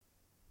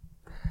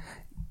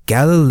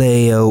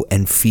Galileo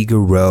and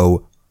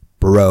Figaro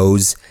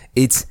bros.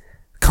 It's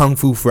Kung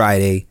Fu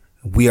Friday.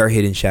 We are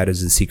Hidden Shadows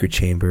of the Secret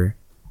Chamber.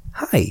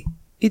 Hi,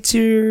 it's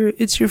your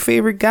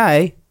favorite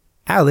guy,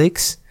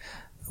 Alex,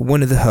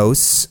 one of the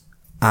hosts.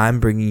 I'm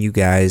bringing you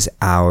guys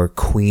our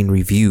Queen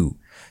review.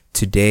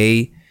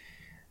 Today,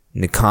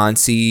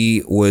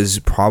 Nikansi was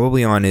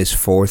probably on his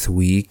 4th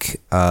week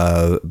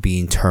of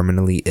being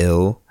terminally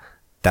ill.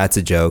 That's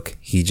a joke.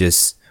 He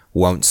just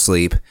won't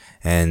sleep,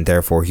 and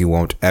therefore he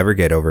won't ever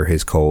get over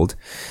his cold.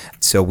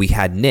 So we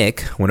had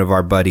Nick, one of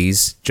our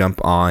buddies, jump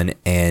on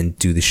and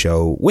do the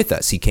show with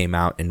us. He came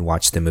out and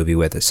watched the movie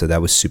with us, so that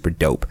was super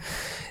dope.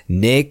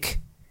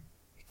 Nick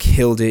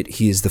killed it.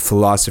 He is the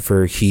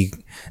philosopher. He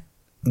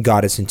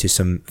got us into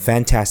some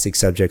fantastic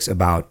subjects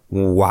about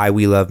why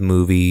we love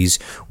movies,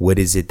 what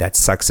is it that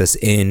sucks us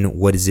in,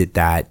 what is it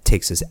that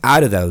takes us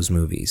out of those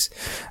movies.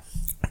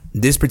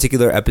 This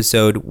particular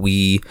episode,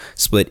 we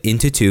split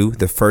into 2.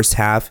 The first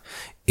half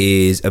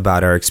is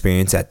about our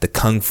experience at the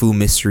Kung Fu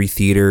Mystery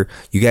Theater.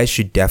 You guys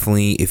should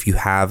definitely, if you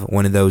have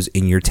one of those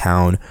in your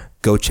town,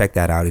 go check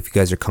that out. If you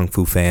guys are Kung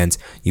Fu fans,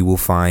 you will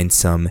find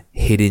some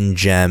hidden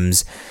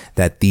gems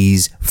that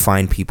these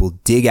fine people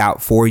dig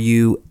out for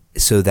you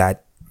so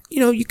that,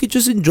 you could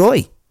just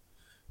enjoy.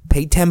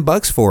 Pay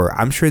 $10 for it.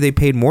 I'm sure they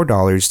paid more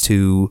dollars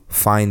to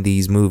find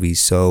these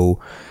movies. So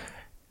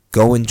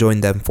go and join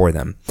them for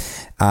them.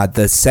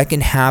 The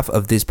second half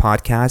of this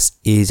podcast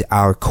is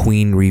our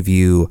Queen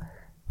review.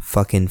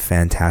 Fucking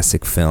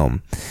fantastic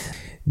film.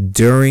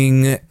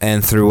 During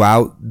and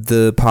throughout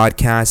the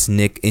podcast,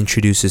 Nick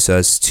introduces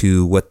us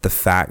to what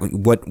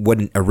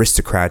an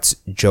aristocrat's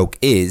joke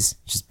is,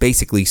 which is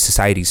basically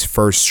society's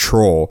first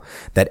troll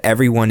that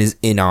everyone is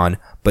in on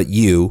but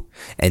you,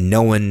 and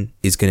no one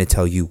is going to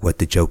tell you what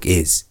the joke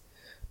is.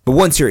 But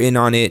once you're in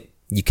on it,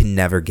 you can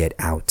never get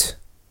out.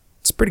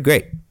 It's pretty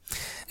great.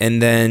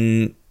 And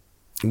then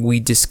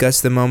we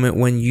discuss the moment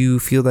when you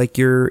feel like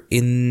you're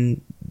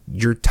in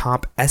your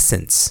top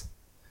essence,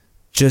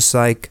 just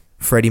like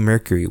Freddie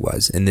Mercury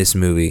was in this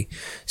movie.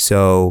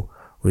 So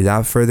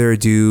without further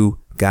ado,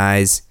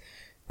 guys,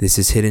 this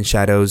is Hidden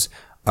Shadows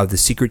of the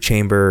Secret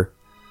Chamber,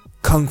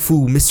 Kung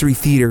Fu Mystery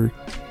Theater,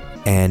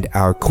 and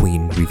our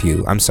Queen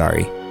review. I'm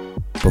sorry,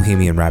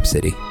 Bohemian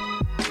Rhapsody.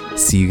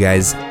 See you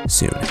guys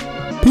soon.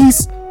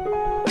 Peace.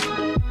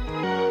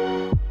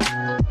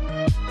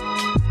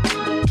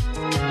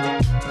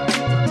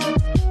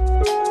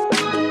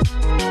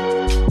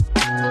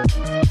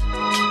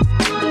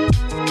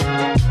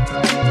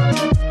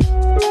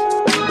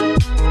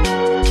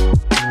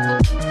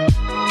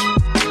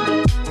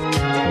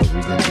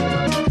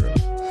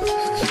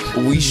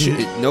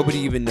 Nobody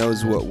even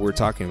knows what we're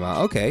talking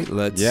about. Okay,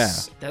 let's... Yeah.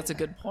 That's a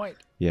good point.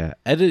 Yeah.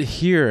 Edit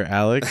here,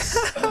 Alex.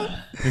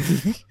 But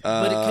it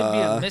could be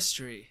a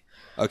mystery.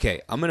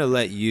 Okay, I'm going to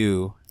let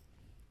you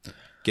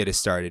get us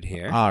started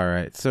here. All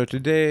right. So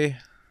today,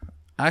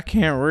 I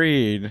can't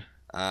read.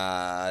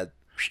 It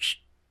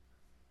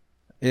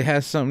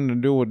has something to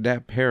do with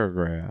that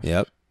paragraph.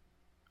 Yep.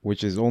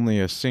 Which is only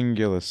a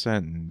singular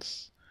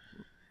sentence.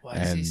 Why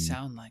does he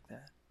sound like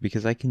that?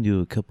 Because I can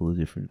do a couple of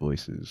different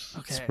voices.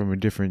 Okay. It's from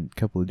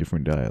couple of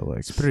different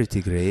dialects. It's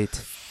pretty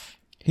great.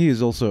 He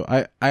is also...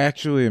 I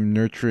actually am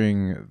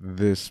nurturing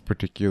this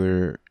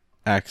particular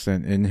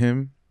accent in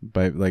him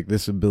by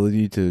this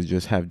ability to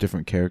just have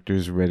different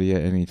characters ready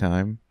at any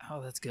time.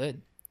 Oh, that's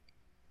good.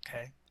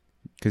 Okay.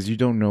 Because you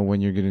don't know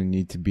when you're going to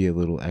need to be a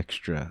little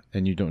extra,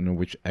 and you don't know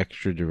which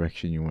extra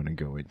direction you want to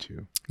go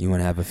into. You want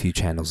to have a few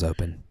channels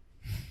open.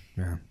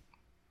 Yeah.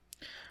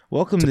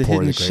 Welcome to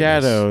Hidden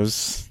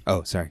Shadows.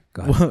 Oh, sorry.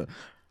 Go ahead.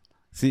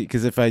 See,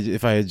 because if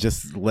I had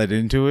just led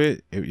into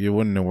it, it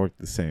wouldn't have worked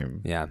the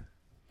same. Yeah.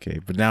 Okay,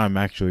 but now I'm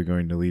actually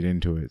going to lead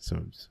into it.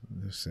 So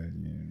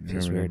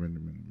Feels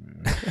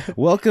weird.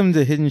 Welcome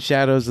to Hidden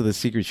Shadows of the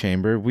Secret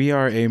Chamber. We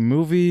are a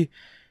movie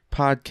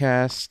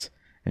podcast,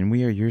 and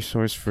we are your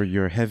source for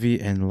your heavy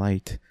and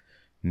light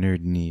nerd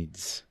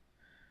needs.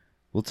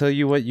 We'll tell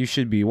you what you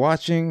should be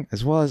watching,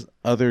 as well as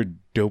other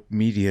dope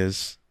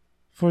medias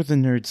for the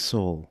nerd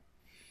soul.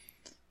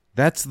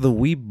 That's the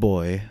Weeb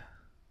Boy.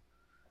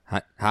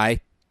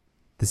 Hi.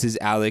 This is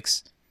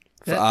Alex.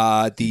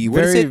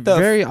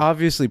 Very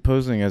obviously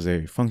posing as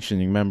a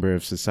functioning member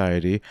of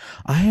society.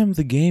 I am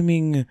the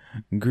gaming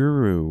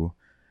guru.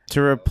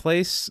 To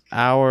replace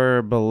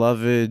our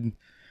beloved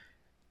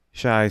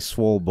shy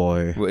swole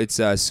boy. Well, it's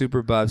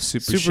super buff,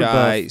 super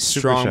shy,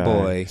 strong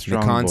boy,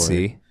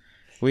 Nikansi.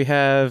 We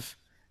have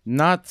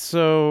not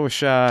so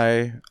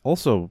shy,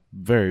 also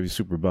very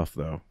super buff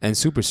though. And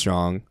super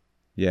strong.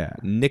 Yeah.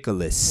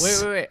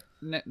 Nicholas. Wait.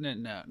 No.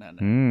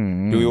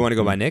 Do we want to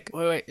go by Nick?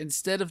 Wait.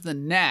 Instead of the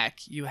knack,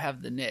 you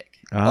have the Nick.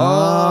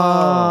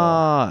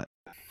 Ah.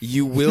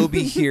 You will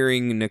be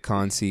hearing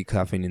Nikansi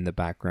coughing in the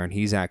background.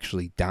 He's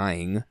actually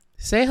dying.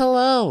 Say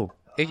hello.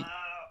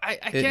 I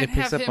can't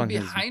have him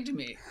behind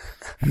me.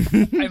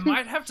 I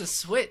might have to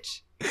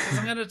switch because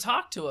I'm going to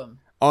talk to him.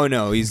 Oh,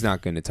 no, he's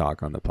not going to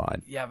talk on the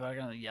pod. Yeah, but I'm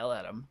going to yell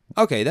at him.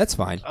 Okay, that's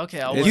fine.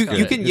 Okay, I'll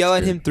You can yell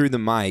at him through the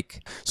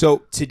mic.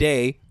 So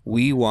today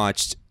we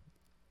watched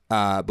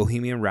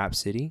Bohemian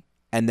Rhapsody,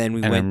 and then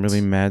we and went. I'm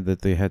really mad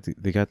that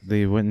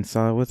they went and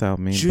saw it without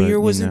me. Junior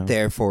but, wasn't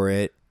there for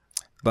it,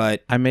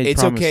 but I made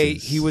it's promises. okay.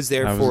 He was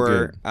there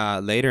for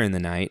good. later in the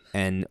night,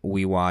 and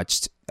we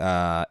watched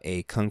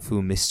a kung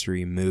fu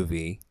mystery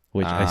movie,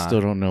 which I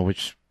still don't know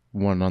which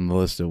one on the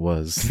list it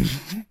was.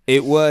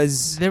 It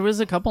was there was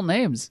a couple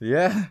names.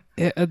 Yeah,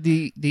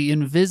 the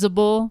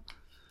Invisible.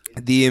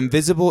 The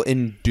Invisible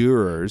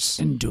Endurers.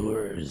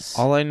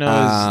 All I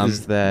know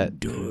is that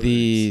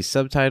the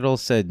subtitle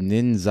said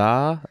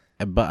Ninja,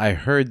 but I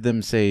heard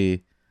them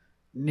say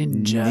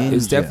Ninja. It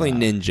was definitely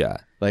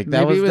Ninja. Like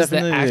that Maybe was it was the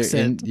definitely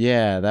accent.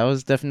 that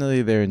was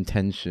definitely their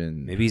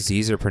intention. Maybe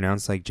Z's are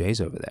pronounced like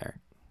J's over there.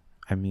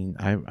 I mean,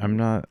 I'm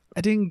not.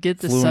 I didn't get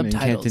the fluent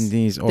subtitles. in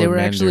Cantonese or they were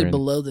actually Mandarin.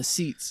 below the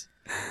seats.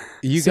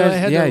 You So I guys,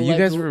 had yeah, to, you like,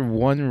 guys were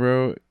one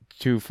row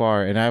too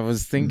far, and I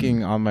was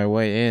thinking on my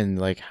way in,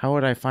 like, how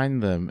would I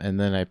find them? And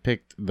then I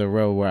picked the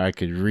row where I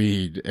could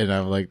read, and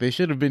I'm like, they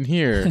should have been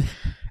here.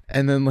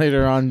 And then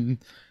later on,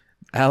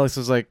 Alex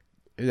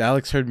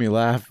heard me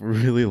laugh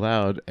really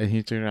loud, and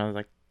he turned around and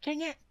was like,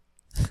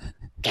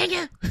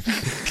 Junior.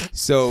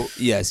 So,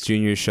 yes,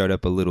 Junior showed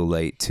up a little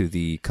late to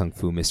the Kung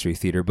Fu Mystery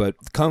Theater. But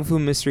Kung Fu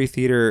Mystery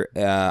Theater,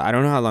 I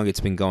don't know how long it's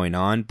been going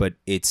on, but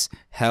it's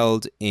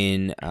held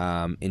in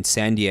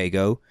San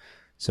Diego.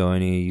 So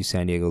any of you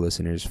San Diego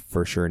listeners,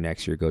 for sure,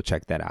 next year, go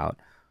check that out.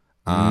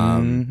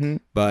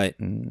 But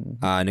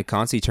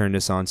Nikansi turned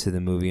us on to the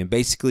movie. And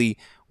basically,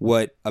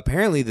 what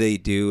apparently they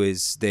do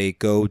is they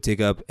go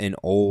dig up an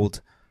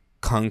old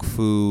Kung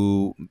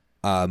Fu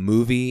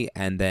movie,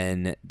 and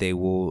then they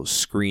will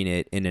screen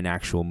it in an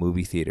actual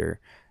movie theater.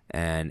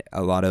 And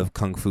a lot of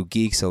Kung Fu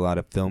geeks, a lot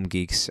of film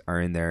geeks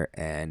are in there,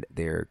 and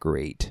they're a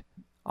great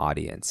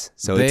audience.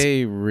 So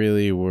they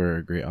really were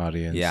a great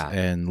audience. Yeah.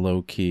 And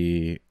low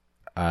key,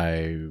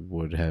 I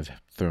would have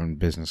thrown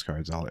business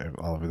cards all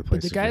over the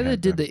place. But the guy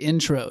that did the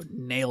intro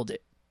nailed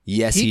it.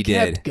 yes, he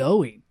kept did.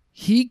 going.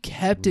 He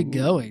kept it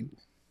going.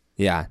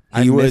 Yeah,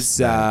 I he missed was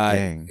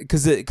that.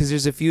 because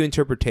there's a few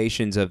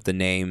interpretations of the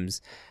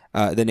names,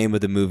 the name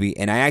of the movie,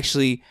 and I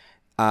actually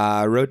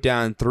wrote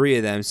down 3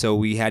 of them. So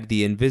we had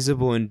the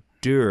Invisible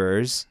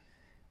Endurers,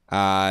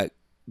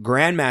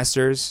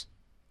 Grandmasters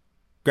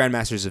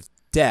of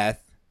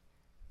Death,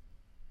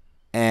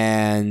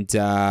 and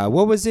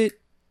what was it?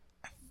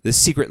 The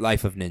Secret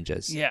Life of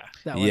Ninjas. Yeah,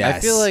 that one. Yeah. I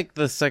feel like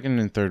the second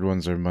and third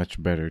ones are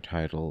much better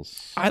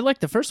titles. I like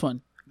the first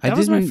one. I That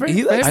was my didn't- favorite.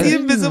 He likes I the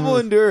didn't- Invisible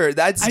Endurer.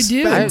 That's I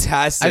do.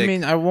 fantastic. I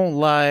mean, I won't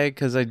lie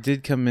because I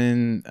did come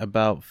in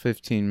about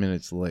 15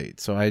 minutes late,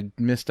 so I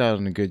missed out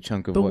on a good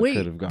chunk of But what wait,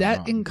 could have gone that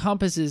on.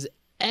 encompasses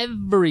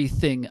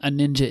everything a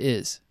ninja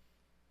is.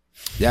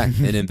 yeah,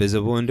 an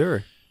Invisible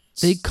Endurer.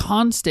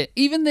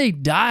 Even they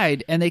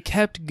died and they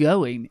kept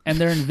going and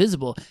they're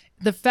invisible.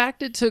 The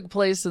fact it took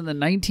place in the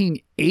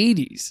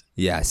 1980s.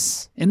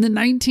 Yes. In the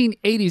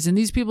 1980s, and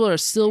these people are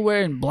still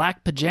wearing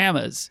black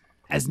pajamas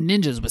as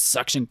ninjas with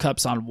suction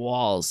cups on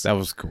walls. That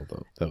was cool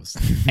though. That was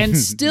And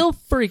still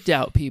freaked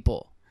out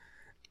people.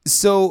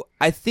 So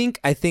I think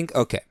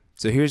okay.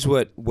 So here's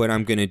what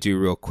I'm gonna do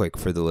real quick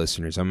for the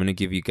listeners. I'm gonna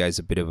give you guys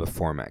a bit of a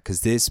format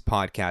because this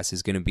podcast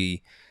is gonna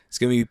be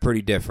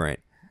pretty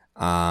different.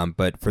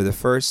 But for the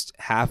first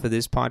half of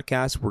this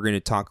podcast, we're gonna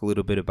talk a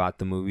little bit about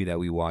the movie that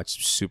we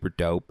watched. Super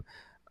dope.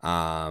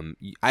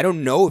 I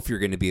don't know if you're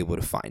gonna be able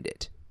to find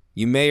it.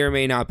 You may or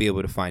may not be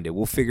able to find it.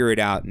 We'll figure it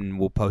out and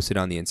we'll post it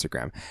on the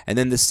Instagram. And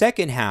then the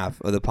second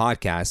half of the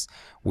podcast,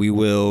 we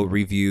will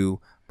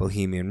review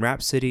Bohemian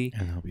Rhapsody.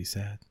 and I'll be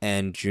sad.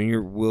 And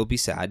Junior will be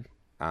sad.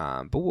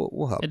 But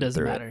we'll help. It him doesn't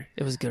through matter.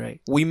 It was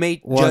great. We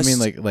may Well, just, I mean,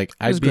 like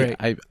was great.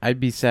 I'd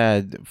be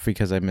sad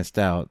because I missed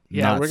out.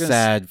 Yeah, not we're gonna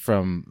sad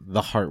from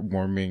the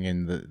heartwarming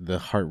and the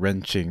heart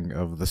wrenching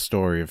of the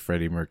story of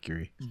Freddie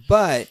Mercury.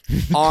 but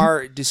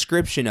our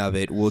description of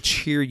it will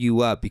cheer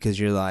you up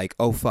because you're like,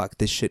 oh fuck,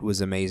 this shit was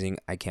amazing.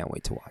 I can't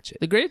wait to watch it.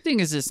 The great thing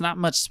is it's not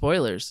much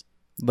spoilers.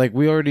 Like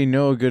we already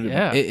know a good.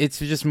 Yeah. It's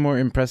just more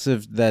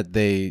impressive that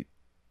they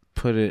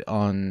put it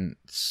on.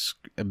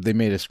 They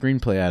made a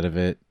screenplay out of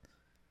it.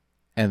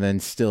 And then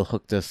still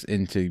hooked us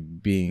into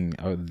being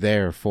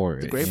there for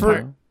it. The great you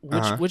part.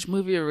 know? Which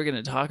movie are we going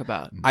to talk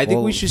about? I think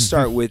we Well- should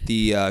start with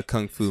the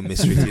Kung Fu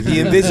Mystery Theater, the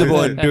Invisible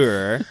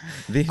Endurer.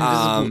 The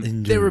Invisible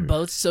Endurer. They were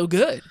both so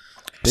good.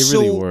 They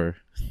really So, were.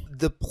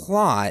 The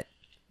plot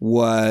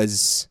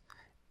was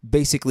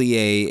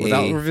basically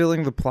Without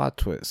revealing the plot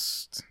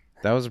twist.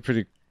 That was a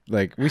pretty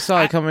we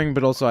saw it coming,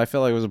 but also I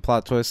felt like it was a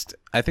plot twist.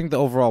 I think the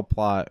overall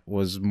plot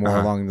was more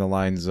along the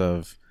lines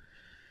of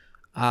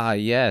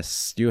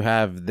yes, you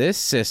have this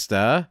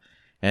sister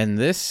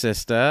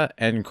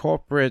and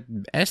corporate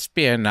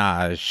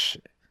espionage.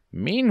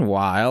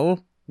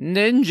 Meanwhile,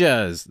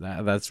 ninjas.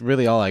 That's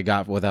really all I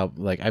got without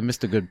I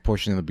missed a good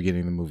portion of the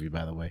beginning of the movie,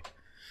 by the way.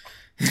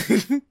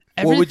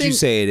 what would you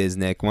say it is,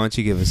 Nick? Why don't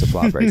you give us a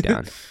plot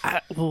breakdown?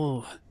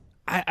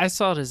 I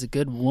saw it as a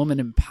good woman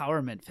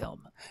empowerment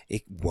film.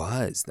 It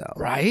was though,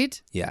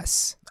 Right?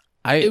 Yes.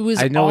 It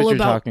was I know all what you're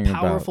about talking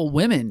powerful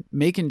women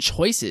making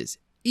choices,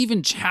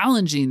 even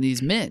challenging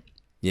these men.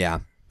 Yeah.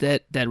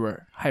 that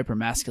were hyper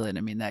masculine.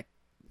 I mean that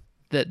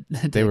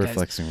They were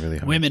flexing really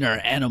hard. Women are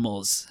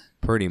animals.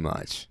 Pretty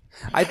much.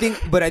 I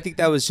think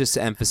that was just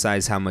to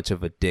emphasize how much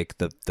of a dick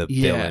the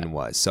Yeah. villain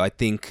was. So I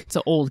think It's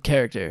an old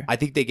character.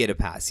 they get a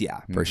pass.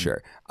 Yeah, for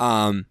sure.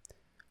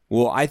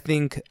 Well, I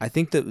think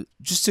that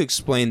just to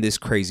explain this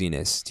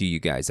craziness to you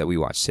guys that we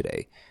watched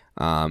today,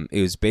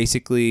 it was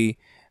basically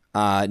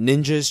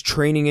ninjas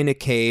training in a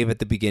cave at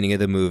the beginning of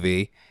the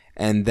movie,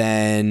 and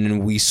then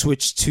we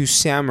switched to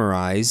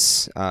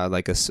samurais,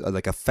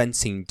 like a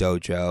fencing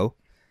dojo,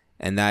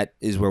 and that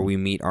is where we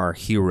meet our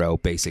hero.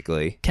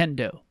 Basically,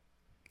 Kendo.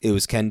 it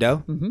was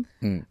kendo.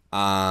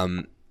 Mm-hmm.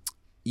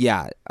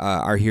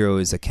 Our hero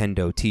is a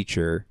kendo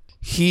teacher.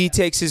 He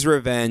takes his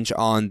revenge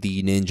on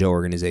the ninja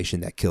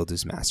organization that killed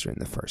his master in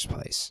the first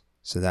place.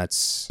 So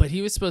that's But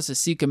he was supposed to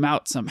seek him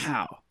out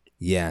somehow,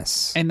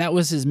 yes. and that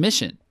was his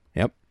mission.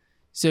 Yep.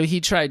 So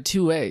he tried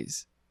 2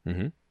 ways.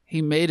 Mm-hmm.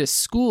 He made a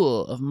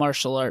school of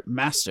martial art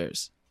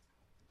masters,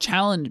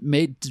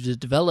 made to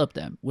develop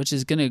them, which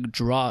is going to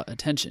draw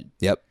attention.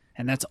 Yep.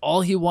 And that's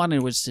all he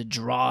wanted, was to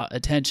draw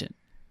attention.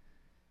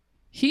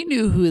 He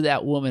knew who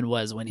that woman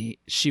was when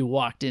she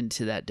walked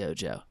into that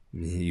dojo.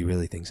 You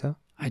really think so?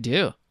 I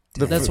do.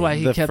 The That's why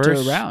he the kept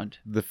first- her around.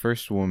 The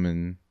first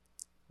woman.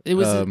 It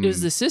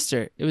was the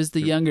sister. It was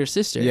the younger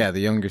sister. Yeah, the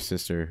younger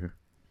sister.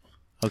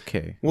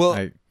 Okay. Well,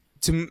 like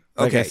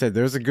okay. I said,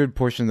 there was a good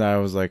portion that I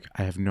was like,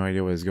 I have no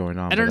idea what is going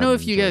on. I don't but know I'm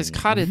if you guys enjoying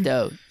it. caught it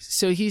though.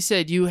 So he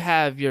said you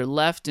have your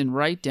left and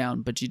right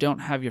down, but you don't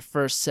have your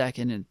first,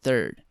 second, and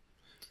third.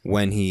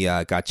 When he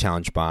got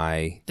challenged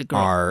by The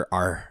girl.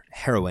 our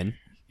heroine.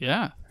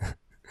 Yeah.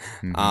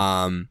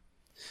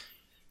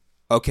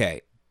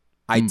 Okay.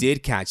 I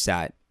did catch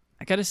that.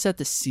 I got to set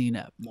the scene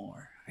up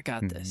more. I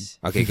got this.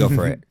 Okay, go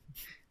for it.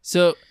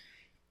 So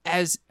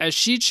as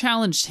she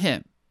challenged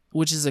him,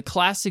 which is a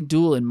classic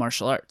duel in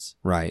martial arts,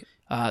 Right.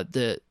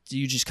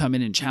 you just come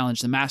in and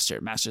challenge the master.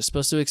 Master's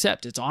supposed to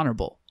accept. It's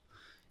honorable,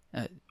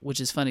 which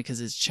is funny because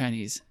it's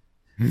Chinese.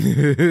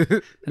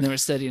 And they were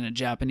studying a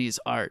Japanese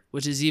art,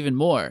 which is even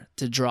more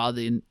to draw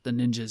the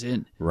ninjas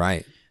in.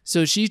 Right.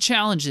 So she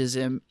challenges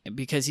him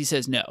because he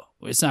says no,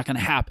 it's not going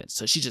to happen.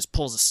 So she just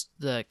pulls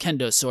the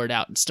kendo sword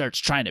out and starts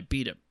trying to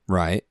beat him.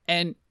 Right.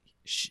 And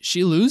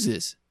she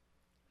loses.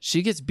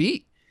 She gets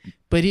beat.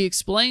 But he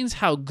explains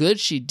how good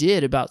she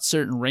did about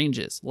certain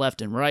ranges,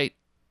 left and right,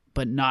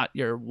 but not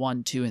your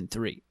 1, 2, and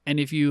 3. And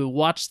if you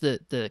watch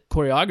the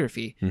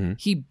choreography,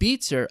 he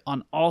beats her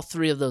on all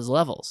 3 of those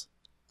levels.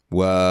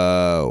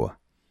 Whoa.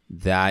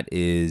 That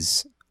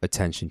is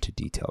attention to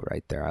detail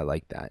right there. I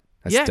like that.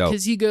 That's Yeah, dope.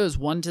 because he goes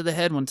 1 to the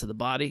head, 1 to the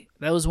body.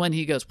 That was when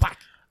he goes, whack.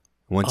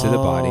 One to the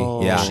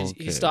body. Yeah.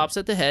 He stops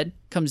at the head,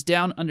 comes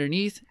down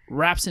underneath,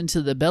 wraps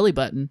into the belly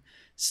button,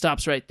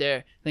 stops right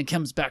there, then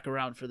comes back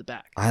around for the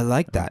back. I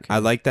like that. I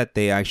like that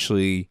they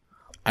actually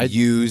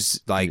use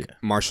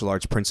martial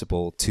arts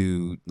principle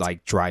to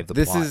drive the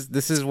plot.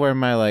 This is where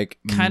my like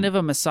Kind of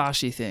a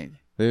Masashi thing.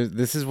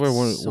 this is where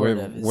Sort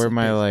of. It's where a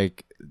my bit-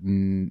 like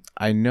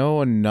I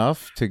know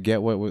enough to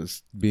get what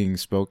was being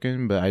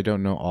spoken, but I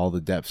don't know all the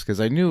depths because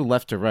I knew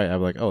left to right.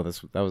 I'm like, oh,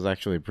 that was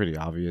actually pretty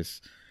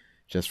obvious,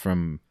 just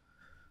from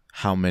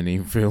how many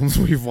films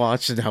we've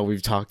watched and how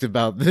we've talked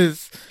about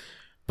this.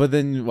 But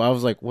then I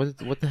was like, what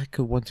the heck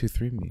could 1, 2,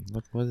 3 mean?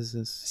 What is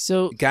this?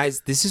 So,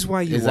 Guys, this is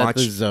why you Is that watch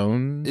the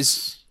zone?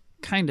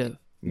 kind of.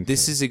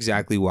 This is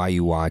exactly why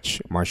you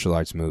watch martial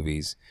arts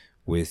movies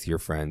with your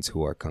friends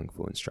who are kung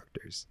fu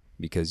instructors,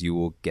 because you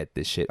will get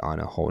this shit on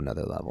a whole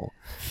nother level.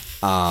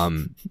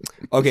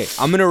 Okay,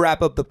 I'm gonna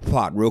wrap up the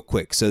plot real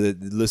quick so that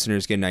the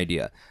listeners get an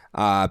idea.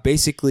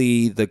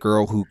 Basically, the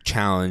girl who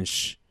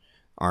challenged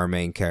our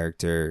main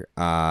character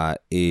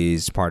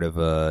is part of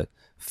a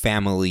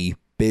family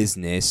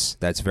business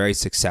that's very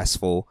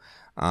successful,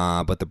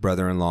 but the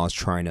brother-in-law is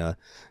trying to,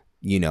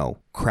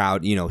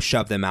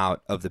 shove them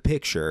out of the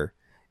picture,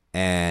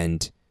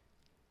 and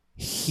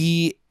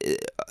he,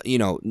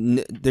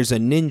 there's a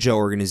ninja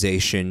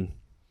organization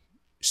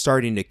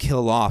starting to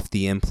kill off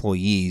the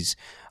employees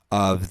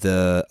of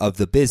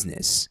the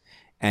business,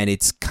 and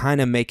it's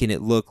kind of making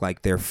it look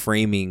like they're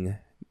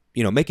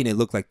making it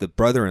look like the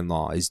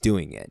brother-in-law is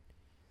doing it.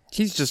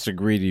 He's just a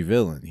greedy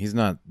villain. He's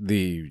not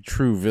the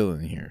true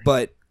villain here.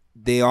 But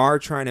they are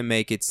trying to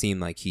make it seem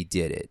like he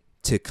did it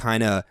to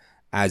kind of,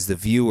 as the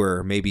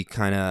viewer, maybe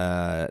kind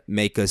of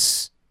make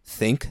us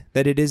think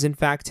that it is in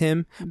fact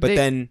him. But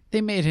then,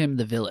 they made him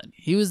the villain.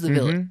 He was the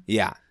villain.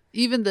 yeah.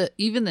 Even the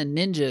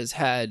ninjas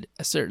had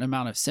a certain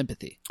amount of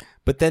sympathy.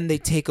 But then they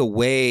take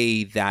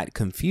away that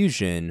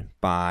confusion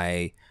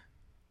by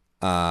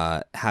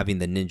having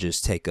the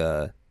ninjas take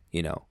an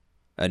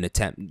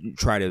attempt,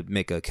 try to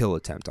make a kill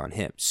attempt on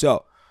him.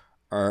 So,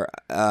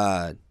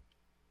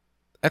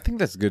 I think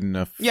that's good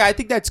enough. yeah, I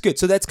think that's good.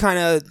 So that's kind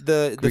of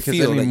the Because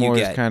feel that you anymore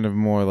get. is kind of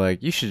more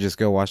like, you should just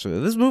go watch it.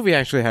 This movie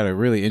actually had a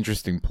really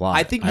interesting plot.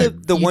 I think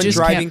the You one just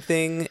driving can't-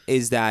 thing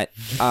is that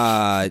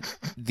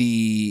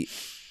the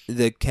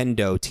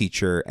kendo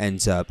teacher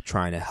ends up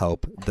trying to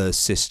help the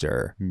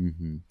sister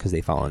because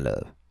they fall in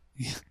love.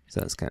 So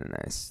that's kind of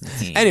nice.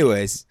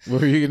 Anyways,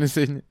 What were you gonna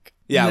say, Nick?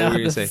 Yeah, No, what were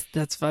you gonna say?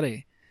 That's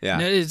funny. Yeah.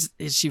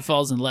 No, she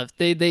falls in love.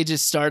 They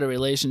just start a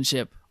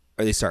relationship.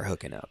 Or they start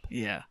hooking up.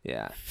 Yeah.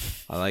 Yeah,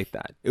 I like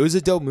that. It was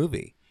a dope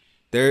movie.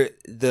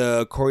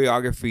 The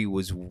choreography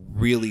was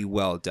really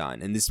well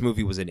done, and this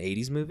movie was an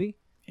 '80s movie.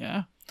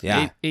 Yeah.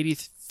 Yeah.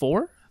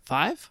 84?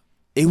 5?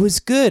 It was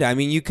good. I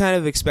mean, you kind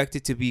of expect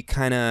it to be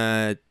kind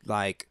of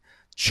like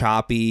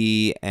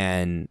choppy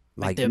and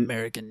Like the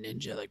American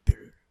Ninja. Like,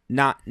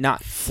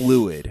 not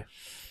fluid,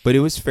 but it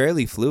was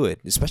fairly fluid,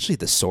 especially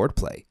the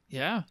swordplay.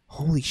 yeah.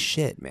 Holy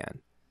shit, man!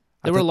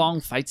 There were long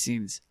fight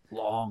scenes.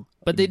 Long.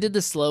 But they did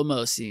the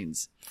slow-mo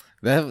scenes.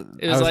 That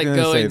It was I was like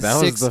gonna going say that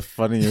six- was the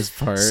funniest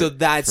part. So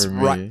that's for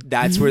me. right.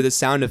 That's where the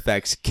sound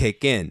effects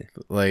kick in.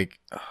 Like,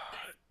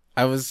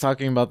 I was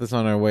talking about this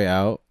on our way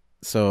out.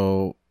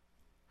 So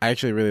I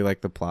actually really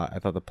liked the plot. I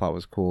thought the plot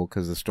was cool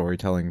because the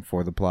storytelling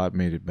for the plot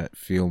made it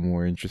feel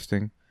more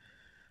interesting.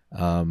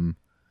 And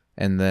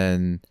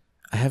then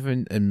I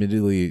haven't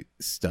admittedly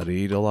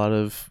studied a lot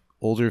of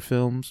older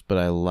films, but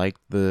I like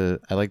the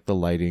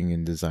lighting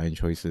and design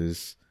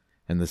choices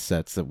and the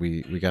sets that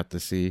we got to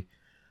see.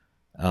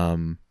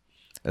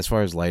 As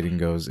far as lighting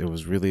goes, it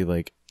was really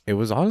like, it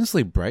was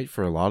honestly bright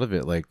for a lot of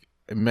it. Like,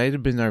 it might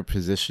have been our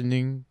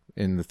positioning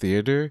in the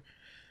theater,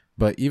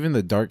 but even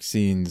the dark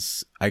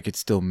scenes, I could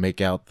still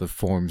make out the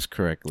forms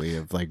correctly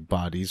of like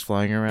bodies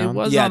flying around. It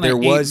was Yeah, on there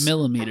an was-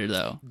 8mm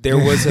though. There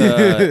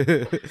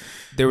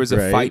was a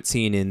Right. fight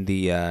scene in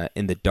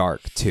the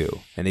dark too,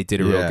 and they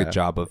did a real Yeah. good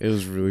job of. It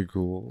was really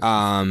cool.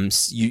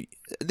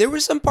 There were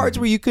some parts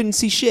where you couldn't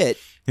see shit,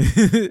 and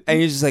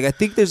you're just like, I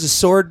think there's a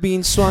sword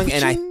being swung,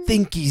 and I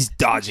think he's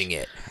dodging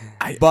it.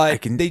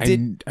 But they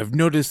did. I've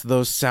noticed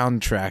those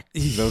sound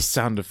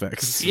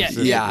effects. Yeah.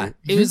 Yeah.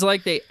 It was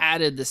like they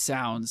added the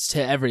sounds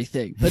to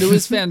everything. But it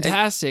was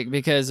fantastic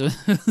because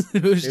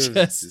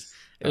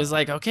it was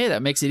like, okay,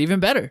 that makes it even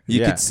better.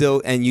 You Yeah. could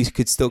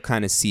still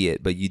kind of see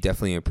it, but you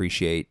definitely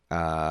appreciate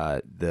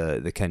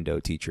the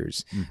kendo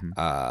teacher's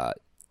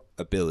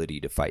ability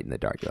to fight in the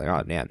dark. You're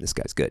like, oh damn, this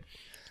guy's good.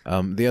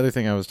 The other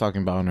thing I was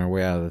talking about on our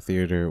way out of the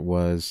theater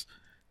was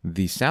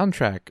the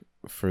soundtrack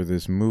for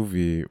this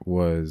movie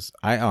was,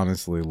 I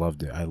honestly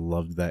loved it. I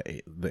loved the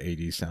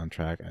 80s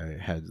soundtrack.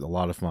 I had a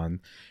lot of fun.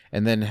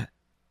 And then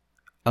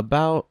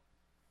about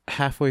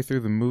halfway through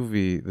the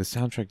movie, the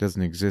soundtrack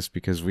doesn't exist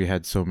because we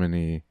had so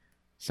many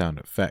sound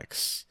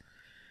effects.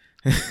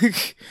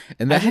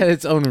 And that had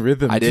its own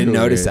rhythm. I didn't to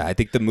notice it. that. I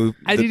think the movie.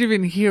 I didn't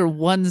even hear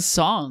one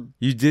song.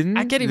 You didn't?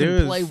 I can't even There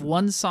was- play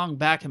one song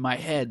back in my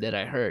head that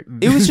I heard.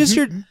 It was just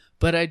your.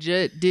 But I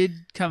did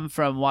come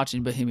from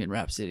watching Bohemian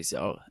Rhapsody,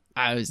 so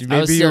I was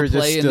Maybe you still were just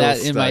playing still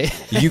that in my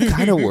stuck. You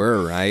kind of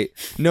were, right?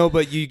 No,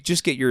 but you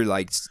just get your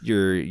like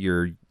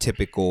your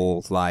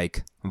typical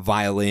like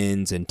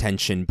violins and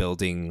tension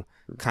building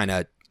kind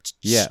of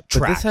Yeah,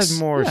 tracks. but this had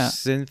more Yeah.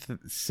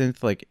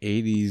 synth like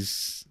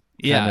 80s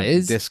Yeah, kind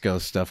it's- of disco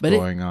stuff but it-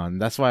 going on.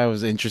 That's why I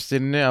was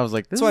interested in it. I was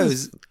like, this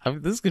That's why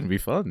is going to be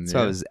fun. So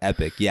yeah. it was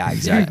epic. Yeah,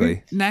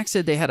 exactly. Max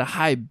said they had a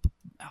high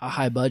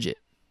budget,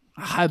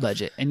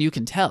 and you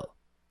can tell.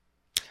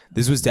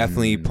 This was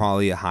definitely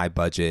probably a high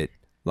budget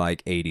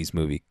like 80s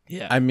movie.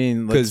 Yeah, I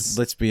mean, 'Cause-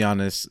 let's be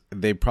honest.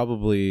 They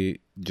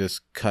probably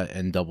just cut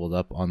and doubled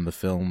up on the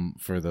film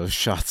for those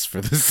shots for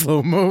the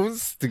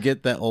slow-mos to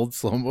get that old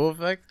slow-mo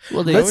effect.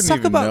 well, I they Let's wouldn't talk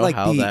even about, know like,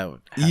 how the- that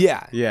would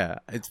Yeah. Yeah,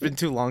 it's been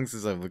too long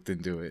since I've looked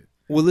into it.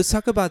 Well, let's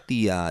talk about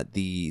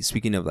the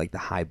speaking of like the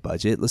high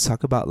budget. Let's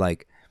talk about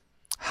like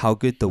how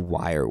good the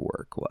wire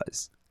work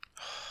was.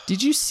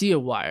 did you see a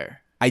wire?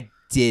 I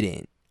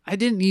didn't, I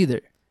didn't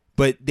either.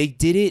 but they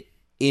did it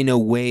in a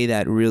way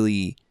that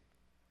really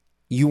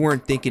you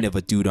weren't thinking of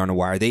a dude on a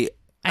wire.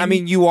 I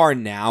mean, you are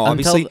now,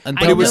 obviously,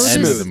 Until but it was the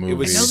end of smooth. the It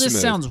was I know movie. this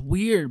smooth. sounds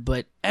weird,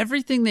 but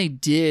everything they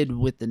did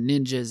with the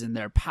ninjas and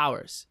their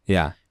powers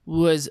Yeah,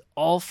 was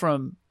all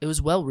from. It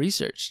was well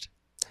researched.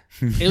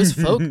 It was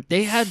folk.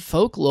 They had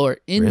folklore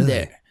in Really?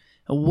 there,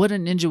 and what a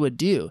ninja would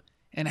do,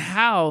 and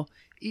how.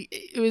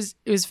 It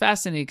was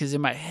fascinating because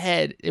in my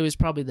head it was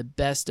probably the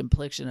best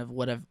depiction of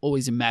what I've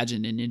always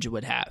imagined a ninja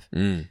would have.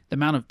 The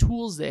amount of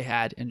tools they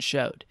had and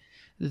showed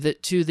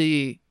that to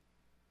the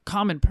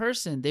common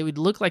person they would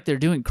look like they're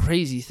doing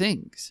crazy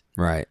things,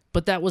 right.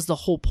 but that was the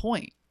whole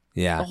point.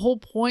 Yeah, The whole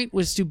point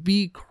was to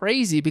be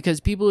crazy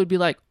because people would be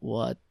like,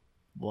 what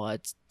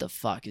the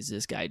fuck is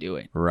this guy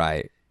doing?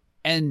 right.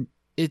 And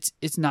it's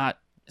not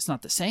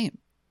the same.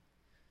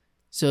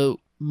 So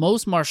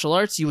most martial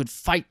arts you would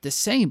fight the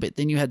same, but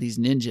then you had these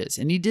ninjas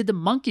and he did the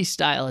monkey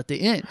style at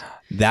the end.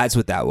 That's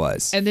what that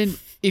was. And then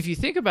if you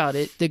think about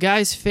it, the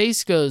guy's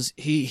face goes,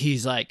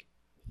 he's like,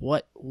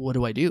 what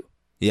do I do?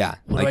 Yeah,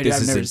 What do like I do? this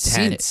I've is never seen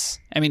it. intense.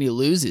 I mean, he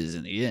loses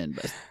in the end,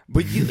 but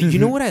But you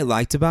know what I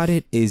liked about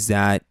it is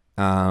that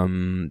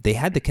they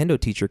had the kendo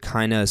teacher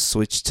kind of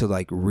switch to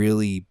like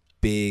really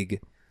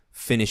big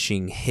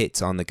finishing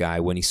hits on the guy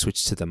when he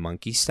switched to the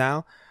monkey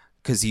style,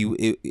 because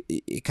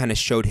it kind of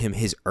showed him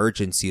his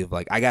urgency of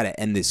like, I gotta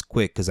end this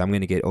quick because I'm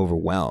gonna get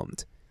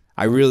overwhelmed.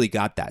 I really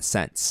got that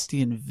sense.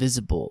 the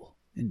invisible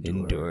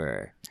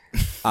endure.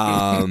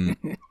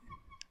 Endure.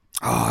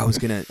 I was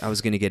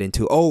gonna get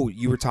into. Oh,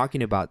 you were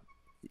talking about,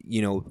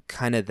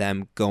 kind of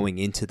them going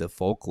into the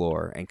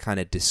folklore and kind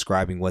of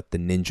describing what the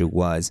ninja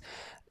was.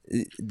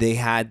 They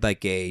had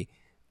they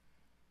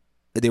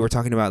were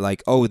talking about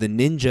the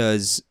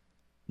ninjas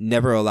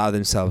never allow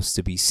themselves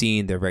to be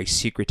seen. They're very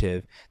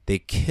secretive. They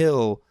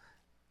kill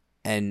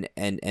and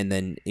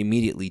then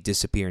immediately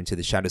disappear into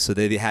the shadows. So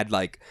they had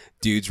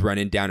dudes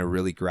running down a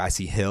really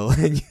grassy hill,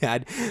 and you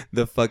had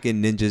the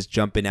fucking ninjas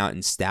jumping out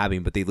and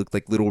stabbing, but they looked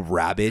like little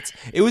rabbits.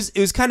 It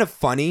was kind of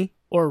funny.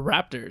 Or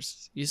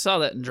raptors. You saw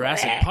that in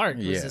Jurassic Park.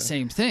 It was the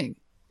same thing.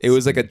 It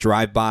was like a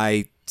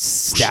drive-by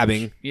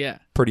stabbing, Yeah.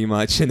 pretty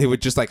much, and they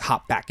would just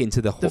hop back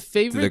into the hole. The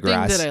favorite thing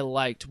grass. that I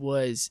liked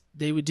was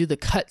they would do the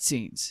cut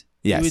scenes.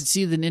 Yes. You would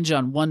see the ninja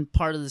on one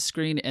part of the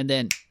screen, and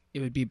then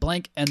it would be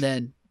blank, and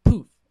then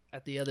poof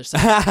at the other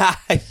side.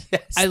 Yes,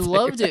 I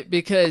loved it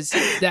because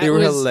they were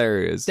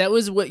hilarious. That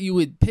was what you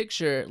would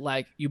picture.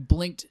 You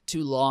blinked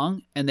too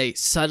long, and they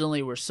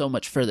suddenly were so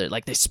much further.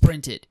 They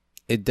sprinted.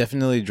 It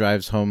definitely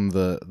drives home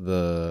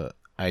the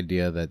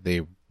idea that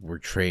they were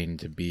trained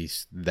to be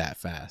that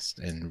fast,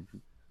 and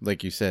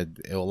like you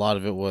said, a lot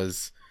of it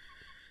was.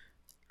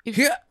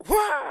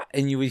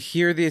 And you would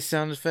hear the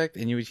sound effect,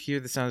 and you would hear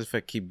the sound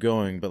effect keep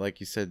going, but like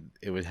you said,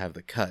 it would have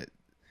the cut,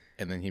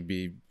 and then he'd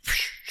be.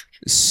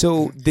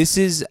 So this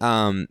is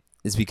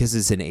because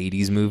it's an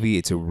 80s movie.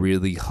 It's a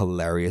really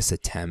hilarious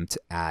attempt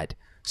at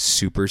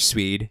super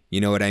speed. You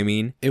know what I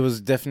mean? It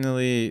was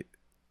definitely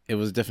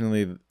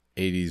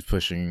 80s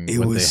pushing It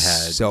what was they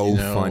had. so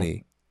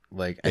funny.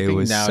 I It think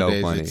was so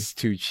nowadays funny. it's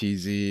too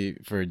cheesy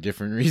for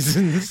different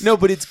reasons. No,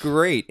 but it's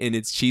great in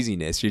its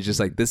cheesiness. You're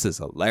just this is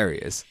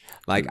hilarious.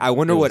 I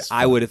wonder It what was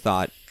I fun. would have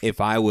thought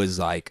if I was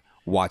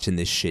watching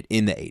this shit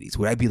in the 80s.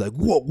 Would I be like,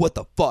 whoa, what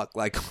the fuck?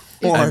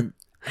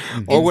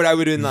 Or would I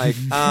have been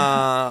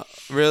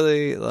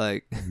really?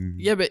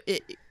 Yeah, but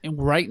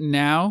right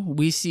now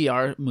we see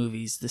our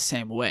movies the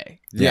same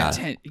way. Yeah.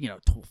 10,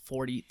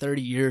 40,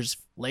 30 years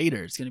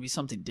later, it's going to be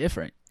something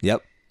different.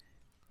 Yep.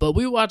 But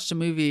we watched a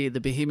movie,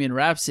 The Bohemian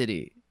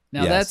Rhapsody.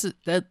 Now Yes.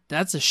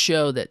 that's a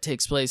show that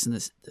takes place in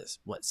this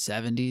 70s,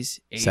 80s,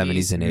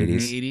 70s and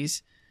 80s.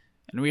 80s.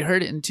 And we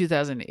heard it in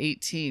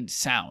 2018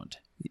 sound.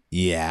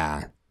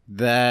 Yeah.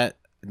 That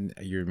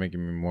you're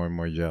making me more and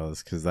more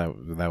jealous, because that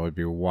would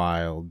be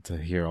wild to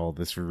hear all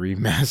this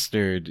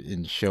remastered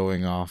and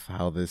showing off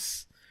how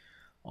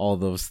all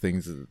those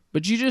things.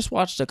 But you just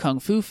watched a kung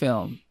fu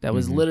film that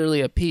was Mm-hmm.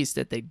 literally a piece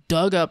that they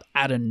dug up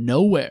out of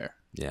nowhere.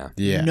 Yeah.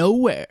 Yeah.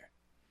 Nowhere.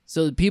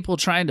 So the people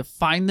trying to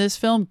find this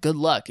film, good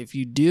luck. If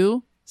you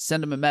do,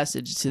 send them a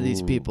message to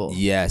these people.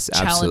 Yes,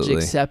 Challenge absolutely.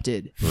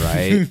 accepted.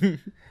 Right.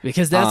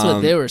 Because that's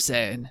what they were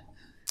saying.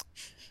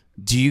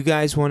 Do you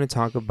guys want to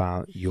talk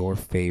about your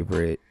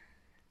favorite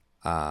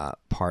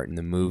part in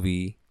the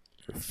movie?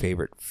 Your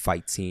favorite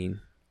fight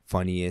scene?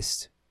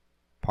 Funniest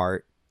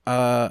part?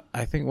 I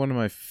think one of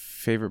my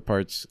favorite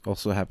parts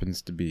also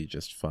happens to be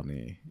just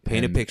funny.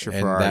 Paint a picture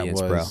for our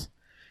audience, bro.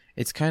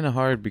 It's kind of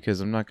hard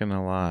because I'm not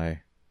gonna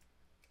lie.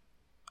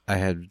 I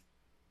had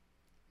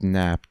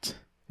napped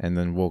and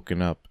then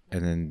woken up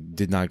and then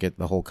did not get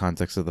the whole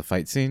context of the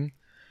fight scene.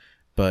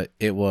 But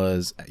it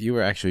was, you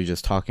were actually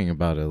just talking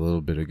about it a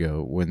little bit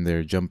ago when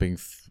they're jumping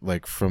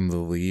from the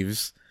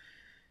leaves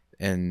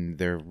and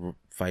they're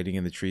fighting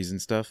in the trees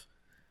and stuff.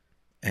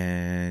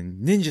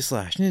 And ninja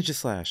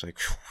slash,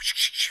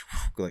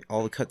 like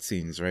all the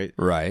cutscenes, right?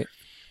 Right.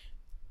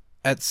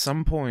 At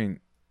some point,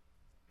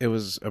 it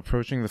was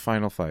approaching the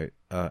final fight.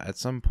 At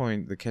some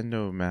point, the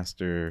kendo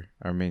master,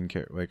 our main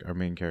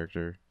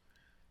character,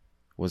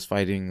 was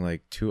fighting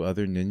two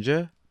other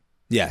ninja,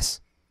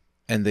 Yes.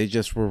 and they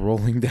just were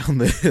rolling down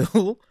the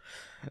hill.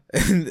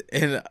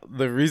 And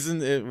the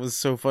reason it was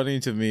so funny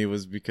to me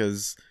was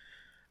because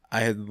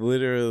I had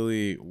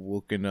literally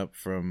woken up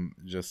from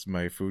just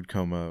my food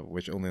coma,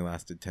 which only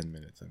lasted 10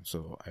 minutes.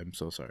 I'm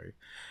so sorry.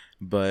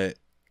 But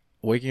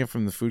waking up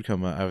from the food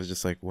coma, I was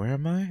just like, where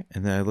am I?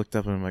 And then I looked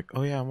up and I'm like,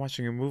 oh yeah, I'm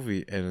watching a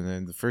movie. And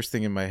then the first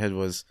thing in my head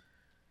was,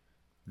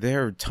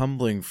 they're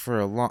tumbling for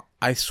a long...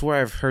 I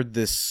swear I've heard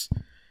this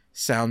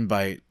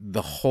soundbite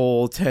the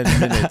whole 10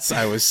 minutes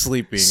I was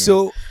sleeping.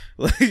 So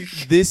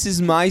this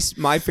is my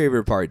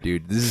favorite part,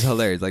 dude. This is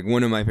hilarious.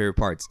 One of my favorite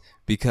parts,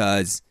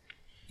 because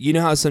you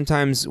know how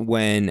sometimes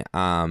when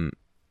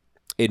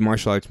in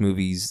martial arts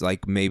movies,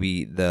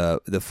 maybe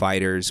the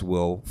fighters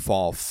will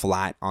fall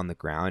flat on the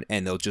ground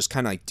and they'll just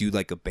kind of do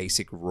a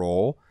basic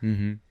roll.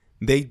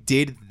 Mm-hmm. They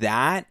did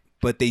that,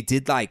 but they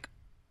did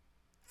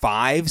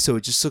 5, so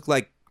it just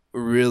looked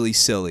really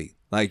silly.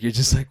 You're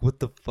just what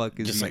the fuck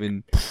is Just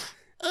even...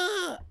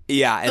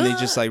 Yeah, and they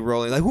just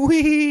rolling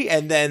wee,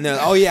 and then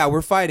oh yeah,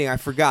 we're fighting. I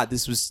forgot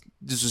this was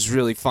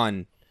really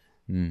fun,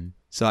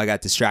 so I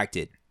got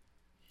distracted.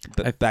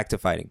 But back to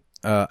fighting.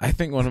 I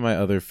think one of my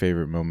other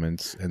favorite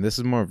moments, and this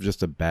is more of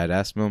just a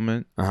badass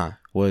moment,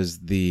 was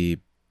the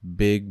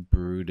big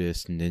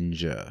Brutus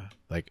ninja.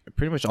 Like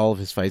pretty much all of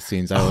his fight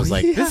scenes, I was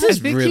like, yeah. this I is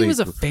think really he was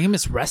a cool.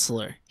 famous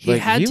wrestler. He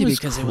Like, had he to be was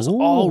because it was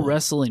cool. all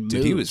wrestling moves.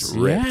 Dude, he was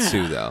ripped Yeah.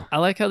 too, though. I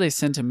like how they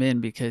sent him in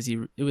because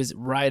it was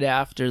right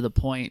after the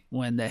point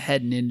when the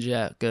head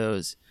ninja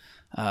goes,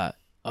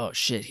 "Oh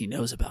shit, he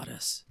knows about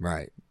us,"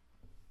 Right.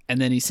 and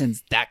then he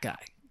sends that guy.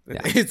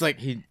 Yeah. It's like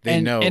they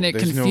know, and it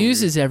There's no-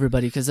 confuses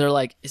everybody because they're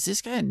like, "Is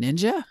this guy a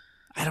ninja?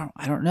 I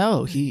don't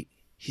know.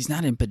 He's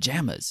not in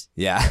pajamas.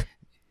 Yeah.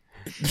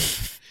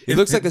 He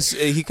looks like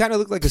he kind of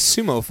looked like a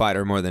sumo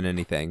fighter more than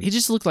anything. He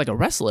just looked like a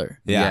wrestler.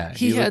 Yeah.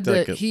 He had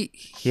looked the like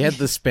he had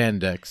the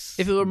spandex.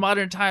 If it were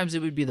modern times, it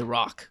would be The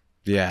Rock.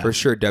 Yeah, For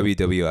sure,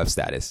 WWF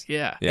status.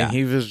 Yeah. Yeah. And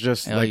he was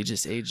just Oh, you like,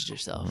 just aged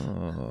yourself.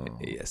 oh.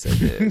 Yes, I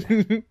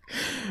did.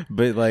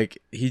 But like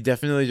he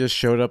definitely just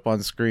showed up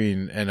on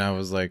screen, and I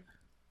was like,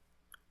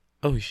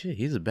 "Oh shit,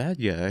 he's a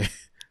bad guy,"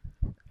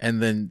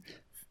 and then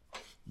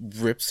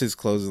rips his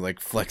clothes and like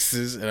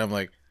flexes, and I'm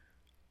like,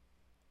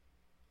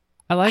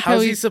 I like how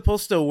 "How's he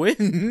supposed to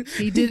win?"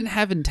 he didn't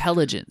have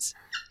intelligence.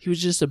 He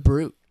was just a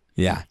brute.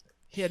 Yeah.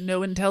 He had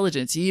no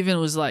intelligence. He even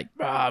was like,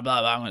 blah,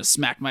 blah, blah, I'm going to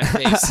smack my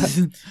face.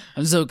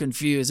 I'm so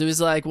confused. It was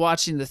like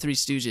watching the Three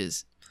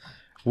Stooges.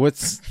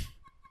 What's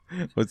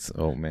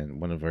oh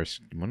man, one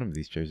of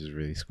these chairs is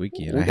really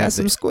squeaky, and We I got have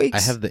some squeaks.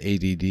 I have the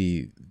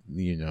ADD,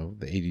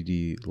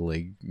 the ADD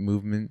leg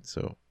movement.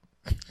 So,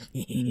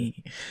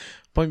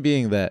 point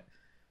being that,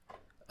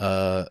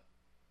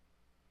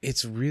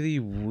 it's really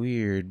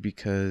weird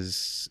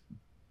because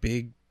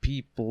big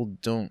people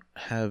don't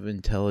have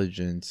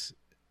intelligence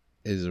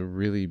is a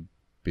really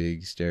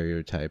big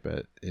stereotype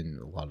in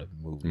a lot of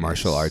movies.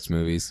 Martial arts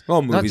movies.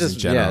 Well, Not movies just in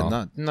general.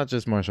 yeah, not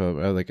just martial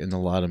art, like in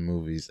a lot of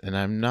movies, and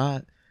I'm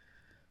not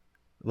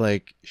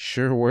like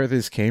sure where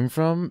this came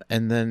from.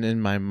 And then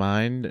in my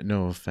mind,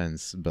 no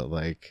offense, but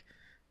like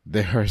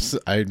there are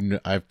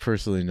I've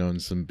personally known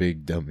some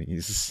big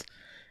dummies,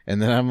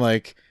 and then I'm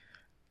like,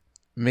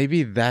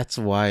 maybe that's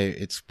why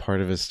it's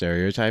part of a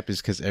stereotype,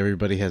 is because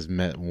everybody has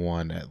met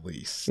one at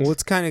least. Well,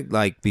 it's kind of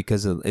like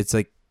it's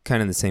like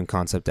kind of the same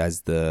concept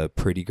as the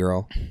pretty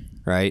girl,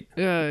 right?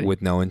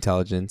 With no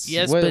intelligence.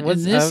 Yes, but in I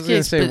this was gonna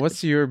case, say, but-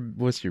 what's your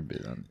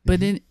bid on?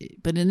 But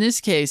in this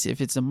case,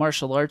 if it's a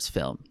martial arts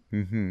film,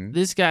 Mm-hmm.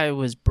 this guy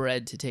was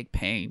bred to take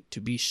pain, to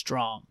be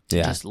strong, to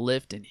Yeah. just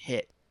lift and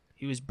hit.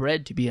 He was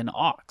bred to be an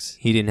ox.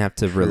 He didn't have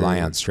to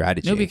rely on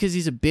strategy. No, because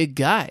he's a big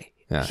guy.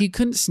 Yeah. He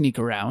couldn't sneak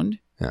around.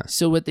 Yeah.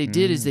 So what they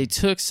did is they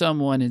took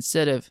someone,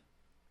 instead of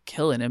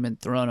killing him and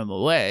throwing him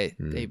away,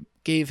 they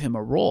gave him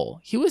a role.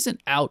 He wasn't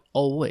out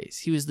always.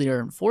 He was their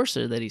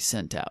enforcer that he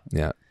sent out.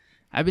 Yeah.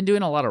 I've been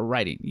doing a lot of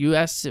writing. You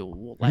asked,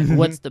 like,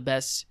 what's the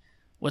best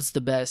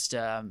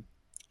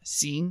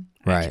scene?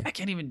 Right. I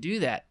can't even do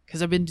that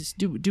because I've been just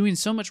doing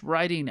so much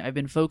writing. I've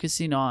been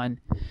focusing on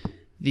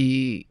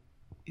the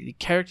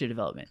character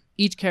development,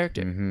 each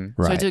character. Mm-hmm.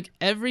 So I Right. took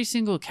every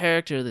single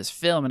character of this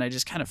film and I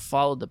just kind of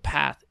followed the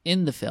path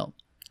in the film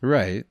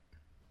Right.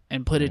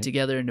 and put it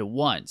together into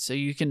one. So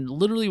you can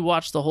literally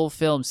watch the whole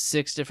film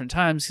 6 different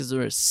times because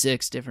there are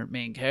 6 different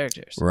main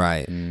characters.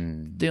 Right.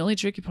 The only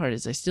tricky part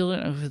is I still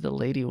don't know who the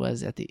lady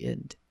was at the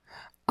end.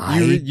 I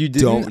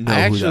don't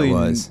know who that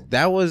was.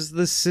 That was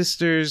the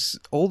sister's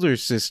older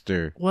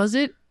sister. Was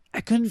it? I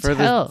couldn't For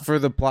tell.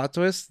 the plot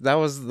twist, that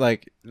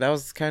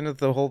was kind of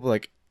the whole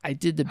like. I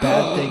did the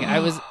bad thing.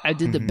 I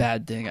did the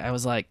bad thing. I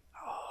was like,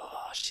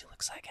 oh, she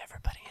looks like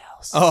everybody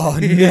else. Oh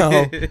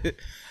no.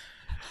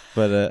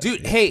 But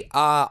Dude, hey,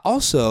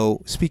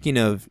 also speaking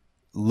of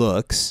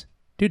looks,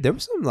 dude, there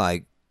was some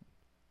like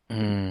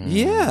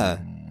yeah.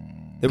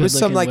 There was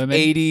some Good-looking like women?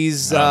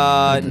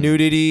 80s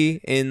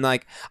nudity in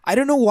like I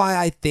don't know why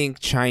I think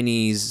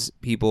Chinese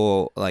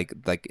people like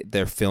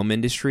their film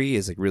industry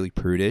is like really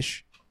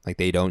prudish. Like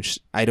they don't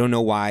I don't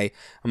know why.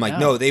 I'm like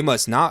no, they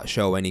must not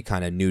show any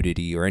kind of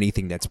nudity or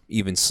anything that's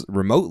even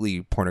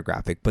remotely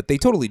pornographic, but they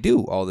totally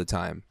do all the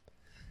time.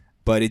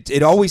 But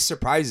it always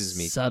surprises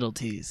me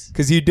Subtleties.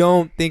 because you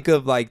don't think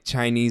of like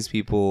Chinese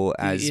people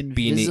as The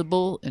being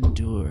invisible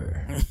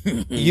endure.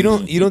 you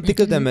don't think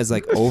of them as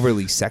like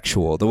overly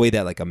sexual the way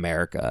that like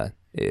America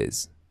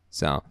is.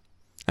 So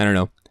I don't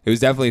know. It was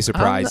definitely a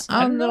surprise.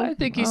 I don't know. I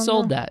think he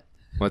sold that.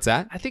 What's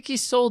that? I think he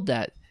sold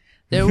that.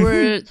 There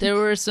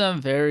were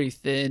some very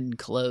thin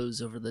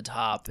clothes over the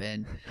top,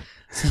 and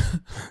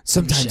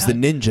Sometimes the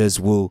ninjas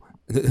will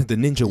the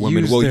ninja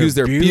women Use will their use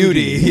their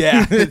beauty. beauty,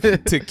 yeah,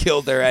 to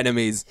kill their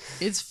enemies.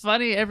 it's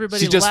funny.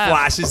 Everybody She just laughed,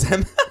 flashes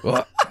them.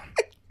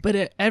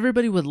 but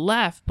everybody would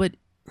laugh. But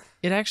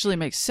it actually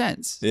makes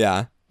sense.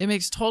 Yeah. It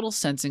makes total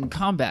sense in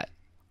combat.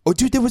 Oh,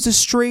 dude, there was a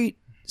straight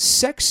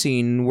sex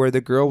scene where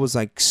the girl was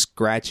like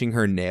scratching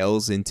her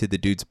nails into the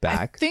dude's I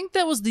back. think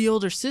that was the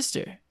older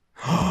sister.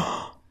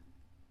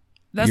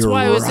 That's You're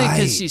why I was thinking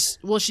right.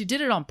 because she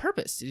did it on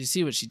purpose. Did you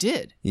see what she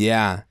did?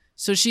 Yeah.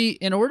 So she,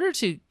 in order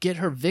to get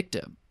her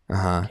victim,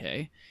 Uh-huh.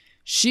 okay,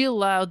 she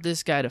allowed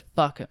this guy to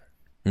fuck her.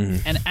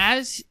 Mhm. And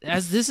as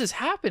this is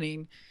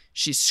happening,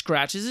 she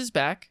scratches his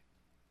back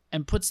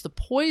and puts the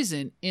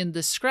poison in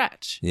the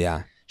scratch.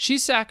 Yeah. She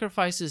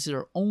sacrifices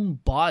her own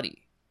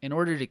body in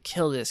order to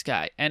kill this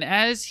guy. And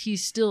as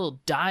he's still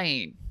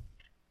dying,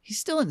 he's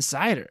still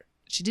inside her.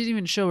 She didn't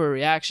even show her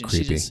reaction.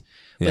 Creepy.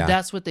 But Yeah.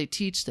 that's what they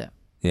teach them.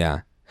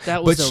 Yeah.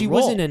 That was But she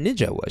role. wasn't a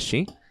ninja, was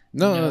she?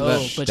 No, but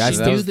she that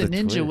knew was the the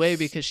ninja way twist.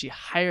 because she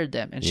hired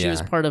them, and she Yeah.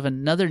 was part of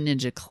another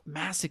ninja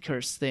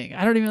massacres thing.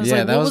 I don't even. Yeah,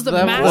 Like, that what was was the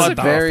that massacre?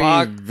 was very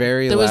fuck?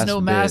 very. There was last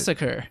no bit.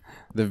 massacre.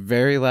 The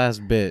very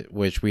last bit,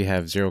 which we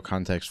have zero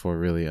context for,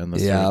 really,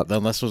 unless Yeah.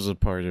 unless it was a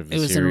part of the It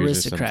was an series or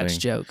aristocrats something.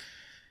 joke,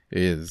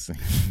 Is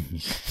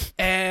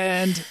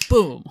and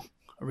boom,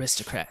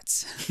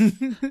 aristocrats.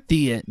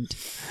 The end.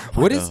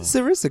 What is this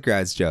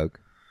aristocrats joke?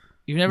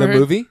 You've never The heard?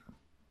 movie?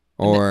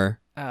 Or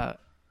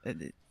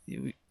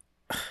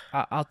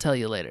I'll tell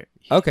you later.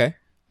 okay.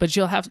 But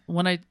you'll have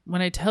when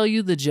I tell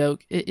you the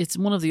joke, it's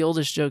one of the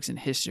oldest jokes in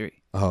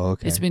history. Oh,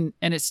 okay.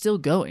 It's still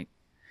going.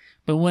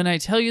 But when I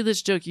tell you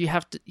this joke, you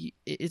have to.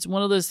 It's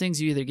one of those things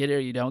you either get it or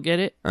you don't get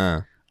it.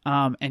 And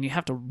you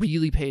have to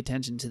really pay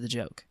attention to the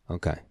joke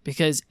Okay.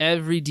 because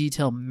every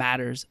detail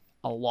matters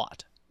a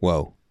lot.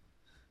 Whoa.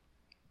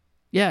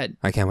 Yeah,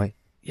 I can't wait.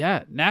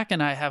 yeah. Knack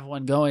and I have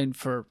one going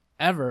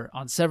forever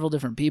on several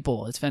different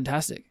people. It's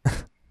fantastic.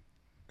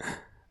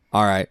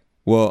 All right.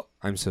 Well,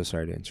 I'm so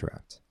sorry to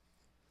interrupt.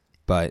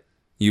 But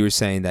you were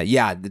saying that,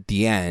 yeah, at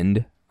the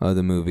end of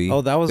the movie.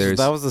 that was there's-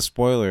 the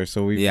spoiler.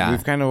 So we've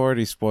kind of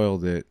already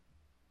spoiled it.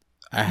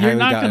 You're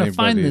not going to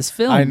find this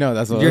film. I know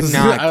that's what You're I was,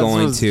 not I was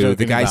going to. The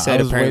joking guy about.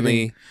 said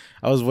apparently.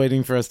 I was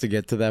waiting for us to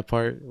get to that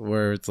part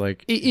where it's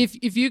like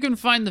If you can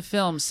find the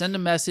film, send a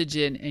message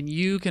in, and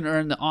you can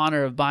earn the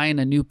honor of buying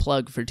a new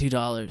plug for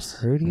 $2.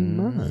 Pretty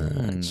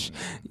much.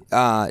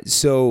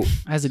 So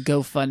As a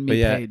GoFundMe But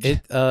yeah,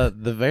 page.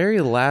 the very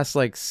last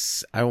I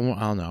don't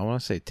know, I want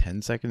to say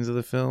 10 seconds of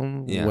the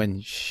film Yeah. when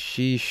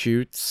she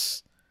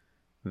shoots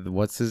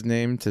what's his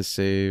name to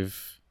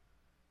save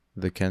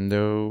the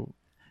kendo.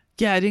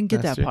 Yeah, I didn't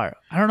get Master. that part.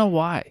 I don't know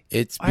why.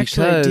 It's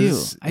Actually, I do.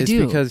 because I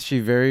do. because she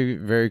very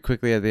very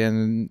quickly at the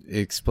end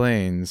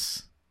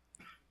explains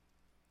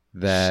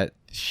that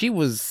she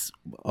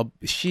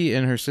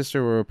and her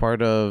sister were a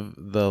part of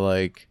the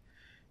like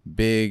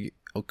big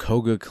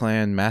Koga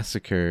clan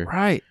massacre,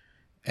 Right.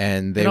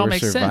 and It they all were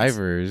makes sense.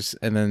 survivors,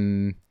 and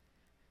then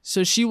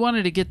So she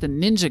wanted to get the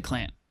Ninja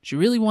Clan. She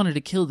really wanted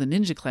to kill the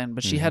Ninja Clan,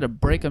 but she had to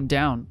break them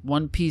down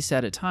one piece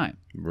at a time,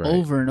 Right.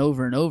 over and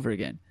over and over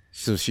again.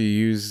 So she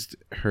used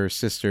her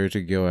sister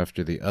to go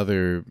after the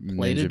other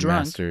Played a ninja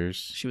drunk. masters.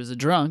 She was a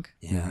drunk,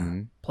 yeah,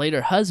 Mhm. played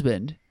her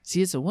husband.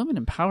 See, it's a woman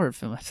empowered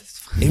film.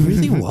 it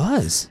really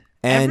was.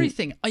 And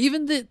Everything,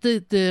 even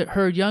the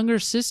her younger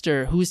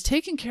sister, who was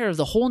taking care of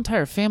the whole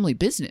entire family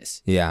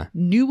business, yeah,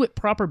 knew what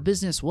proper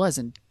business was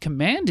and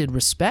commanded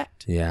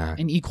respect yeah,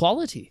 and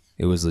equality.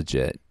 it was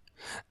legit.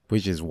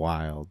 Which is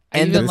wild. I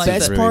And even the like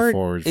best that- really part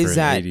forward is for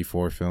that an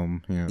 84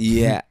 film. You know?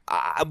 yeah,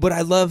 but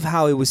I love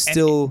how it was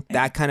still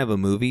that kind of a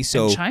movie.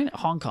 So And China,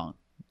 Hong Kong.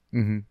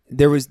 Mhm.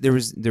 there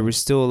was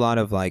still a lot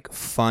of like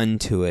fun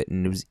to it,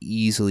 and it was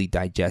easily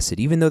digested.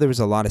 Even though there was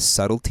a lot of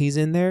subtleties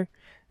in there,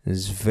 it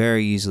was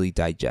very easily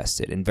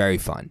digested and very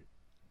fun.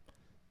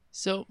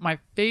 So my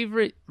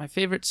favorite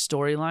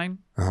storyline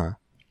Uh-huh.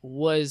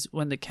 was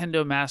when the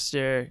kendo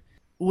master,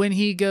 when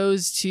he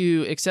goes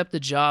to accept the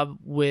job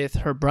with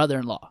her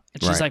brother-in-law,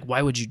 and she's Right. like,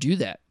 "Why would you do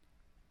that?"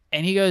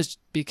 And he goes,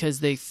 "Because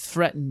they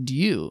threatened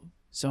you,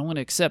 so I'm going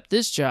to accept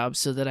this job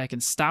so that I can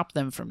stop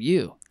them from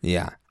you."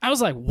 Yeah, I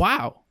was like,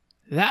 "Wow,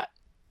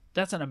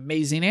 that's an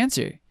amazing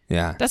answer.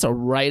 yeah, That's a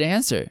right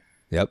answer.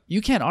 yep,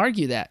 You can't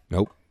argue that."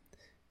 nope.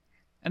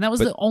 And that was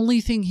But- the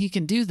only thing he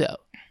can do, though.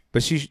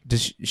 But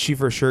she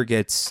for sure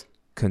gets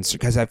concerned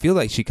because I feel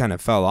like she kind of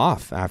fell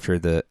off after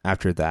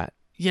that.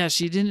 Yeah,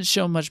 she didn't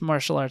show much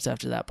martial arts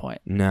after that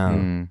point. No,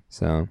 Mm.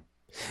 so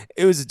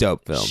it was a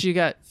dope film. She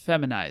got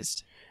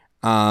feminized.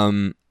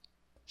 um,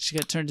 She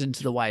got turned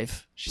into the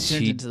wife. She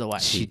turned into the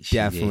wife. She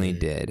definitely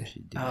did. She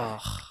did. Oh,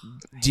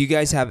 Do you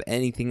guys have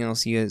anything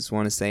else you guys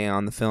want to say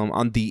on the film,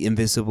 on The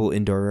Invisible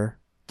Endurer?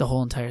 the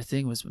whole entire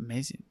thing was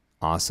amazing.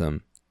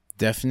 Awesome.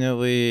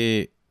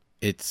 Definitely,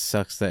 it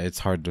sucks that it's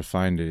hard to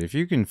find it. If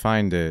you can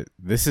find it,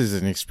 this is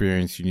an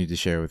experience you need to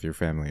share with your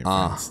family and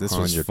friends. This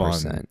was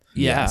fun.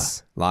 Yeah.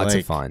 Yes, lots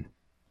Like- of fun.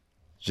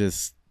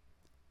 Just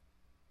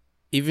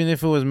even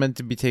if it was meant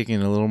to be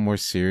taken a little more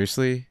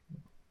seriously,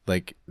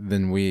 like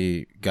than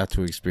we got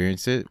to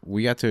experience it,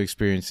 we got to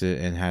experience it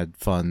and had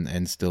fun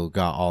and still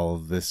got all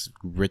of this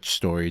rich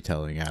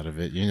storytelling out of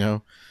it, you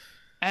know?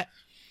 I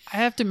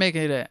have to make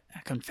it a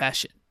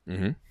confession.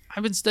 Mm-hmm.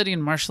 I've been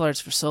studying martial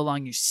arts for so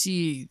long, you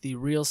see the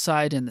real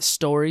side and the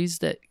stories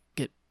that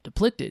get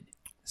depicted.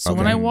 So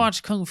when Okay. I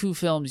watch kung fu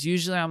films,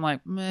 usually I'm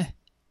like, meh.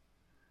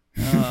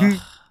 Ugh.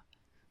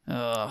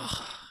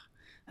 Ugh.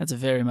 That's a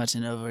very much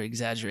an over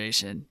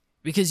exaggeration.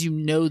 Because you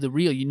know the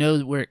real, you know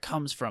where it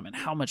comes from and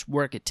how much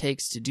work it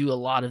takes to do a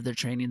lot of their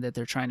training that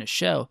they're trying to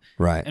show.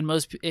 Right, And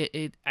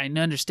I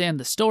understand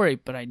the story,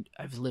 but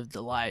I've lived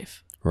the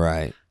life,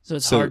 right. so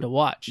it's So hard to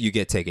watch. You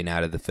get taken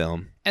out of the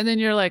film. And then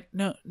you're like,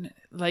 no,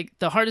 like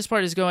the hardest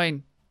part is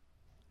going,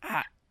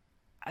 a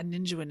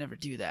ninja would never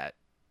do that.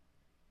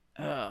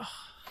 Ugh.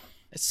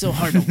 It's so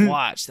hard to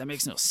watch. That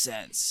makes no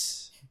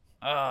sense.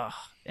 Ugh.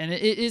 And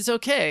it's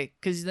okay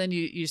because then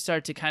you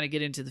start to kind of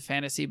get into the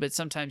fantasy, but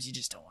sometimes you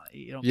just don't want it.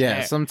 You don't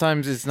care.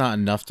 Sometimes it's not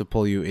enough to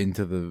pull you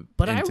into the.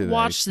 But into I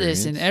watched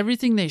this, and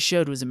everything they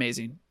showed was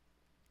amazing.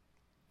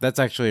 That's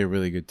actually a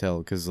really good tell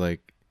because,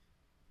 like,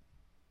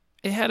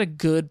 it had a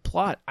good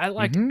plot. I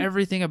liked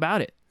everything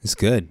about it. It's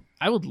good.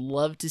 I would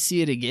love to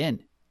see it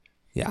again.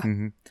 Yeah,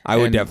 I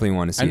would definitely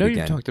want to see it again. I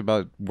know you talked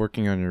about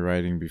working on your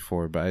writing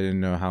before, but I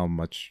didn't know how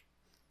much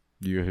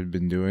you had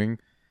been doing,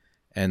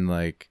 and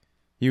like.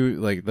 You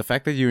like the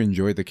fact that you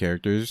enjoyed the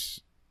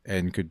characters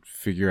and could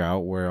figure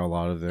out where a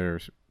lot of their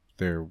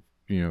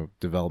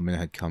development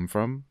had come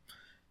from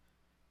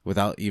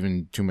without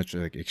even too much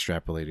like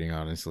extrapolating,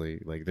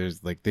 honestly. Like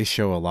there's like they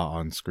show a lot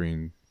on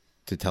screen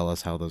to tell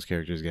us how those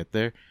characters get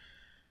there.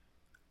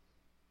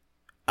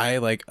 I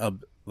like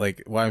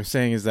what I'm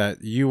saying is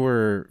that you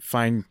were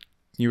fine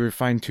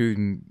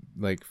tuning,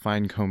 like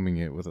fine combing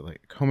it with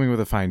combing with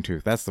a fine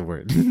tooth. That's the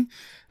word.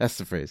 That's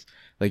the phrase.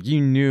 Like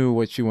you knew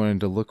what you wanted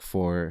to look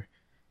for.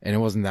 And it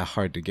wasn't that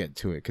hard to get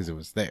to it because it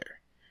was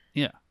there.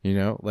 Yeah. You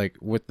know, like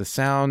with the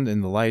sound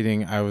and the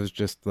lighting, I was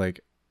just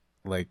like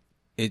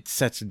it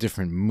sets a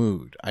different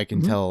mood. I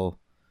can tell.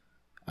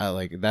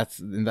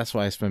 That's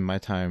why I spend my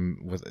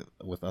time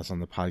with us on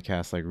the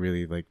podcast, like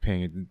really like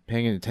paying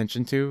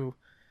attention to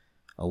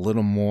a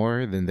little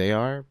more than they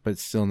are, but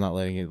still not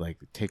letting it like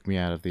take me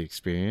out of the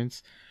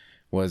experience.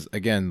 Was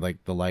again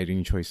like the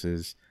lighting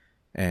choices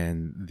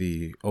and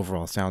the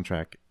overall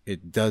soundtrack.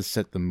 It does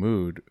set the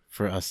mood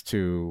for us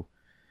to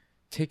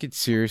take it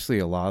seriously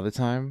a lot of the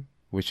time,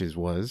 which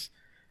was,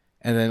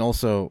 and then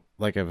also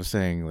like I was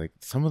saying, like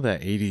some of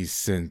that 80s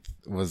synth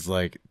was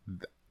like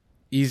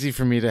easy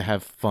for me to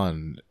have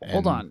fun.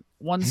 Hold on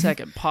 1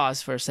 second,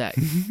 pause for a sec.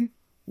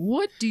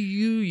 What do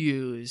you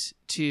use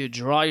to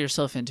draw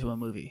yourself into a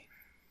movie,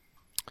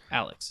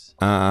 Alex?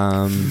 You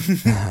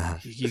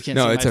can't see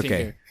no, my it's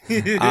okay.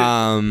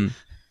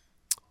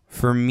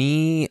 For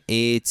me,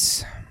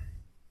 it's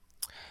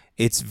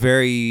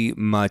very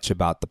much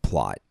about the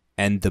plot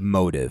and the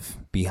motive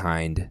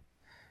behind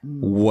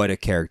what a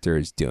character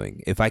is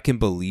doing. If I can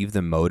believe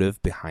the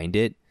motive behind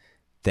it,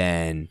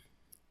 then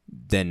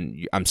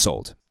I'm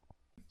sold.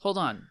 Hold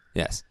on.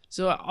 Yes.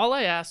 So all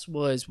I asked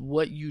was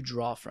what you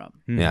draw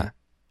from. Yeah.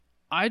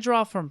 I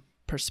draw from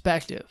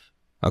perspective.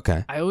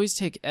 Okay. I always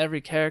take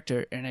every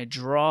character and I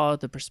draw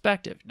the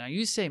perspective. Now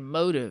you say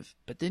motive,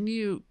 but then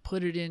you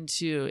put it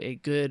into a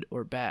good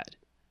or bad.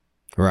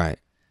 Right.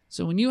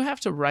 So when you have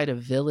to write a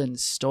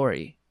villain's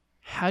story,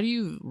 how do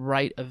you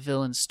write a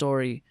villain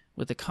story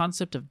with the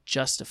concept of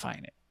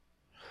justifying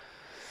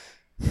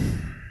it?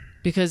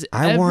 Because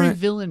every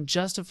villain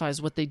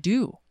justifies what they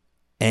do.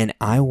 And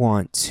I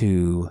want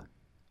to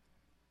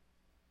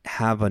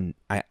have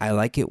I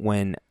like it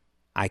when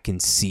I can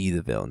see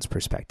the villain's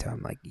perspective.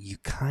 I'm like,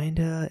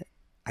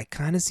 I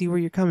kind of see where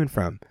you're coming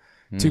from.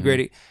 Too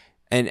great.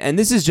 And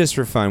this is just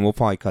for fun. We'll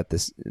probably cut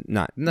this.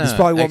 This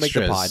probably won't make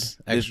the pod.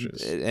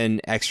 Extras.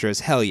 And extras.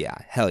 Hell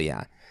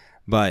yeah.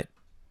 But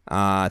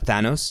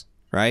Thanos,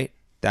 right?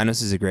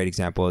 Thanos is a great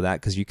example of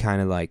that because you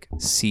kind of like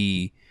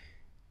see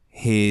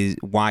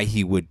why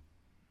he would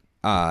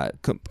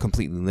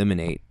completely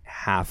eliminate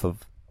half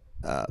of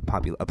a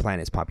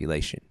planet's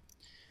population,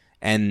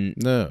 and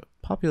the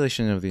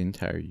population of the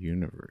entire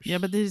universe. Yeah,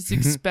 but it's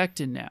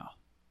expected now.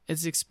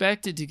 It's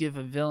expected to give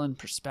a villain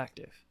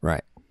perspective.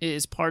 Right. It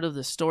is part of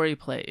the story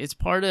play. It's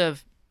part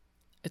of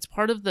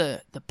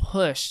the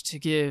push to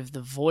give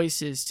the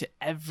voices to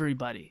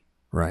everybody.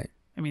 Right.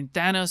 I mean,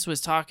 Thanos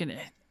was talking.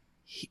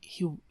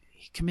 He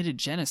committed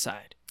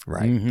genocide.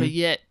 Right. Mm-hmm. But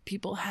yet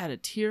people had a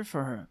tear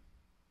for him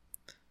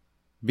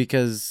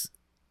because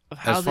of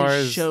how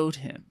they showed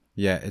him.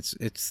 Yeah,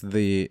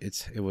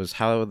 it was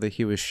how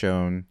he was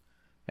shown,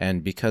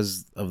 and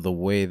because of the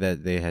way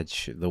that they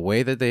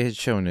had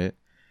shown it,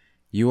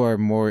 you are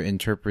more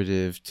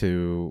interpretive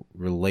to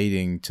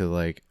relating to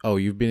like, oh,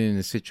 you've been in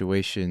a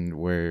situation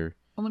where.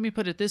 Well, let me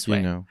put it this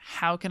way: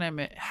 how can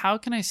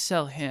I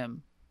sell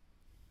him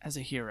as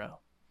a hero?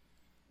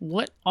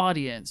 What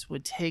audience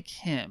would take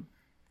him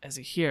as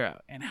a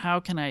hero, and how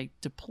can I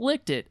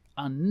depict it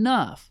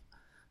enough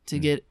to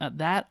get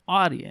that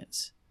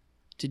audience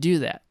to do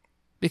that?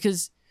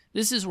 Because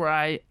this is where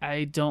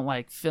I don't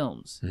like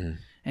films,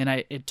 and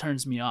it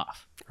turns me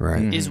off.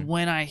 Right. Is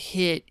when I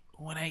hit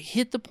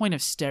the point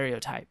of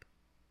stereotype.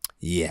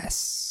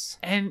 Yes.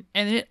 And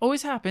it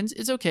always happens.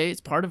 It's okay.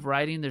 It's part of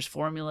writing. There's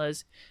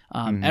formulas.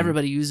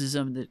 Everybody uses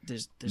them.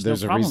 There's no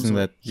problems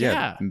with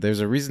it. There's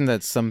a reason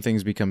that some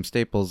things become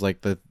staples,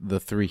 like the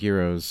three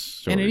heroes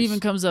stories. And it even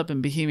comes up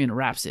in Bohemian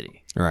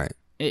Rhapsody. Right.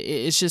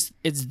 It's just,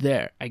 it's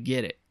there. I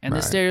get it. And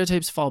the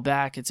stereotypes fall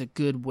back. It's a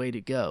good way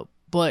to go.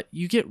 But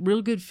you get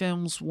real good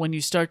films when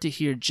you start to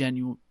hear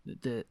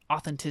the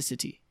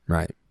authenticity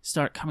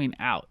start coming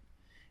out.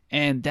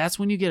 And that's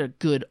when you get a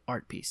good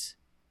art piece.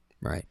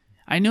 Right.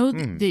 I know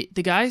the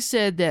guy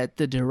said that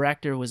the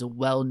director was a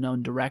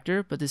well-known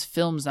director, but this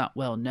film's not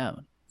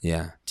well-known.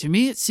 Yeah. To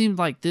me, it seemed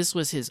like this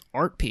was his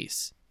art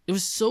piece. It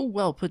was so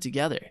well put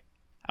together.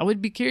 I would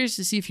be curious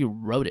to see if he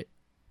wrote it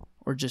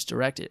or just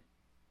directed it.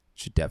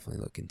 Should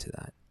definitely look into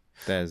that.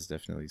 That is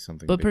definitely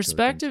something. But big to look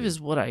perspective into.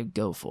 is what I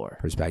go for.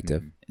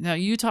 Perspective. Now,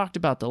 you talked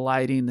about the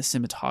lighting, the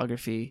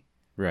cinematography,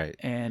 right.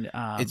 and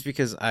It's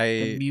because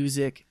the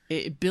music.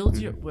 It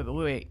builds your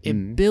wait. It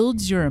Mhm.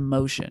 builds your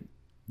emotion,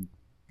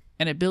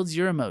 and it builds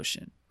your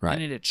emotion, Right.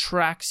 and it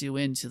attracts you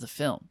into the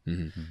film.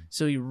 Mm-hmm.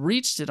 So you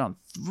reached it on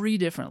 3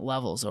 different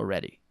levels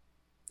already.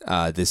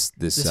 This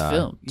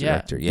film, yeah.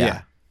 director.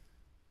 Yeah.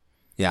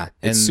 Yeah.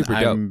 and It's super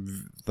dope.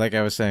 like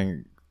I was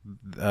saying,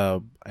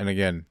 and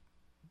again,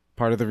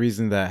 part of the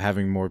reason that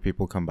having more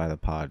people come by the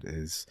pod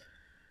is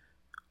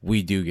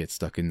we do get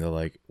stuck into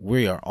like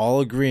we are all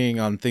agreeing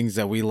on things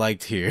that we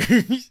liked here.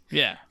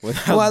 Yeah.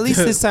 Well, at least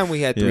this time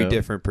we had 3 Yeah.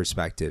 different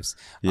perspectives.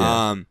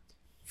 Yeah.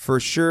 For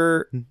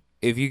sure,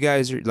 if you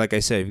guys are, like I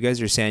said, if you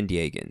guys are San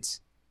Diegans,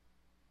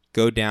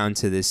 go down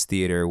to this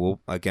theater. We're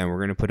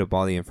going to put up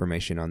all the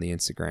information on the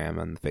Instagram,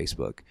 on the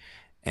Facebook,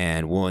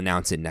 and we'll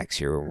announce it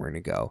next year when we're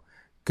going to go.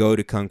 Go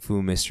to Kung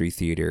Fu Mystery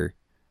Theater.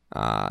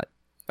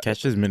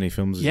 Catch as many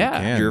films as Yeah.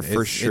 you can. You're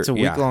for sure- It's a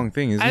yeah. week long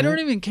thing, isn't it? I don't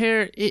even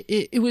care.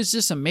 It was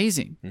just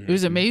amazing. It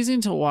was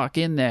amazing to walk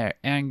in there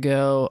and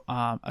go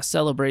a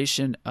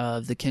celebration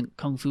of the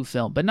Kung Fu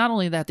film, but not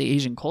only that, the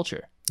Asian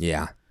culture.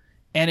 Yeah.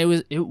 And it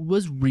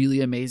was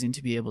really amazing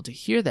to be able to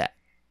hear that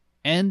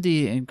and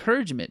the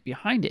encouragement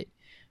behind it.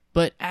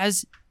 But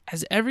as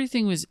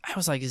everything was, I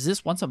was like, is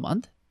this once a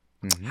month?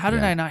 Mhm. How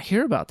did Yeah. I not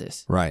hear about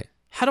this? Right.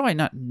 How do I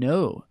not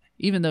know?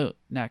 Even though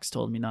Nax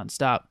told me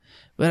nonstop,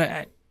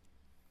 but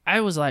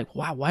I was like,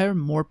 wow, why are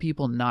more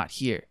people not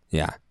here?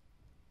 Yeah.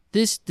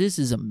 This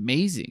is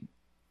amazing.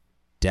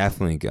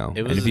 Definitely go. It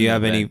And was if you an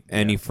have event,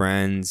 any yeah.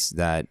 friends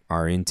that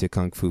are into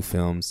Kung Fu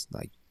films,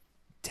 like,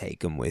 take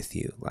them with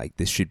you. Like,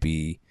 this should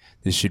be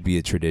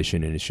a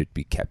tradition, and it should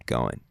be kept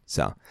going.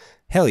 So,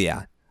 hell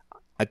yeah.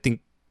 I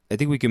think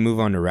we can move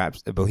on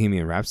to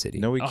Bohemian Rhapsody.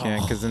 No, we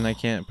can't, because then I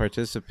can't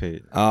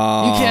participate.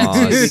 Oh, You can't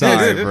do it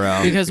sorry, bro.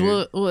 because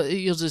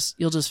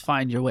you'll just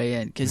find your way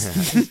in because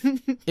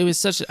it was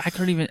such.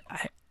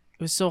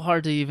 It was so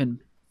hard to even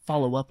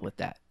follow up with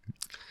that.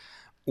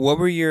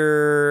 What's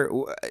your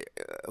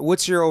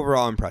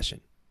overall impression?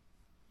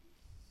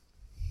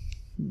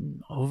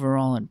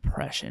 Overall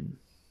impression.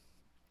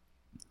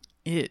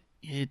 It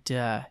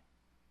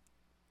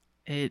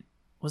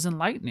was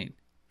enlightening.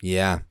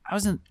 Yeah, I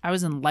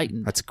was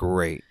enlightened. that's a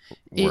great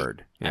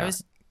word. Yeah.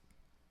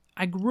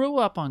 I grew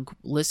up on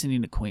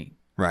listening to Queen.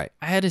 Right.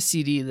 I had a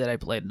CD that I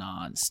played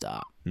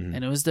nonstop, Mhm.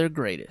 and it was their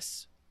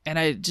greatest, and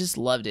I just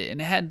loved it. And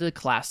it had the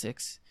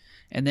classics,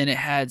 and then it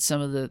had some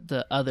of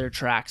the other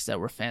tracks that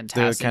were They're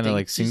fantastic. kind of They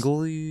like just-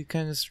 single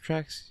kind of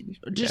tracks.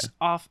 just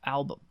off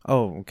album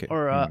Oh, okay.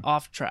 or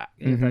off track,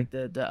 Mhm. like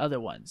the other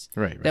ones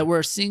Right. that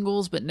were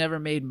singles but never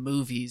made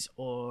movies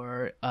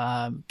or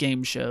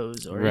game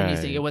shows or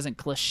anything. Right. It wasn't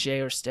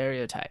cliche or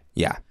stereotype.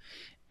 Yeah.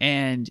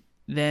 And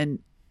then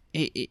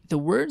the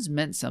words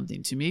meant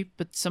something to me,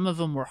 but some of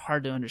them were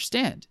hard to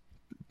understand.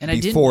 And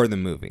Before the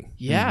movie.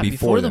 yeah,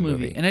 before the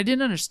movie, and I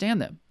didn't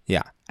understand them.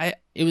 Yeah.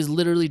 It was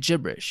literally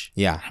gibberish.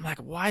 Yeah. I'm like,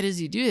 why does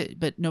he do it?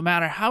 But no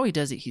matter how he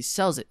does it, he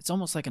sells it. It's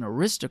almost like an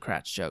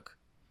Aristocrats joke.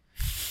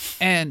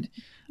 And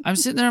I'm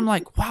sitting there, I'm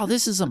like, wow,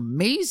 this is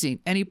amazing.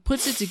 And he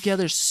puts it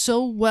together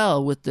so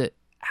well with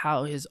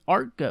how his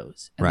art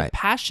goes and Right. the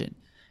passion.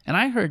 And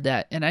I heard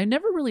that, and I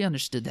never really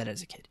understood that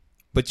as a kid.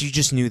 But you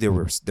just knew there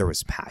was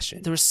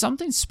passion. There was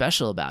something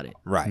special about it.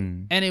 Right.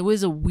 And it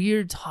was a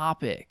weird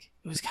topic.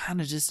 It was kind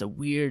of just a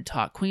weird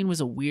talk. Queen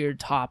was a weird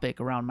topic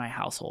around my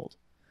household.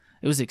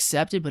 It was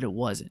accepted, but it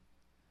wasn't.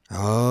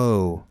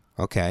 Oh,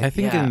 okay. I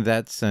think Yeah. in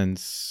that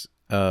sense,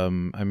 I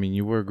mean,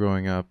 you were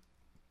growing up,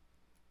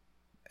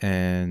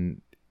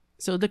 and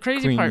So the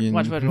crazy Queen, part, you-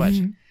 watch.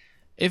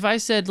 If I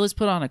said, let's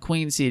put on a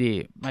Queen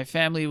CD, my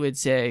family would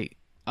say,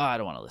 oh, I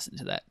don't want to listen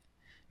to that.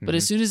 But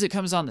as soon as it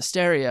comes on the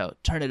stereo,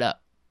 turn it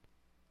up.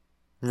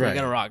 We're right.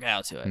 going to rock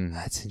out to it. Mm.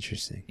 That's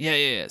interesting. Yeah,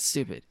 it's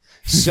stupid.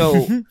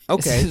 So,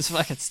 okay. It's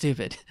fucking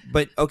stupid.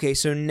 But okay,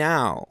 so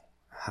now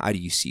how do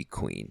you see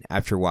Queen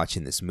after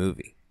watching this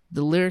movie?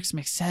 The lyrics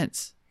make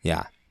sense.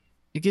 Yeah.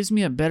 It gives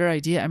me a better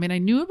idea. I mean, I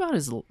knew about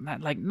his,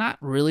 not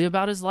really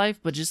about his life,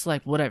 but just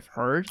like what I've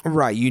heard.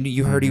 Right.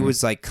 You heard he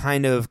was like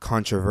kind of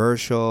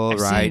controversial, I've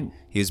right? seen-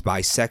 He was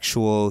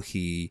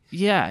bisexual.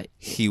 Yeah.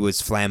 He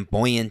was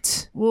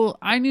flamboyant. Well,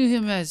 I knew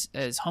him as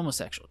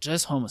homosexual,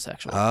 just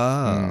homosexual.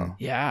 Oh.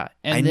 Yeah.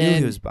 And I then, knew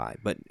he was bi,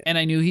 but and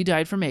I knew he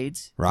died from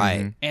AIDS.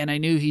 right. And I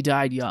knew he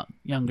died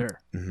younger.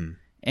 Mhm.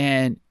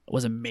 And it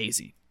was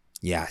amazing.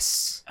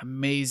 Yes.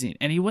 Amazing.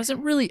 And he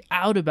wasn't really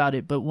out about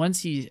it, but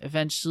once he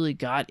eventually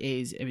got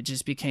AIDS, it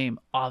just became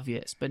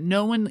obvious. But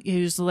no one,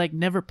 he was like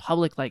never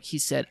public, like he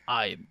said,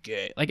 I am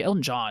gay. Like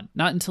Elton John,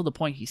 not until the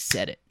point he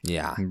said it.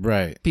 Yeah.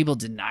 Right. People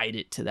denied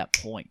it to that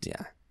point.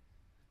 Yeah.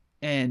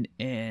 And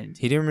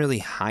He didn't really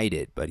hide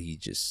it, but he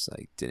just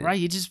like didn't. right,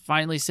 he just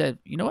finally said,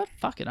 you know what?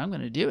 Fuck it, I'm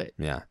going to do it.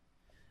 Yeah.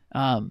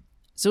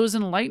 So it was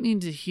enlightening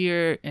to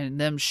hear and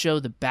them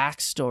show the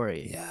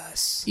backstory.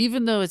 Yes.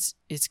 Even though it's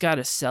got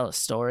to sell a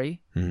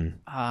story,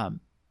 Mhm.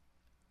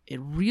 it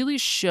really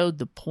showed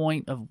the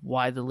point of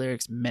why the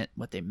lyrics meant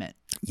what they meant.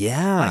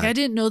 Yeah. Like, I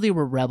didn't know they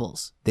were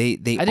rebels. They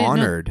didn't know-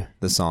 honored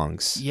the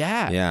songs.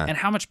 Yeah. Yeah. And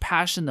how much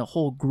passion the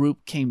whole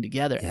group came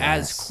together as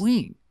Yes.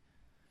 Queen.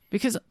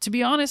 Because, to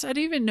be honest, I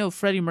didn't even know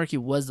Freddie Mercury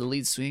was the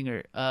lead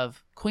singer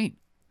of Queen.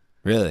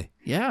 Really?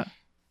 Yeah.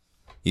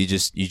 You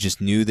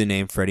just knew the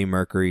name Freddie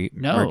Mercury.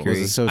 No.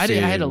 Mercury. Was I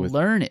had to with-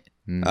 learn it.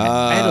 Mm.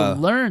 I had to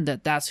learn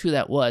that that's who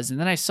that was. And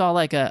then I saw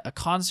like a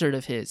concert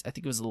of his. I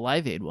think it was the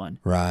Live Aid one.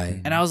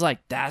 Right. And I was like,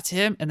 that's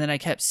him. And then I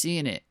kept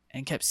seeing it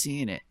and kept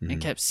seeing it and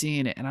kept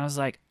seeing it. And I was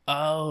like,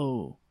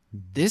 oh,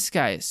 this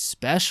guy is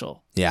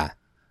special. Yeah.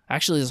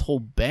 Actually, this whole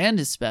band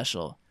is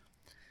special.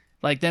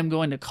 Like them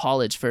going to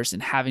college first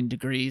and having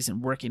degrees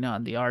and working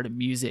on the art of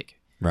music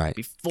Right.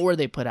 before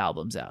they put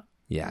albums out.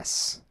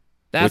 Yes.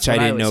 That's Which I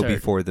what didn't know always heard.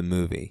 before the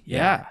movie.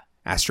 Yeah.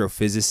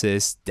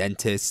 Astrophysicist,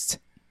 dentist.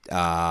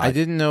 I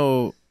didn't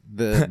know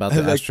about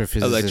the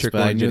astrophysicist, electrical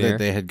but I knew engineer. that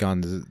they had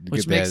gone to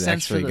Which they makes had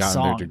sense for actually the gotten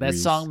song. their That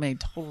degrees. song made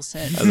total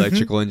sense.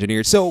 electrical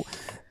engineer. So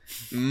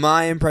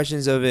my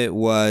impressions of it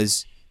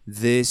was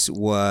this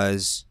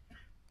was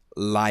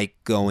like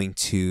going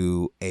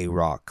to a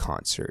rock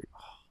concert.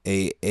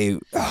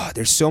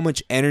 There's so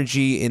much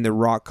energy in the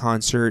rock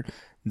concert.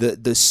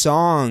 The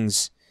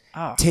songs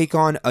Oh. take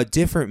on a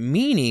different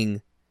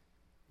meaning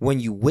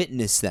when you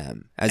witness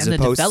them as And the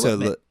opposed to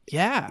development.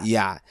 Yeah.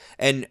 yeah.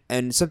 And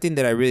something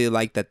that I really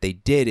liked that they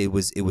did, it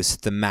was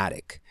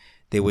thematic.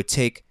 They would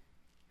take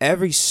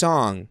every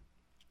song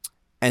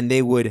and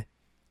they would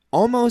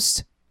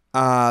almost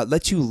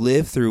let you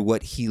live through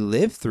what he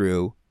lived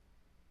through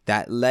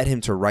that led him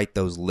to write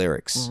those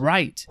lyrics.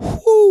 Right.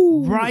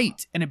 Woo!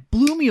 Right. And it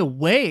blew me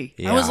away.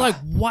 I was Yeah. like,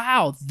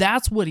 wow,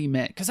 that's what he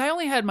meant. Because I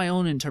only had my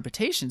own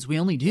interpretations. We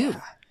only do.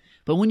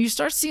 But when you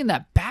start seeing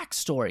that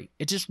backstory,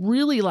 it just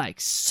really like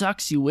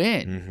sucks you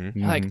in. Mhm.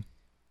 You're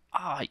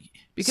like,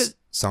 because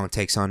Song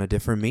takes on a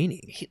different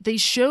meaning. they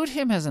showed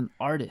him as an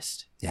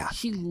artist. Yeah.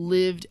 He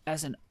lived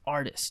as an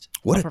artist.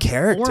 What a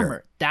character.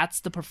 Performer. That's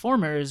the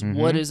performer is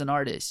what is an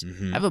artist.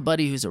 Mhm. I have a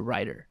buddy who's a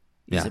writer.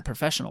 He's Yeah. a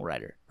professional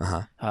writer,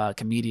 Uh-huh.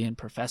 comedian,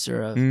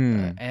 professor of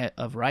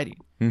writing,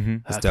 Mm-hmm.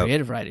 dope.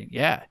 creative writing.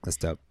 Yeah. That's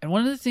dope. And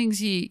one of the things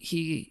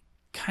he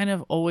kind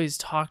of always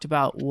talked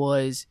about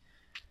was,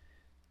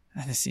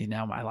 let's see,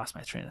 now I lost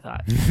my train of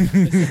thought.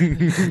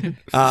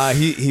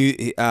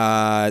 He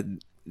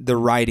the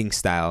writing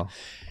style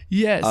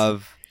Yes.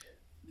 of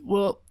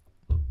Well,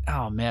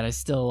 oh man, I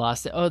still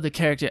lost it. Oh, the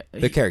character.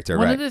 the character,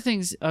 One right? of the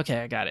things. Okay,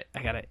 I got it.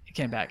 It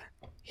came back.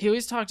 He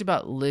always talked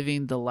about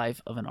living the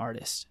life of an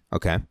artist,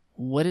 Okay.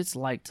 what it's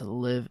like to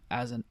live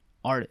as an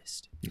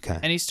artist. Okay.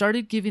 And he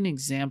started giving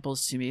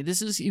examples to me.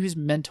 He was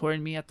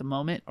mentoring me at the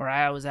moment, or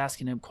I was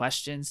asking him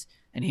questions,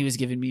 and he was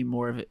giving me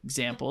more of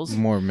examples.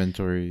 More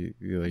mentory.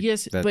 Like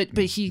Yes, that- but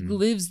he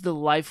lives the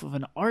life of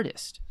an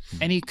artist,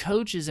 and he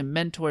coaches and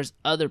mentors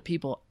other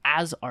people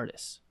as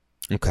artists.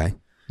 Okay.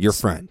 Your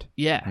friend.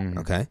 Yeah.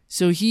 Okay.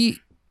 So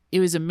it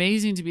was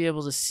amazing to be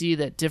able to see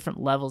that different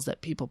levels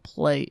that people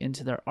play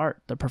into their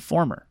art, the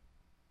performer.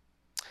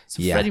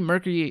 So Yeah. Freddie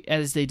Mercury,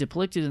 as they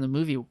depicted in the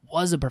movie,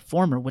 was a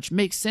performer, which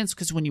makes sense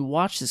because when you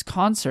watch his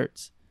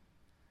concerts,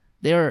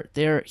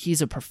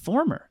 he's a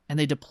performer, and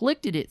they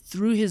depicted it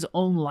through his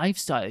own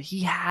lifestyle.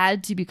 He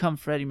had to become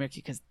Freddie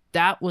Mercury because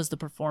that was the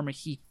performer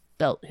he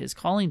felt his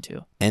calling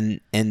to.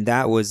 And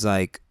that was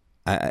like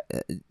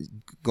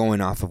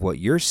going off of what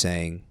you're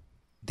saying,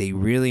 they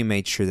really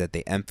made sure that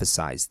they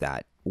emphasized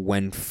that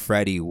when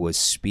Freddie was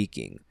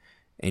speaking,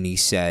 and he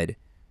said,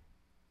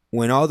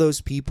 when all those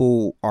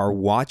people are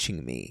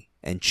watching me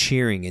and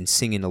cheering and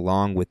singing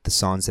along with the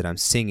songs that I'm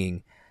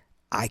singing,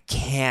 I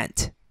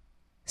can't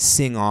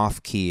sing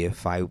off key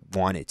if I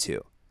wanted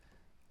to.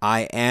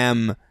 I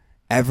am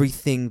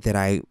everything that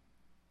I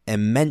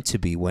am meant to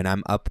be when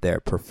I'm up there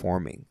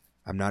performing.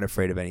 I'm not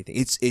afraid of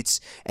anything.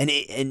 And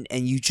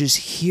you just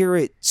hear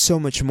it so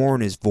much more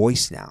in his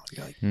voice now.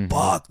 You're like,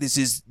 fuck, this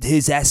is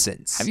his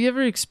essence. Have you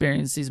ever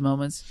experienced these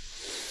moments?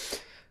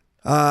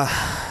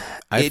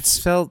 I've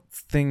felt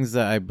things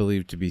that I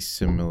believe to be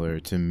similar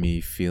to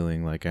me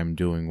feeling like I'm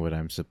doing what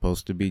I'm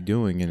supposed to be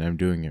doing and I'm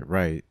doing it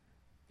right.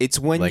 It's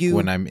when Like you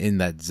when I'm in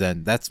that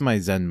zen. That's my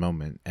zen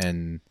moment.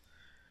 And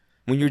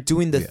when you're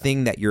doing the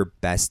thing that you're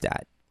best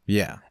at.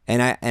 yeah.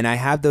 And I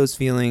have those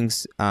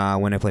feelings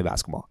when I play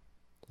basketball.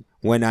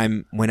 When I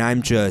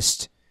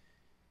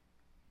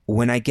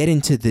get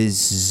into this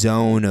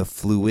zone of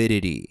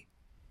fluidity,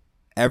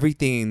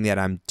 everything that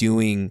I'm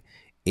doing,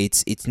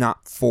 it's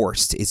not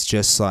forced. It's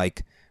just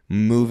like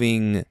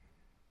moving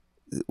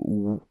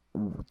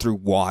through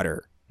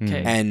water.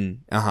 Okay.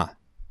 And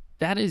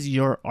That is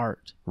your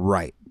art.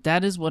 right.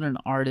 That is what an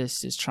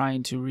artist is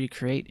trying to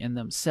recreate in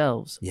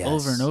themselves Yes.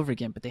 over and over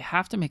again. But they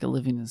have to make a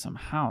living in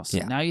somehow. So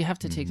Yeah. now you have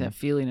to take that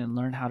feeling and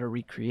learn how to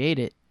recreate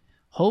it,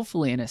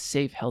 hopefully in a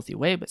safe, healthy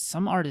way. But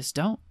some artists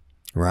don't,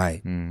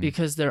 Right.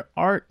 because their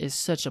art is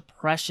such a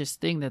precious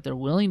thing that they're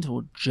willing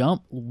to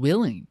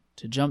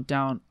jump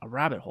down a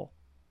rabbit hole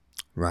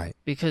Right.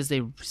 because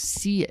they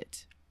see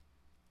it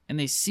and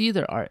they see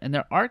their art, and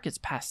their art gets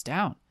passed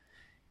down.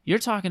 You're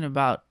talking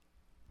about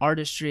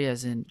artistry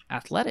as in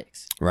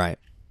athletics. Right.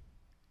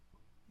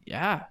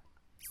 Yeah.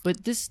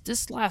 But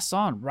this last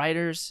song,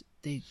 writers,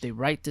 they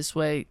write this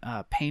way,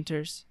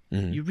 painters,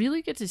 you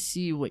really get to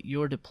see what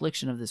your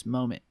depiction of this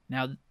moment.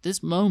 Now,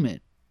 this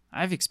moment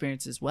I've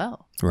experienced as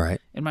well. Right.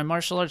 In my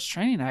martial arts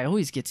training, I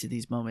always get to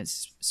these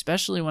moments,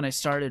 especially when I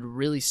started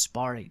really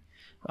sparring,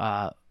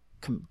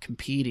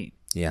 competing,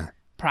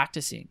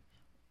 practicing.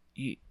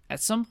 At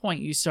some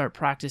point, you start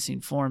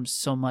practicing forms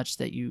so much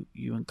that you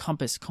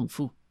encompass kung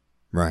fu,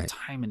 Right.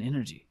 time and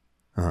energy.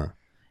 Uh-huh.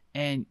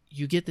 And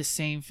you get the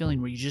same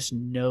feeling where you just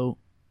know,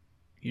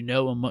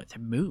 I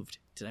moved.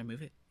 Did I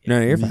move it? No,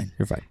 you're fine.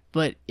 You're fine.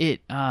 But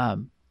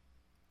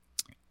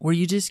where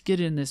you just get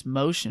in this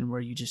motion where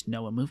you just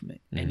know a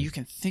movement and you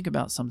can think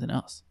about something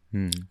else,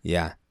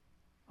 Yeah.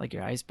 like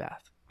your ice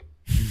bath.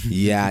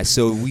 Yeah.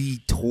 So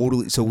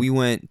we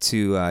went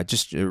to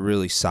just a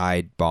really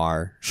short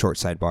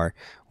sidebar.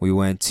 We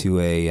went to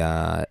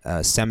a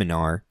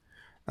seminar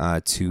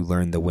to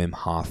learn the Wim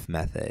Hof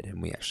method,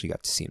 and we actually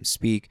got to see him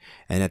speak.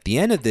 And at the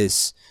end of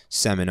this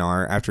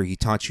seminar, after he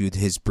taught you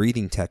his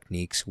breathing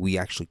techniques, we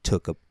actually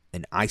took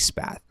an ice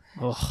bath.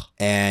 Ugh.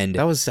 And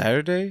That was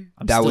Saturday?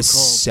 that was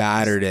cold.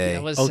 Saturday.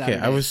 That was Okay, Saturday.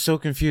 I was so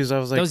confused. I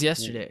was like, that was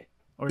yesterday.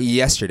 Or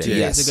Yesterday, 2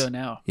 yes. days ago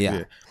now.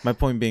 Yeah. My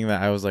point being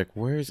that I was like,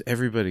 where's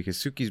everybody? Because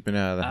Suki's been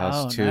out of the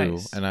house Oh, too.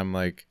 nice. And I'm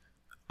like,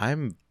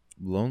 I'm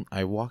lone.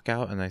 I walk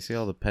out and I see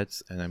all the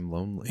pets and I'm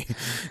lonely.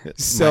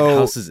 So- my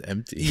house is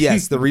empty.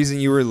 Yes, the reason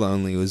you were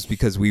lonely was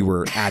because we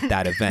were at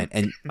that event,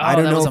 and I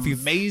don't that know was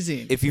if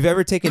amazing. if you've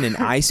ever taken an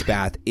ice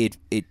bath, it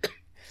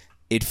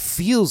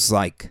feels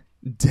like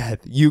death.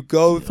 You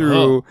go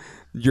through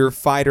your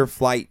fight or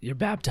flight You're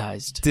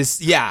baptized.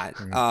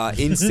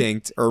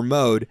 instinct or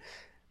mode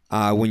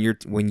when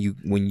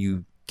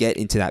you get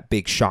into that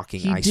big shocking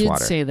He ice did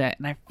water. say that,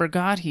 and I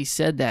forgot he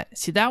said that.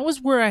 See, that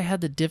was where I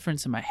had the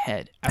difference in my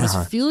head. I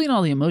was feeling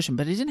all the emotion,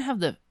 but I didn't have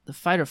the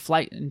fight or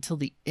flight until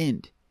the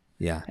end.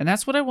 Yeah. And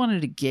that's what I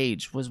wanted to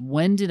gauge was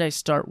when did I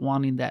start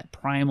wanting that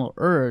primal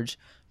urge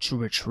to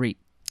retreat?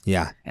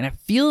 Yeah. And I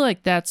feel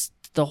like that's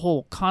the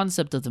whole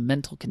concept of the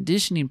mental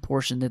conditioning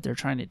portion that they're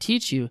trying to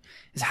teach you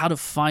is how to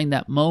find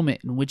that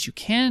moment in which you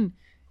can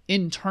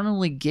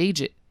internally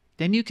gauge it.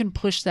 Then you can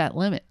push that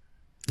limit.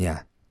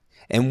 Yeah.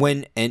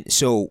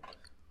 So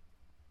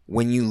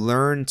when you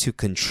learn to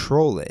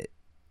control it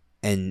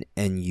and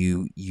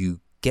you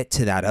get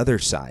to that other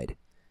side,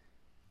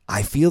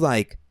 I feel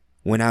like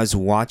when I was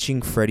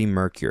watching Freddie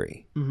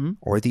Mercury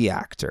or the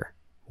actor,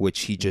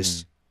 which he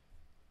just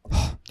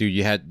Dude,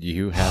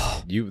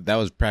 that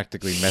was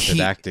practically method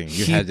acting.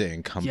 You had to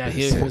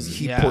encompass.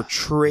 he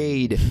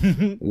portrayed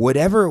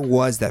whatever it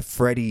was that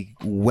Freddie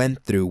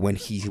went through when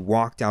he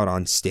walked out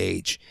on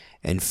stage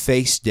and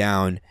faced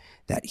down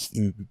that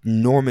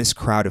enormous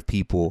crowd of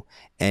people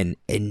and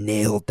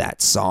nailed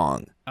that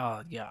song.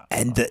 Oh yeah.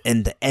 And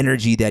the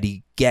energy that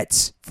he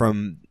gets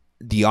from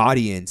the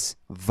audience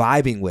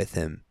vibing with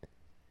him.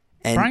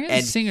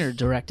 Bryan Singer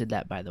directed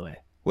that, by the way.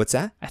 What's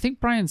that? I think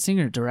Bryan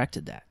Singer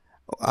directed that.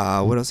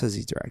 What else has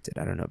he directed?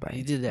 I don't know about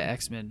He it. did the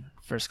X-Men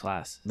First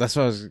Class. That's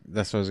what I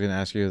was gonna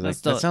ask you. Like,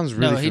 That's that sounds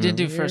really. No, he didn't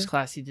do familiar. First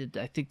Class. He did,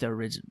 I think, the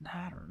original.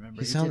 I don't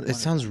remember. It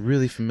sounds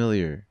really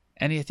familiar.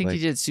 And I think he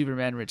like- did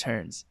Superman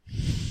Returns,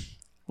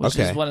 which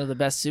Okay. is one of the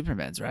best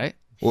Supermans, right?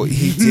 Well,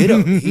 he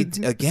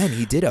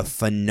did a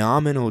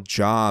phenomenal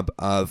job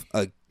of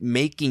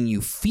making you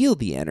feel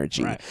the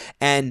energy. Right.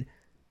 And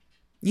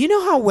you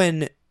know how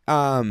when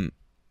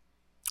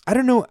I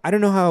don't know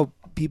how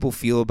people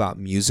feel about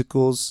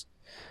musicals,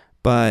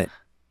 but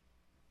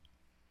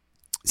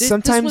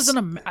sometimes this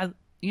wasn't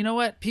you know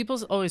what?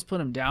 People always put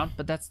him down,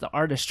 but that's the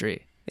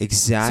artistry.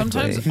 exactly.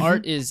 Sometimes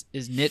art is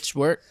niche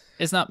work.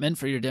 It's not meant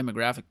for your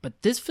demographic,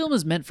 but this film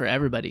is meant for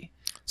everybody.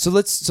 So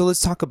let's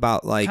talk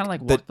about like Kind of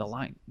like Walk the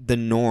Line. the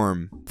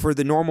norm for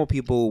the normal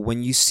people.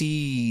 When you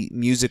see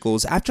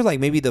musicals after like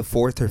maybe the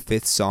fourth or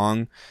fifth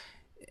song,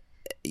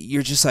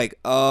 you're just like,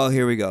 oh,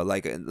 here we go.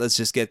 Like, let's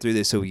just get through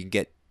this so we can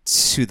get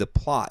to the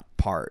plot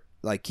part.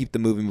 Like, keep the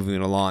movie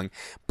moving along.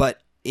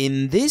 But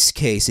in this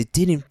case, it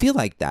didn't feel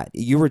like that.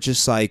 You were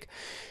just like,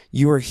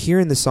 you were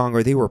hearing the song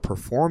or they were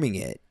performing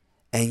it,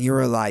 and you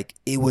were like,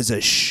 it was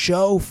a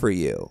show for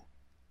you.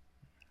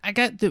 I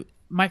got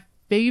my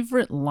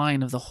favorite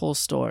line of the whole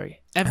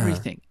story.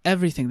 Everything.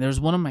 There's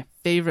one of my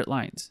favorite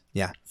lines.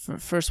 Yeah.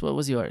 First, what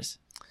was yours?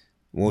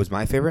 What was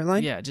my favorite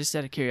line? Yeah, just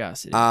out of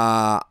curiosity.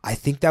 I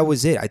think that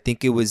was it. I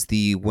think it was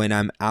the when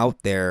I'm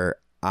out there,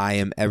 I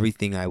am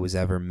everything I was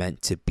ever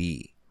meant to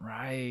be.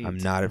 Right. I'm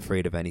not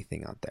afraid of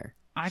anything out there.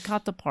 I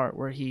caught the part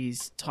where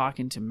he's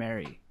talking to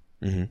Mary,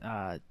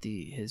 Mm-hmm.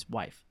 his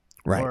wife,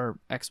 Right. or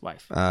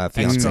ex-wife,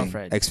 Fiance.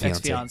 ex-girlfriend, Ex-fiance.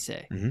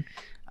 ex-fiance,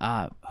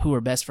 Mhm. who were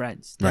best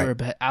friends. They Right.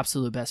 were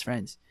absolute best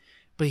friends.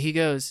 But he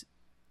goes,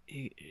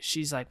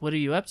 she's like, "What are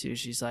you up to?"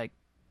 She's like,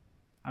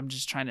 "I'm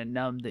just trying to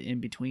numb the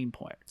in-between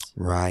parts."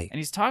 Right. And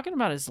he's talking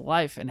about his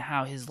life and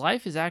how his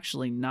life is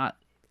actually not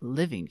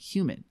living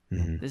human.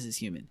 Mhm. This is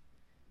human.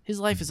 His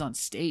life is on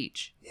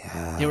stage.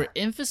 Yeah. They were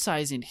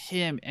emphasizing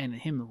him and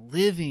him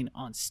living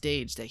on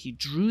stage, that he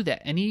drew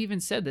that. And he even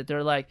said that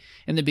they're like,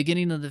 in the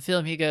beginning of the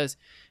film, he goes,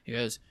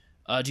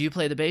 do you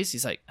play the bass?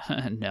 He's like,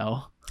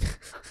 no.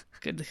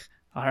 Good.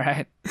 All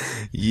right.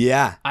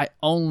 Yeah. I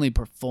only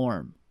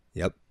perform.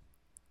 Yep.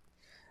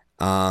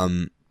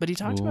 But he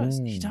talked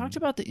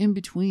about the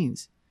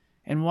in-betweens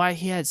and why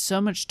he had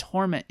so much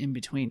torment in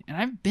between. And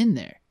I've been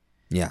there.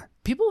 Yeah.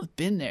 People have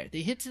been there.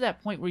 They hit to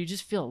that point where you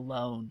just feel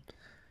alone.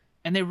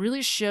 And they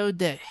really showed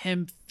that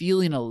him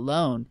feeling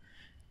alone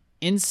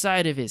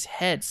inside of his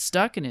head,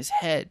 stuck in his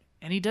head.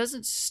 And he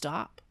doesn't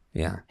stop.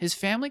 Yeah. His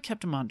family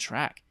kept him on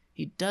track.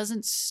 He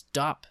doesn't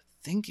stop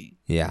thinking.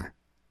 Yeah.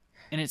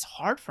 And it's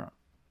hard for him.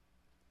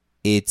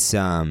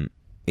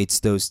 It's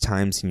those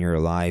times in your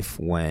life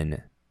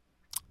when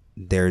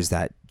there's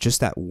that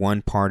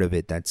one part of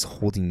it that's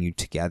holding you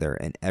together,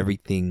 and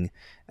everything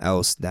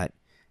else that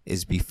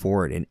is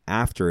before it and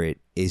after it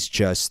is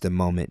just the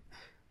moment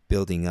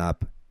building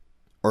up,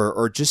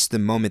 or just the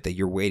moment that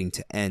you're waiting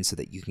to end so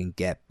that you can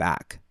get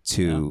back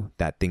to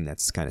that thing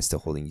that's kind of still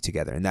holding you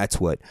together. And that's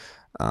what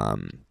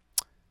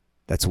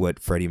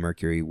Freddie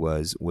Mercury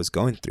was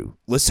going through.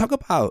 Let's talk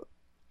about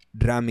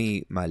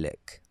Rami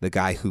Malek, the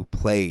guy who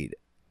played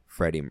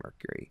Freddie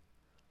Mercury.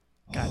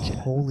 Gotcha.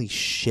 Holy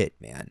shit,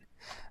 man.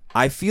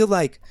 I feel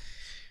like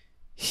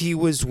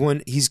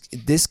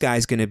this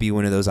guy's going to be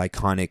one of those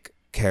iconic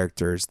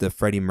characters, the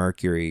Freddie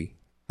Mercury.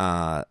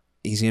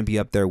 He's going to be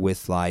up there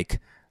with like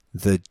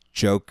the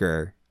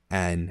Joker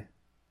and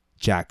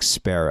Jack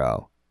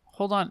Sparrow.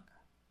 Hold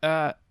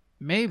on.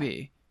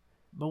 Maybe.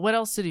 But what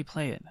else did he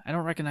play in? I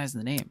don't recognize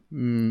the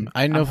name.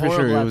 I know I'm for sure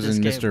horrible it at was this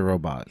in game. Mr.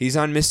 Robot. He's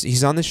on the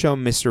show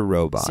Mr.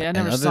 Robot. See, I And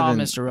never other saw than-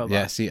 Mr. Robot.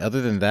 Yeah, see,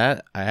 other than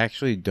that, I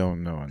actually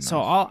don't know enough.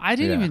 So I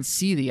didn't Yeah. even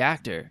see the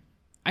actor.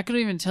 I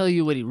couldn't even tell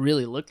you what he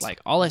really looked like.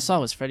 All I saw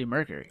was Freddie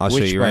Mercury. I'll show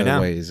Which, you by right the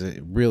now. way, is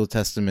a real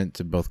testament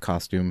to both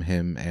costume,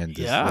 him, and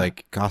this, Yeah.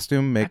 like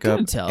costume, couldn't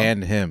makeup, tell.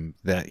 and him,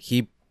 that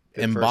he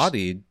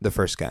embodied The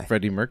first guy.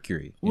 Freddie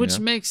Mercury. you Which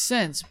know? makes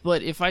sense,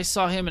 but if I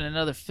saw him in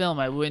another film,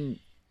 I wouldn't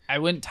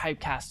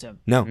typecast him.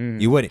 No,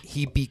 you wouldn't.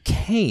 He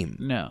became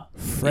No.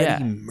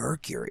 Freddie Yeah.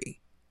 Mercury.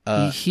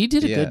 He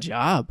did a yeah. good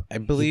job. I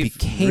believe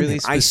became really him.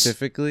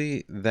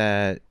 specifically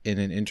that in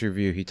an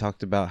interview he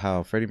talked about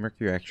how Freddie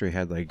Mercury actually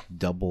had like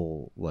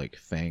double like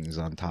fangs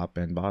on top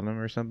and bottom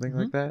or something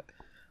like that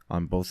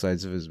on both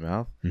sides of his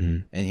mouth,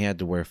 and he had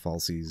to wear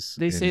falsies.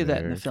 They say that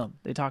in there. the film.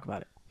 They talk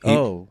about it.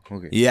 Oh,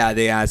 okay. Yeah,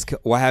 they ask,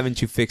 "Why haven't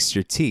you fixed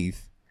your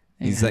teeth?"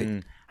 He's like,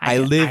 I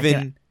got-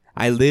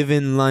 live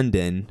in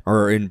London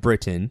or in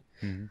Britain.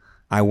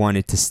 I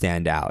wanted to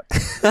stand out."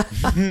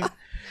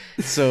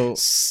 So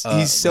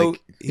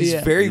He's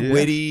Yeah. very Yeah.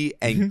 witty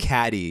and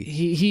catty.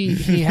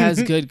 He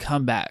has good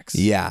comebacks.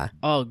 Yeah.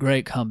 Oh,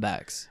 great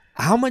comebacks.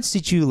 How much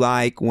did you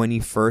like when he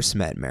first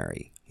met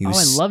Mary? He I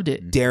loved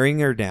it. staring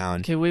her down.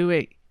 Okay,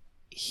 wait.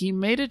 He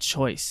made a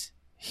choice.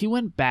 He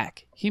went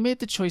back. He made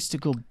the choice to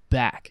go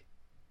back.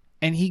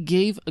 And he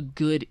gave a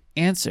good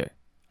answer.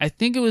 I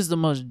think it was the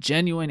most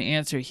genuine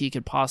answer he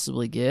could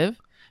possibly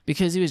give,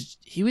 because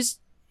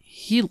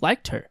he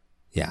liked her.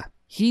 Yeah.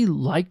 He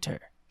liked her.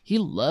 He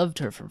loved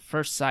her from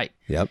first sight.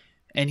 Yep.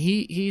 And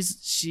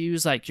she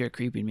was like, "You're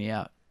creeping me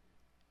out."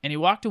 And he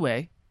walked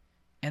away,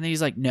 and then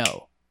he's like,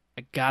 "No,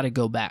 I gotta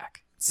go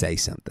back. Say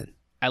something.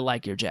 I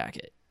like your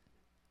jacket."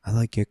 I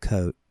like your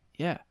coat.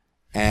 Yeah.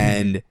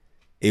 And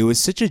it was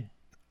such a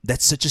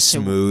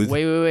smooth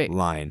Wait.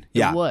 line. It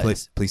Yeah.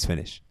 was. Please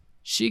finish.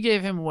 She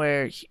gave him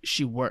where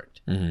she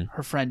worked. Mm-hmm.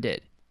 Her friend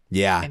did.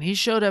 Yeah. And he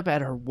showed up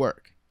at her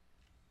work.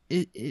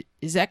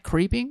 Is that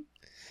creeping?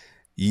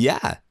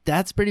 Yeah.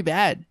 That's pretty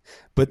bad.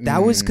 But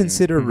that was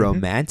considered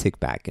romantic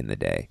back in the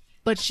day.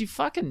 But she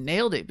fucking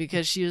nailed it,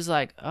 because she was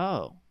like,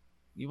 "Oh,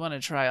 you want to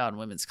try on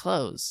women's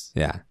clothes?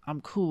 Yeah.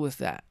 I'm cool with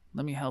that.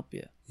 Let me help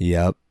you."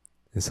 Yep.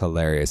 It's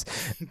hilarious.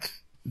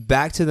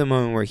 Back to the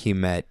moment where he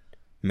met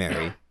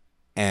Mary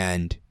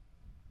and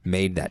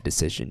made that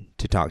decision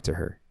to talk to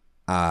her.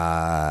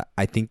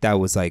 I think that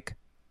was like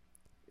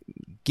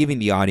giving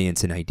the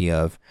audience an idea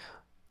of,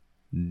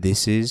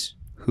 this is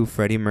who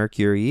Freddie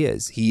Mercury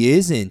is. He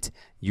isn't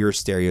your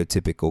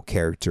stereotypical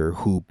character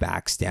who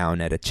backs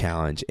down at a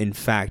challenge. In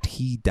fact,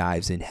 he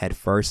dives in head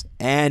first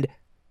and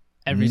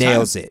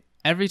nails it.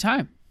 Every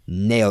time.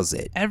 Nails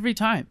it. Every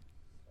time.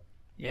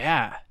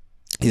 Yeah.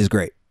 He's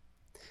great.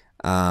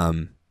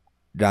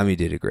 Rami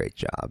did a great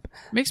job.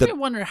 Makes me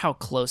wonder how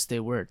close they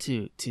were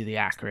to the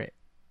accurate,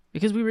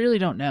 because we really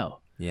don't know.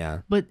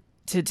 Yeah. But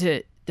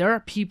there are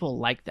people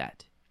like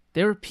that.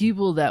 There are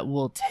people that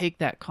will take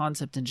that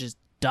concept and just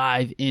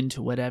dive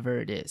into whatever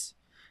it is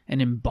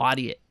and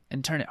embody it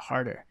and turn it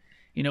harder.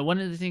 You know, one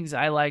of the things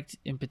I liked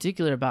in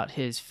particular about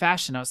his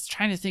fashion, I was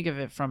trying to think of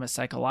it from a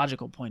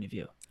psychological point of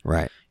view.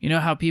 Right. You know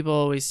how people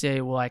always say,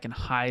 "Well, I can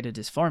hide a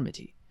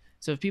disformity."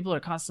 So if people are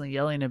constantly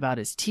yelling about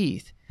his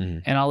teeth,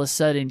 and all of a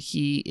sudden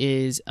he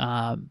is,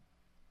 and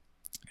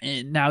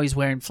now he's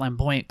wearing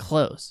flamboyant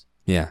clothes.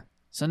 Yeah.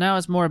 So now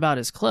it's more about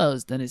his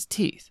clothes than his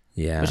teeth,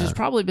 Yeah. which has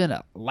probably been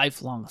a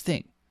lifelong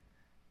thing.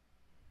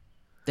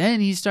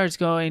 Then he starts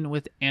going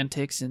with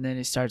antics, and then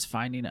he starts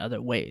finding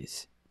other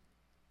ways.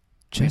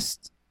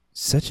 Just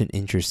such an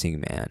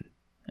interesting man.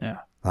 Yeah.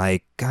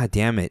 Like, God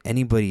damn it,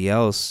 anybody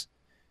else,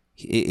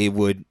 it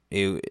would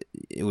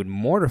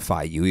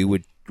mortify you. It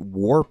would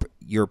warp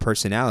your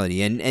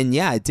personality, and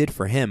yeah, it did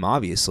for him,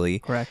 obviously.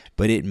 Correct.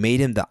 But it made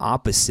him the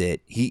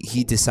opposite.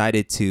 He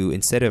decided to,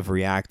 instead of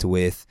react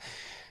with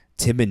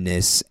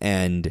timidness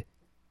and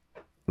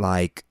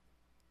like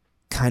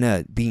kind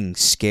of being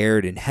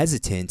scared and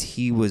hesitant,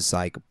 he was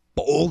like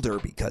bolder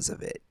because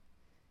of it.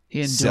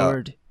 He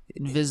endured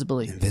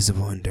invisibly.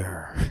 Invisible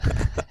endure.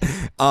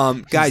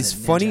 Guys,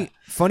 He's a ninja.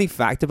 funny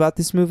fact about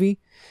this movie.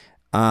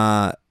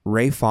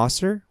 Ray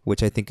Foster,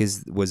 which I think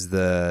was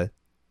the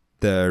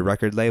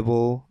record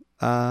label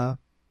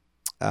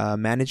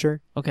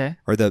manager Okay.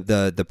 or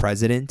the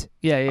president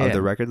Yeah. of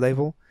the record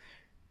label,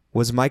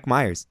 was Mike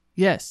Myers.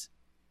 Yes.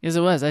 Yes,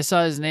 it was. I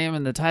saw his name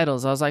in the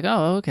titles. I was like,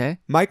 oh, okay.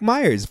 Mike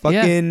Myers,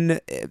 fucking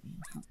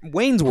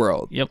Wayne's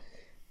World. Yep.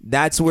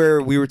 That's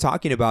where we were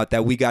talking about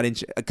that we got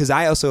because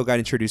I also got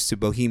introduced to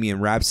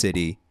Bohemian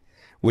Rhapsody,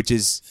 which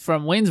is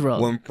From Wayne's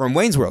World. from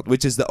Wayne's World,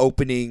 which is the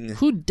opening.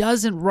 Who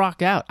doesn't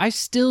rock out? I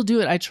still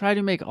do it. I try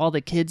to make all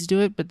the kids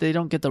do it, but they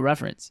don't get the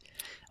reference.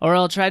 Or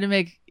I'll try to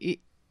make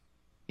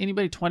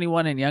anybody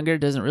 21 and younger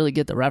doesn't really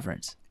get the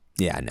reference.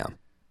 Yeah, no.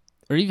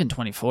 Or even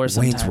 24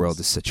 sometimes. Wayne's World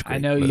is such a great I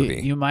know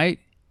movie. you might,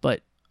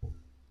 but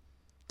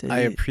I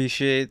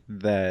appreciate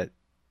that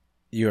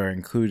you are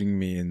including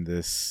me in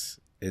this,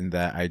 in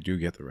that I do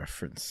get the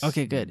reference.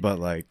 Okay, good. But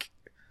like,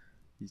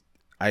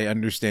 I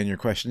understand your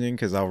questioning,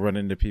 because I'll run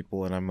into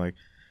people and I'm like,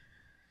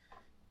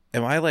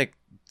 am I like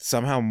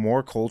somehow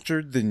more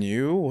cultured than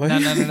you? What?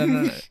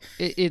 No.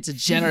 It's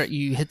a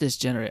you hit this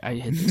I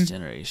hit this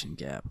generation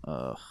gap.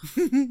 Oh,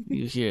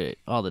 you hear it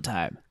all the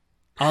time.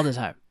 All the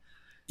time.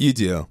 You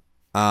do.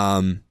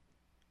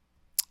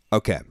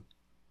 Okay.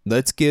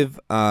 Let's give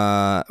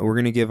we're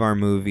gonna give our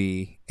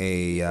movie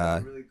a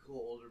really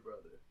cool older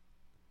brother.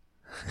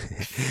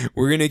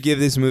 we're gonna give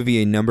this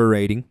movie a number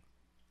rating.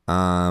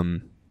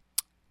 Oh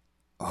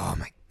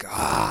my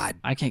god.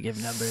 I can't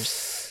give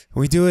numbers.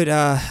 We do it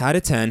out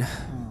of 10.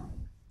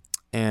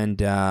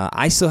 And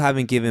I still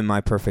haven't given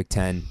my perfect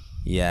 10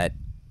 yet.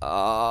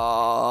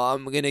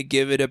 I'm gonna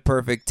give it a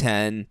perfect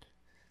 10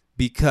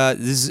 because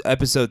this is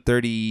episode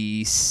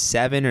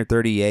 37 or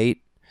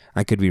 38.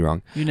 I could be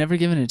wrong. You never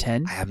given a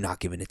 10? I have not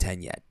given a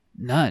 10 yet.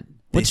 None.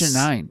 What's your This-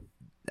 9?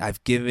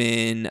 I've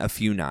given a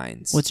few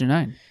 9s. What's your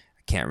 9?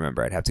 I can't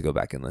remember. I'd have to go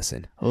back and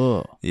listen.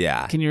 Oh.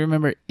 Yeah. Can you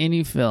remember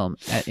any film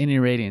at any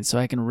rating so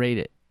I can rate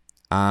it?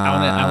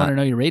 I want to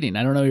know your rating.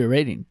 I don't know your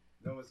rating.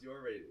 No, what's your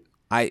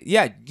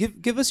rating?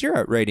 Give us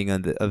your rating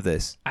of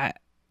this.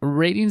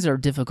 Ratings are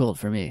difficult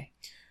for me.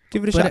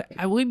 Give it a But shot.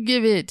 I would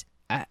give it...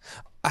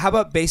 How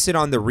about base it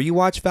on the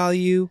rewatch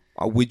value?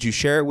 Or would you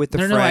share it with the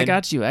No, friend? I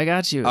got you.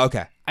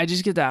 Okay. I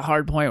just get that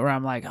hard point where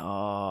I'm like,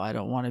 oh, I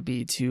don't want to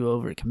be too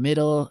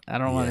overcommittal. I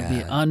don't want to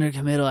be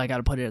undercommittal. I got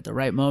to put it at the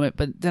right moment.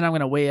 But then I'm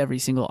going to weigh every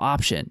single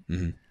option.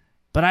 Mhm.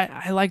 But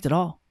I liked it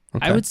all.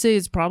 Okay. I would say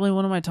it's probably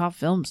one of my top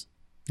films.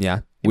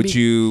 Yeah. Would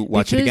you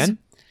watch it because- again?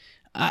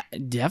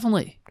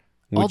 Definitely.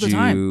 Would all the you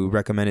time.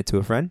 recommend it to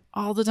a friend?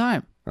 All the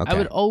time. Okay. I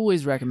would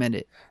always recommend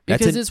it. That's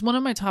Because an- it's one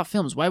of my top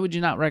films. Why would you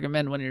not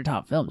recommend one of your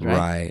top films, right?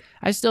 Right.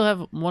 I still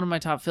have one of my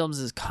top films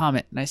is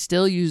Comet, and I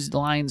still use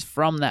lines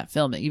from that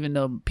film, even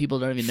though people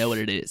don't even know what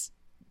it is.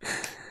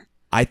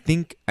 I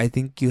think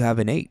you have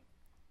an 8.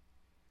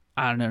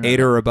 I don't know. 8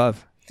 or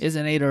above. Is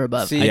an 8 or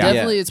above. See, I yeah.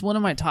 definitely, it's one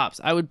of my tops.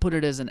 I would put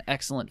it as an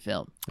excellent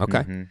film. Okay.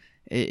 Mhm.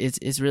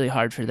 It's really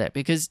hard for that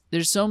because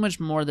there's so much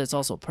more that's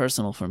also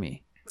personal for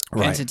me.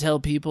 Right. And to tell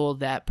people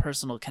that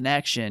personal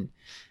connection,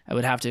 I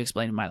would have to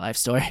explain my life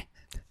story.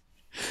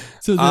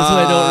 So that's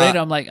why I don't rate it.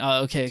 I'm like,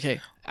 oh,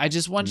 okay. I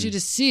just want you to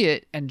see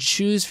it and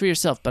choose for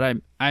yourself. But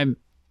I'm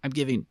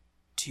giving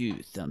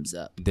 2 thumbs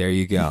up. There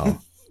you go.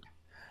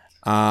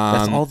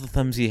 That's all the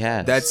thumbs he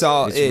has. that's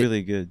all It's it-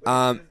 really good.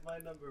 What's my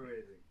number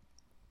rating?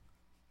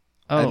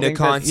 Oh, think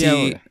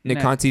that's-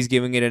 Nikonti's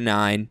giving it a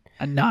 9.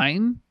 a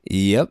 9?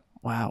 Yep.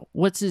 Wow.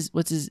 What's his?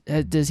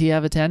 Does he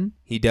have a 10?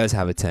 He does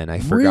have a 10. I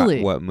forgot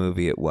Really? what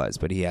movie it was,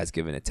 but he has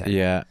given a 10.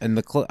 Yeah, and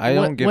I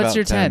don't give What's out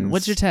your 10? 10s.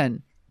 What's your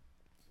 10?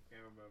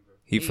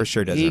 He for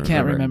sure doesn't He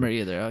can't remember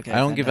either. Okay. I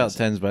don't give out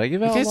fantastic. 10s, but I give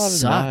You out a guys lot of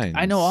suck. 9s.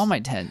 I know all my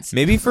 10s.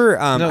 Maybe for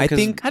No, I 'cause-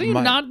 think How do you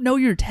my- not know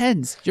your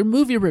 10s? You're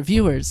movie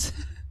reviewers.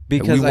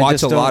 because We I watch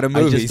just a lot of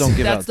don't- I movies. just don't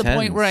give That's out the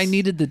point where I 10s.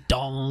 needed the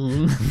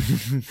dong.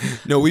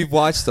 no, we've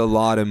watched a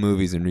lot of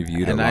movies and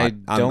reviewed and a lot.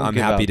 I don't I'm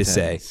give happy out to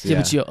say. 10s. Yeah,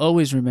 but you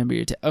always remember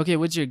your 10. Okay,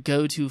 what's your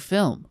go-to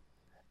film?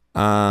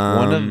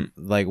 Um,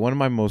 One of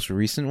my most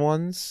recent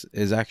ones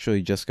is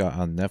actually just got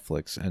on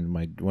Netflix, and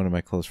one of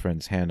my close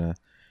friends, Hannah,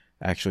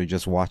 actually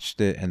just watched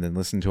it and then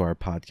listened to our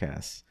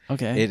podcast.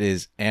 Okay. It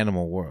is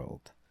Animal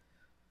World,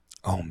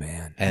 oh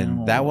man, and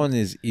Animal that World. one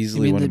is you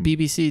easily mean one the of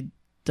BBC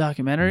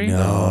documentary?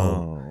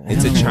 No.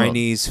 it's a Animal World.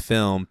 Chinese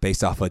film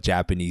based off a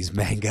Japanese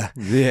manga.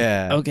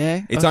 yeah.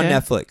 Okay. It's on okay.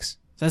 Netflix.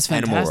 That's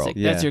Animal fantastic.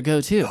 World. That's Yeah. your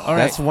go-to. All right.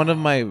 That's one of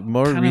my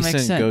more Kinda makes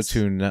recent sense.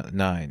 go-to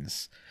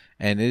 9s,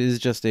 and it is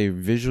just a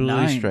visually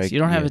Nines. striking. You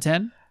don't have a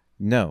 10?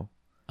 No,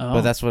 Oh.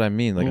 but that's what I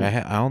mean. Like Ooh.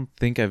 I don't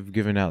think I've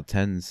given out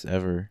 10s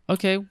ever.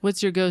 Okay,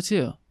 what's your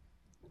go-to?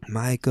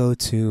 My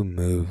go-to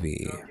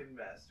movie. Drunken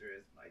Master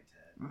is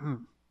my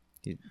 10.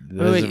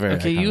 That is a Wait, very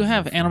okay, iconic you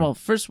have movie. Animal.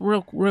 First,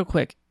 real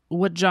quick,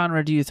 what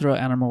genre do you throw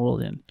Animal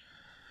World in?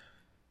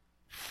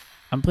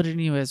 I'm putting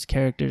you as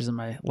characters in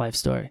my life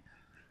story.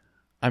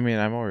 I mean,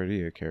 I'm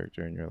already a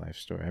character in your life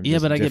story. I'm Yeah,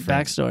 just but I get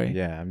different. backstory.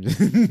 Yeah, I'm just.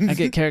 I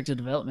get character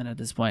development at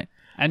this point.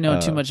 I know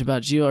too much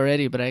about you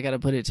already, but I got to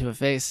put it to a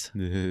face.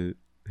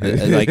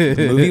 Like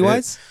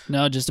movie-wise?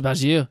 No, just about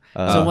you.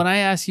 So when I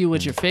ask you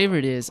what your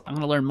favorite is, I'm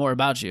going to learn more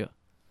about you,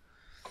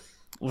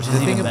 which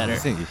is even better.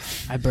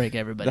 I break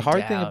everybody The hard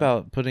down. thing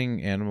about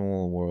putting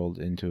Animal World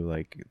into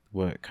like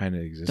what kind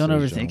of exists. Don't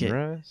as overthink it.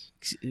 genres,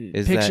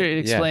 Picture that- it,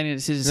 yeah. explaining it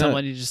to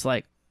someone you just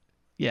like,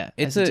 yeah,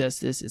 It's I a-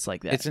 suggest this. It's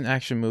like that. It's an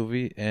action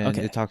movie, and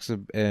Okay. it talks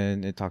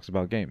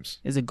about games.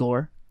 Is it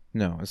gore?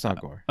 No, it's not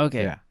gore.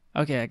 Okay. Yeah.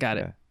 Okay, I got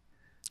it.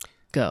 Yeah.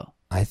 Go.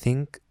 I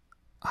think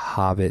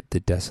Hobbit: The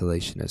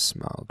Desolation of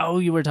Smaug. Oh,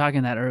 you were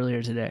talking that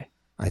earlier today.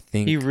 I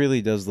think He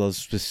really does love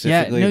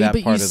specifically Yeah, no, that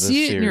but part you of the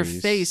see series. it in your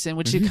face, and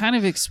which it kind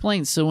of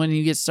explains. So when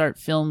you start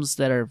films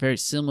that are very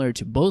similar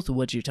to both of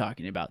what you're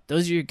talking about,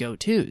 those are your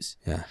go-tos.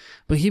 Yeah.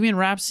 Bohemian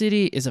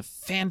Rhapsody is a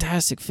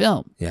fantastic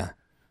film, Yeah.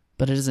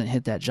 but it doesn't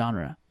hit that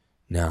genre.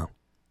 No.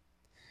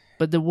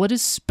 But what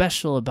is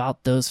special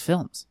about those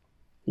films?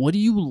 What do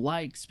you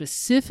like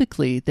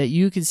specifically that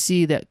you can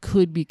see that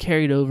could be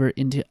carried over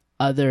into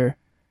other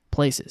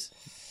places?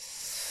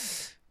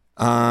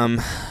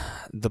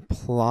 The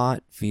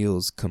plot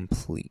feels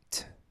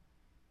complete.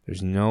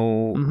 There's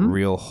no Mhm.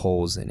 real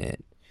holes in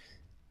it,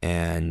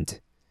 and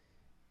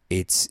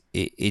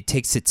it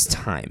takes its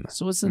time.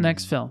 So what's the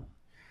next film?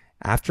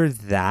 After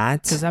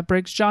that, Because that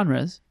breaks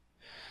genres.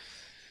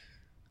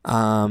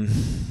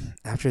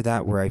 after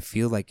that, where I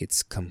feel like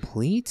it's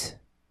complete.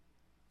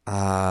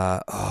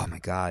 Oh my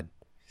God,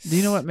 Do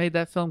you know what made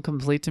that film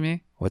complete to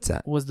me? what's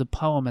that? Was the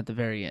poem at the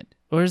very end,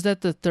 or is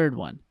that the third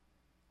one?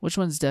 Which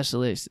one's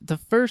Desolation? The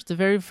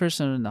very first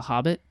one in The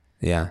Hobbit.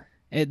 Yeah,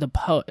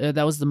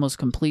 That was the most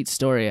complete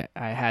story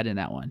I had in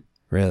that one,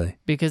 really.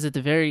 because at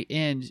the very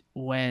end,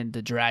 when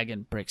the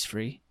dragon breaks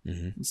free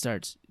hmm and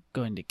starts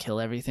going to kill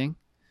everything,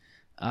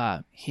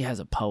 he has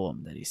a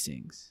poem that he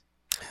sings.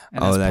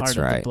 And Oh, part that's of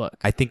the right. book.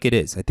 I think it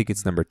is. I think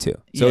it's number 2.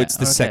 So Yeah, it's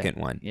the okay. second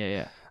one.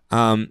 Yeah.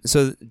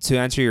 So to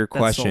answer your That sold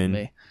question,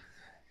 me.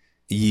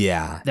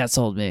 yeah, That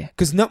sold me.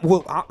 because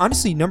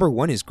honestly, number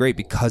 1 is great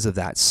because of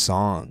that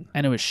song.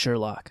 And it was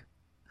Sherlock.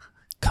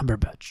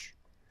 Cumberbatch.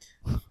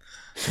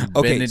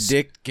 Okay,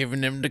 Benedict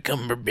giving him the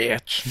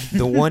Cumberbatch.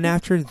 the one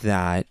after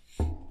that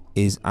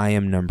is I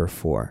Am Number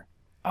 4.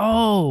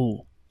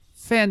 Oh,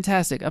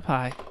 fantastic. Up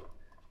high.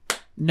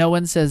 No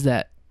one says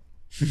that.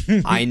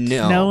 I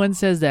know. No one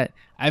says that.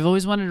 I've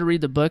always wanted to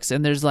read the books,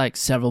 and there's like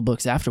several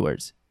books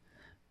afterwards.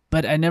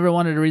 But I never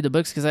wanted to read the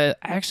books because I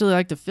actually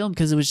liked the film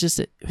because it was just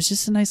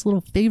a nice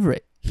little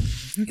favorite.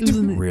 It's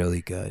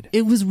really good.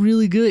 It was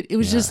really good. It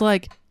was Yeah. just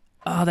like,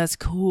 oh, that's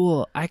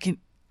cool. I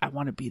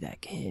want to be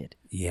that kid.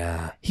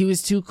 Yeah. He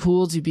was too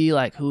cool to be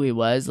like who he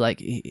was. Like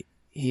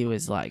he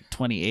was like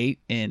 28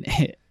 in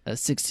a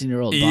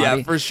 16-year-old body.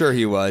 Yeah, for sure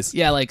he was.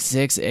 Yeah, like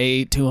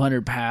 6'8",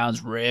 200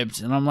 pounds, ripped.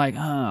 And I'm like,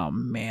 oh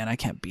man, I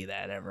can't be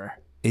that ever.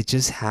 It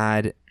just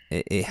had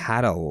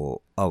a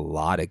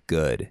lot of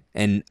good,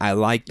 and I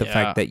like the Yeah.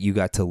 fact that you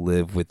got to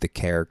live with the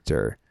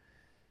character.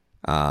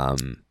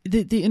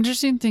 The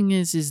interesting thing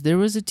is there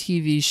was a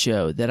TV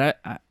show that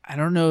I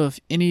don't know if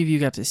any of you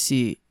got to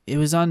see. It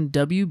was on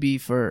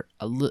WB for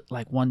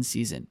like one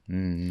season.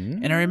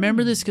 Mm-hmm. And I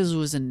remember this because it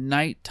was a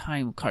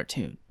nighttime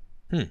cartoon.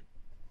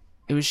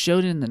 It was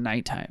showed in the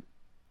nighttime.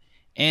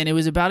 And it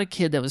was about a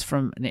kid that was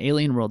from an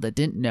alien world that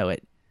didn't know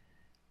it.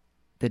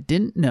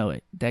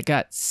 That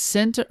got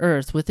sent to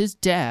Earth with his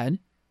dad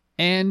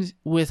and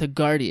with a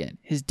guardian.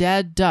 His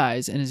dad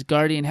dies and his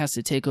guardian has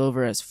to take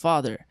over as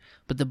father.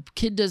 But the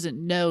kid doesn't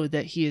know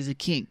that he is a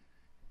king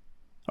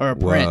or a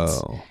prince.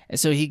 Whoa. And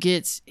so he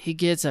gets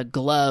a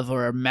glove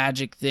or a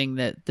magic thing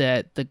that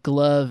the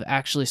glove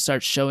actually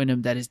starts showing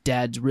him that his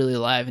dad's really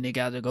alive, and he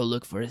got to go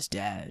look for his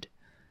dad.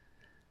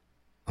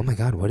 Oh my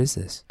God, what is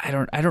this? I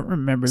don't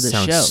remember the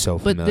Sounds show, so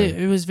but familiar.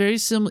 it was very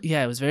similar.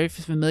 Yeah, it was very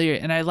familiar,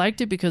 and I liked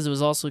it because it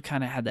was also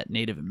kind of had that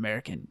Native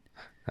American,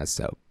 That's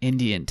dope.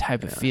 Indian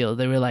type of feel.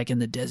 They were like in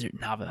the desert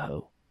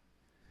Navajo.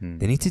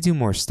 They need to do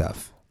more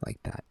stuff like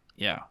that.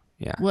 Yeah.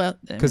 Yeah. Well,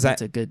 I mean, 'Cause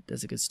that's a good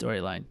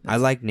storyline. I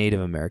like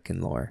Native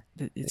American lore.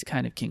 It's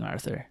kind of King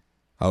Arthur.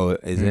 Oh,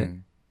 is it?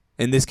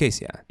 In this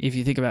case, yeah. If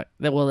you think about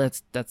that, well,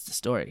 that's the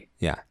story.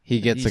 Yeah. He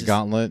gets You a just-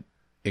 gauntlet.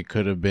 It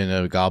could have been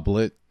a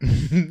goblet.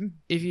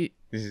 If you,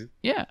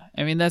 yeah,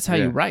 I mean that's how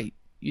you Yeah. write.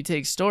 You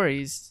take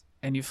stories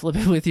and you flip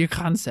it with your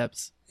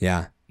concepts.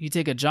 Yeah. You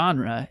take a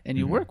genre and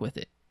you work with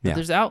it. But Yeah.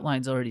 there's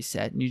outlines already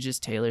set, and you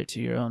just tailor it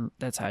to your own.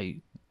 That's how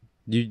you.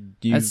 You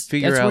That's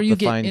figure out where you the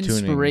get fine tuning.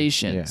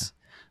 inspirations.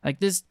 Like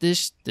this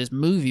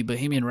movie,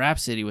 Bohemian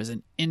Rhapsody, was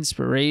an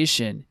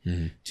inspiration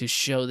Mm-hmm. to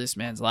show this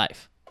man's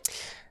life.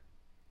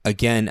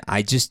 again,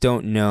 I just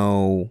don't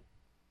know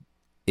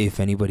if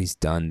anybody's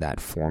done that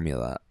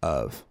formula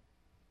of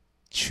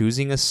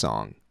choosing a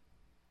song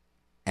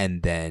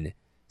and then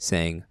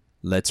saying,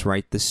 let's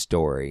write the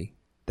story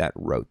that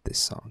wrote this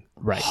song.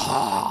 Right.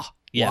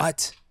 Yeah.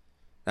 What?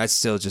 That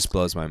still just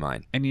blows my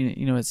mind. And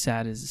you know what's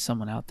sad is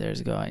someone out there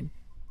is going,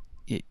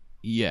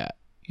 yeah,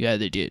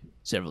 they did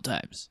several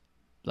times,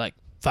 like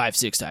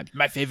 5-6 times.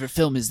 My favorite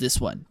film is this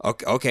one.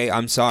 Okay,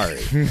 I'm sorry.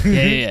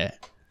 Yeah.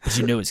 But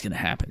you know it's gonna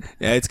happen.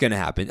 Yeah, it's gonna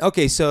happen.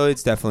 Okay, so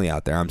it's definitely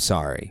out there. I'm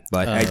sorry,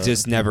 but I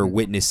just never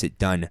witnessed it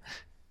done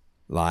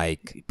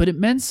like. But it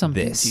meant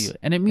something this. to you,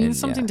 and it means And,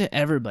 something to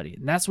everybody,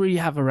 and that's where you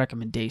have a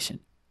recommendation.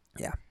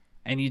 Yeah.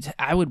 And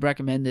I would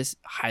recommend this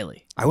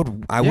highly. I would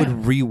It's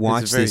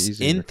rewatch a very this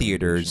easy in recommendation.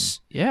 theaters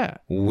Yeah.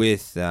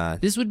 with.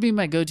 This would be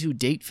my go-to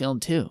date film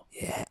too.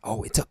 Yeah.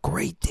 Oh, it's a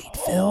great date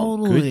film.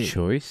 Totally. Good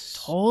choice.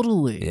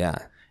 Totally. Yeah.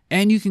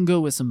 And you can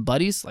go with some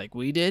buddies like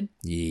we did.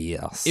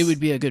 Yes. It would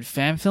be a good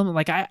fan film.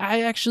 Like I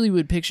actually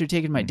would picture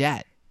taking my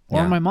dad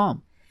or Yeah. my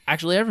mom.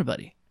 Actually,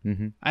 everybody.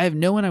 Mm-hmm. I have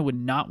no one I would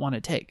not want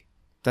to take.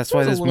 That's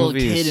why There's this a little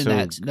movie kid is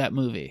in so. that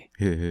movie.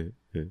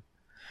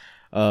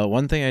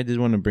 One thing I did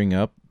want to bring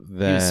up He was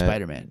that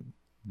Spider-Man.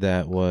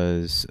 that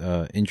was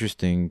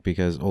interesting,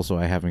 because also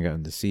I haven't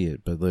gotten to see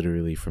it, but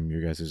literally from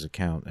your guys'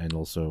 account, and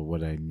also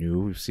what I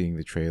knew seeing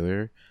the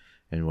trailer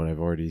and what I've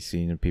already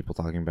seen and people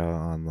talking about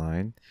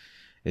online,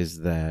 is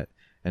that,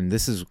 and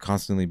this is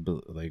constantly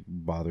like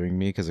bothering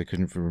me because I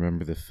couldn't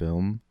remember the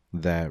film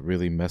that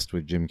really messed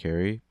with Jim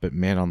Carrey, but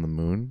Man on the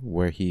Moon,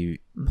 where he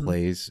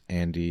plays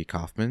Andy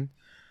Kaufman.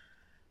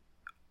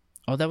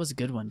 Oh, that was a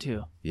good one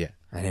too. Yeah,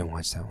 I didn't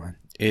watch that one.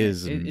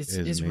 is It's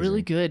amazing.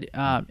 really good.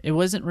 It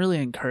wasn't really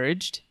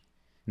encouraged.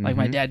 Like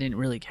my Mhm. dad didn't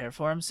really care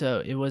for him,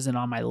 so it wasn't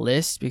on my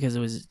list because it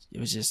was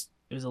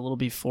a little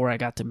before I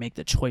got to make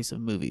the choice of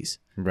movies.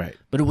 Right.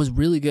 But it was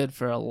really good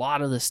for a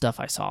lot of the stuff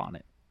I saw on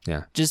it.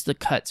 Yeah. Just the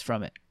cuts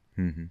from it.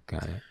 Mm-hmm.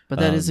 Got it. But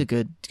that is a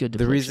good The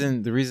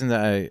depiction. reason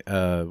that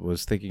I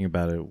was thinking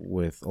about it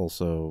with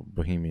also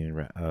Bohemian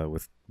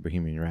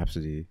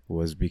Rhapsody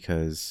was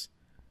because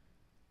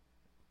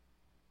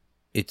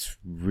it's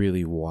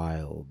really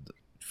wild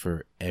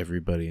for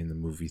everybody in the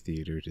movie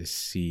theater to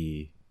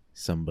see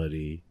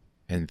somebody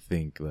and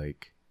think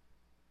like,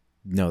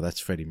 no, that's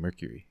Freddie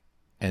Mercury,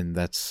 and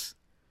that's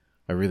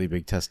a really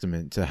big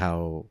testament to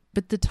how.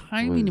 But the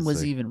timing was was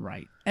like- even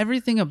right.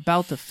 Everything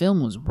about the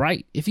film was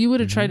right. If you would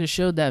have tried to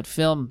show that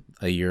film,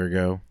 A year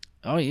ago,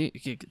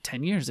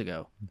 10 years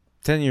ago,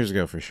 10 years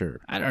ago for sure.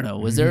 I don't know.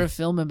 Was there a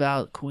film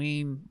about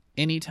Queen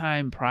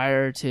anytime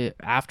prior to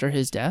after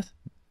his death?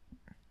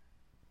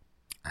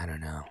 I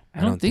don't know.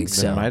 I don't think There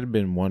so. might have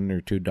been one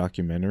or two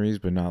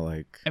documentaries, but not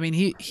like. I mean,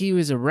 he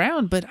was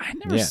around, but I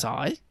never Yeah.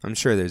 saw it. I'm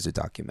sure there's a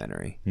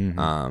documentary,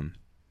 Mhm.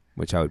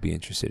 which I would be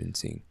interested in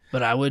seeing.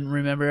 But I wouldn't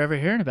remember ever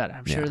hearing about it.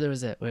 I'm sure Yeah. there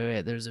was a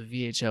there's a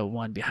VHO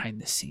one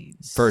behind the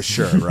scenes. For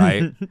sure,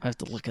 right? I have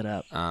to look it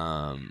up.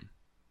 um,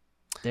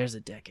 There's a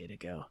decade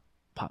ago.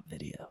 Pop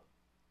video.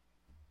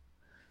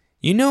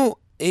 You know,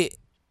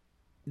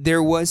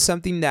 there was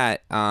something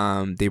that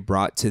they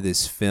brought to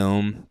this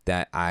film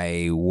that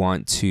I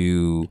want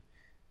to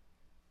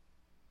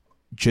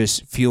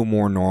just feel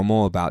more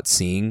normal about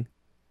seeing.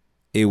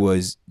 It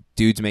was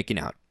dudes making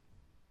out.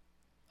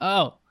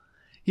 Oh.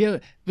 Yeah,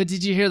 but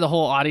did you hear the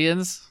whole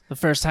audience the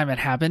first time it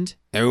happened?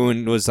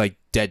 Everyone was like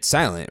dead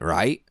silent,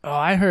 right? Oh,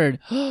 I heard.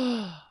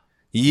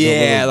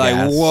 Yeah, little like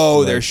gasp, whoa,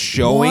 like, they're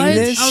showing What?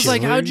 this. I was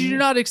like, how did you Showing?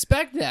 not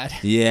expect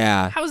that?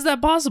 Yeah, How is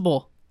that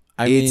possible?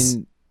 I It's-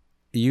 mean,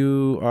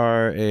 you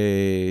are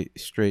a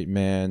straight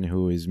man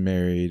who is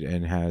married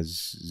and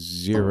has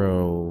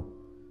zero.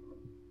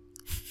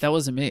 That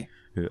wasn't me.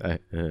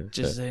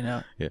 Just so you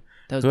know. yeah.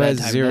 That was Who bad has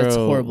timing. zero? That's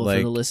horrible like,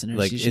 for the listeners.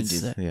 Like you shouldn't do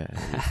it's- that.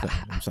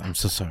 Yeah, I'm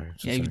so sorry. I'm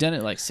so Yeah, sorry. you've done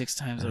it like 6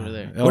 times over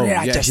there. Oh, did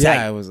I yeah, just yeah, say?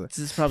 I was. This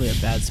is probably a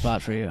bad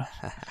spot for you.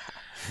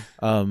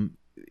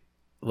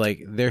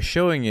 Like they're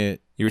showing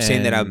it. you were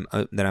saying that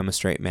and- I'm a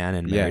straight man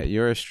and Yeah, married.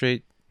 you're a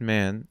straight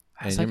man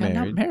I was and like,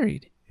 you're I'm not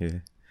married. married. Yeah.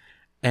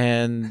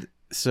 And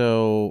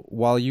so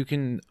while you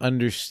can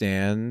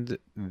understand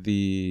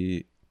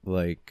the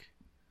like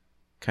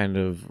kind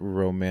of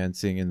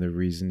romancing and the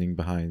reasoning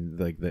behind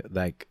like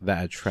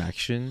that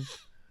attraction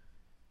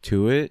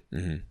to it,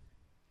 hmm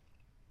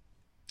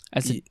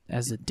As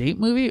a date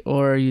movie,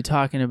 or are you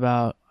talking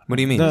about? What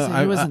do you mean? no,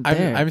 He wasn't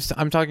there.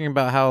 I'm talking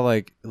about how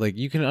like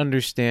you can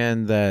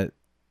understand that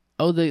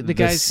Oh, the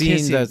guy's scene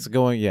kissing. that's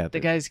going The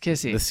guy's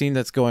kissing. the scene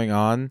that's going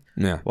on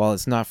No, while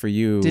it's not for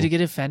you. Did he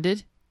get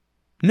offended?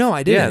 no,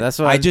 I didn't. Yeah, that's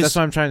what that's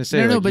what I'm trying to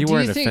say. No, like, but you do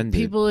weren't you think offended.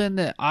 people in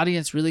the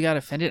audience really got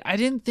offended? I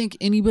didn't think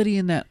anybody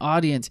in that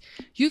audience.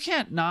 You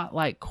can't not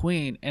like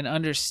Queen and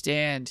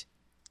understand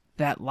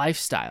that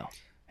lifestyle.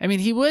 I mean,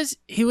 he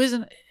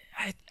wasn't.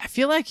 I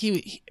feel like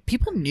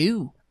people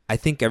knew. I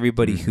think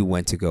everybody who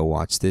went to go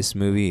watch this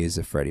movie is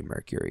a Freddie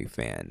Mercury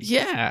fan.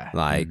 Yeah,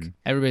 Like,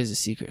 everybody's a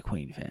secret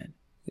Queen fan,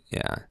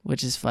 yeah.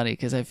 which is funny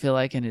because I feel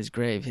like in his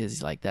grave,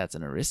 his like that's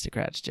an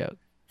aristocrat's joke.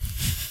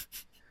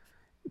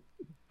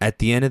 at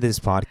the end of this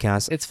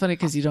podcast, It's funny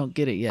because you don't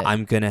get it yet.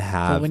 I'm gonna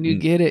have. but when you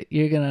get it,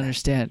 you're gonna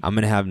understand. I'm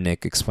gonna have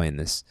Nick explain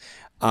this.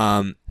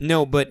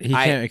 No, but He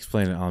can't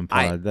explain it on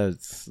pod.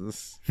 That's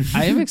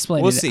I am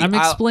explaining We'll it. see. I'm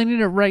I'll- explaining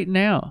it right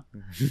now.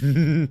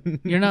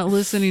 You're not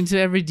listening to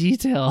every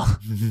detail.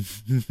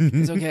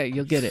 It's okay.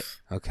 You'll get it.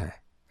 okay.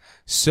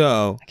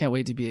 So I can't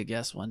wait to be a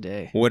guest one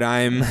day. what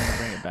I'm I'll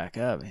bring it back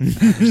up. and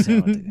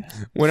understand what to do.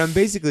 what I'm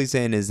basically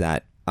saying is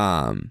that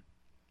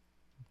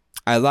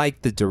I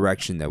like the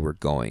direction that we're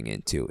going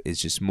into.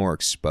 Is just more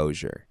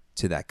exposure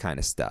to that kind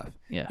of stuff.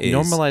 Yeah.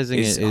 normalizing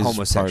is it is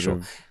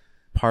homosexual.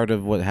 part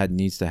of what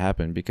needs to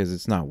happen because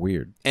it's not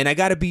weird. And I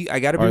gotta be Or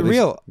at least-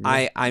 real.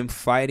 yeah. I'm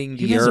fighting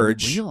You the guys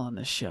urge. are real on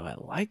this show. I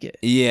like it.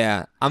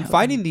 Yeah, I'm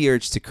fighting the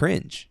urge to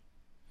cringe.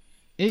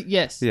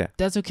 Yes. Yeah.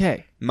 That's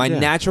okay. My Yeah.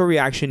 natural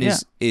reaction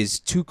is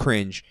to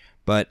cringe,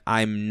 but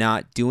I'm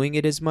not doing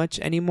it as much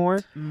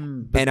anymore.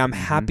 And I'm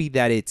happy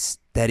that it's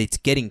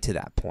getting to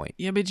that point.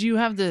 Yeah, but you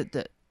have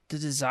the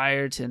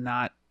desire to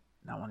not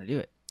want to do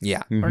it,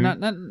 Yeah, or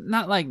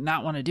not like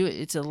not want to do it.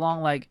 It's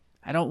along like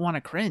I don't want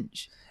to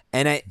cringe.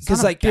 and It's because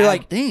not a like you're bad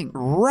like thing,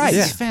 right.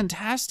 It's Yeah.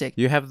 fantastic.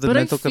 You have the but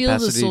mental I feel the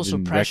capacity social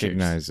to pressures.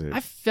 recognize it. I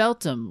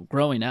felt them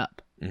growing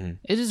up. Mhm.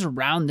 It is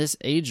around this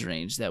age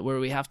range that where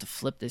we have to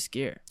flip this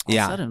gear all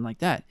Yeah. of a sudden like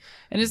that.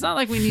 And it's not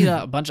like we need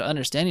a bunch of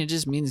understanding. It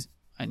just means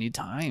I need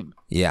time.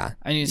 Yeah,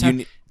 I need You time.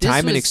 need This time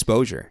and was-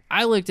 exposure.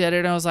 I looked at it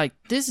and I was like,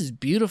 this is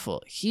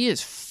beautiful. He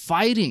is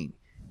fighting.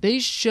 They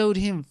showed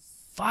him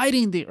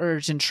fighting the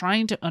urge and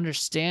trying to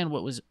understand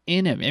what was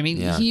in him. I mean,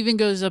 Yeah. he even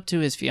goes up to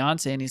his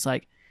fiance and he's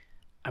like,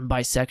 I'm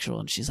bisexual.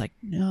 And she's like,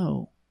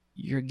 no,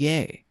 you're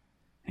gay.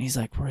 And he's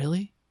like,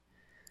 really?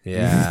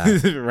 Yeah,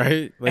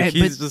 right? Like And-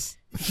 he's but- just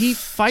He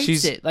fights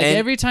She's- it. Like and-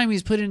 every time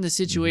he's put in the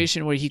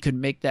situation where he could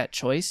make that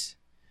choice,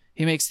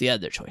 he makes the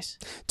other choice.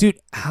 dude,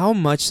 how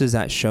much does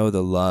that show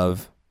the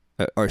love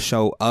or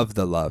show of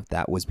the love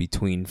that was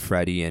between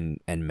Freddie and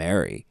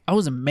Mary? That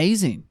was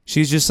amazing.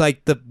 She's just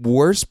like, the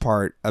worst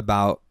part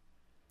about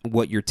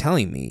what you're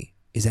telling me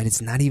is that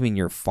it's not even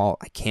your fault.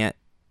 I can't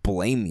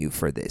blame you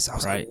for this. I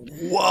was Right. like,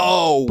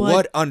 whoa, But-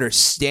 what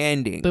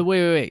understanding. But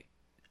wait.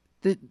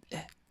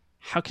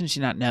 How can she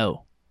not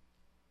know?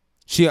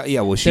 She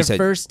well, she Their said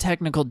first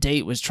technical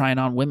date was trying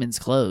on women's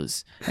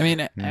clothes. I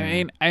mean,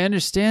 I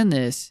understand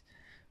this,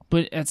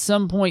 but at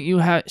some point you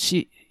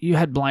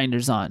had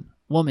blinders on.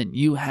 Woman,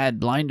 you had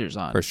blinders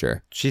on. for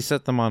sure. she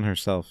set them on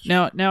herself.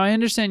 Now I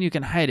understand you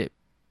can hide it,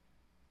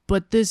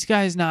 but this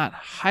guy's not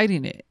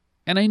hiding it.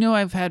 And I know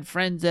I've had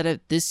friends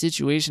that this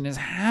situation has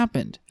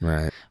happened,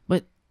 Right.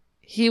 but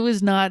he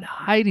was not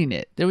hiding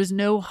it. There was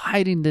no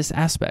hiding this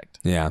aspect.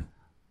 Yeah.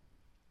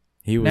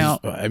 He was. Now-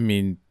 I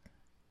mean,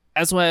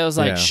 That's why I was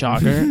like, Yeah.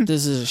 shocker.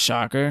 This is a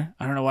shocker.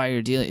 I don't know why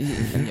you're dealing.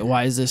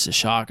 Why is this a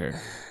shocker?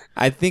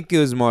 I think it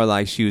was more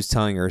like she was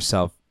telling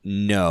herself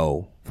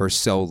no for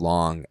so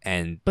long,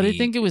 and But I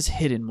think it was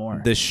hidden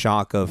more. the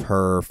shock of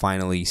her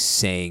finally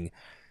saying,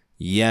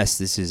 "Yes,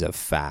 this is a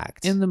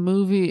fact." In the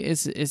movie,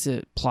 it's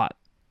a plot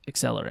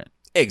accelerant.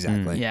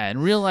 Exactly. Yeah, in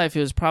real life,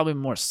 it was probably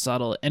more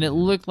subtle, and it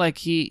looked like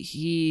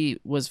he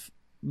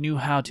knew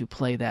how to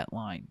play that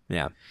line,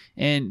 Yeah.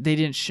 and they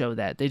didn't show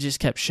that. They just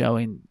kept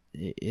showing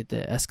it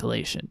the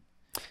escalation.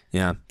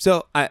 Yeah.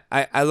 So I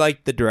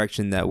like the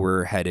direction that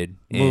we're headed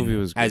in Movie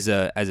was as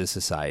a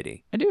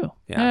society. I do.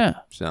 Yeah. Yeah.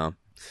 So,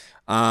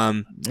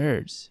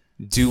 Nerds.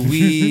 do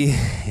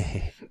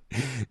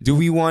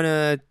we want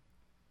to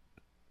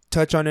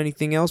touch on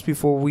anything else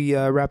before we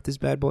wrap this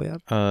bad boy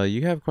up?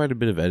 you have quite a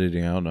bit of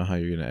editing. I don't know how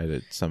you're gonna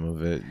edit some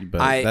of it,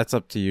 but I- that's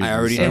up to you. I to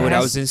already decide. know what I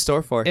has- was in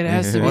store for. It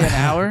has to be an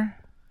hour.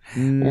 It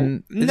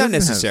not doesn't have to,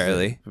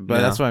 necessarily, but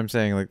no. that's why I'm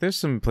saying like there's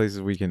some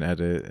places we can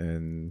edit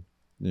and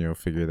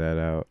figure that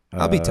out.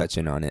 I'll be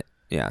touching on it.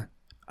 Yeah.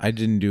 I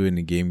didn't do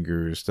any Game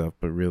Guru stuff,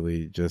 but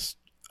really just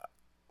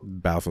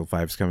Battlefield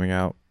 5's coming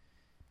out,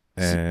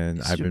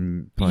 and I've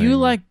been playing You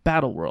like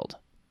Battle World?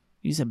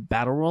 You said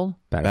Battle World?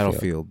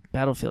 Battlefield.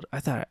 Battlefield. I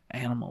thought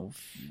Animal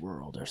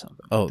World or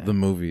something. Oh, like the that.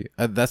 movie.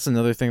 That's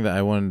another thing that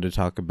I wanted to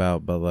talk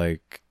about, but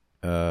like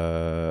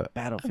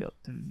Battlefield,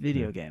 the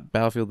video game.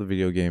 Battlefield the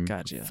video game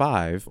Gotcha.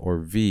 5 or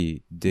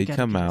V did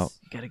come out,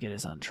 You gotta get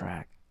us on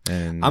track.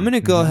 and I'm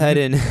gonna go ahead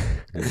and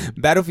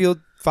Battlefield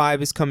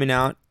 5 is coming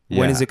out. When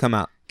Yeah. does it come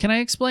out? Can I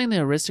explain the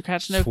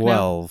Aristocrats note?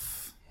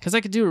 12. Because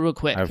I could do it real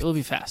quick. I It'll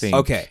be fast. think-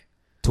 Okay.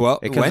 12.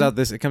 It comes when? out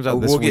this. It comes out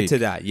this We'll week. get to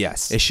that.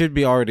 Yes. It should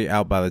be already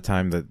out by the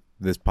time that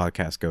this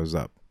podcast goes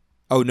up.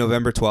 Oh,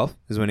 November 12th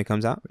is when it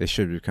comes out. It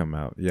should come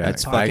out. Yeah,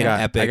 That's I fucking got,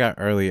 epic. I got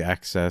early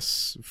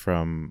access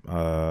from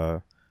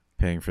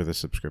paying for the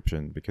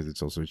subscription because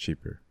it's also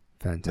cheaper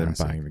than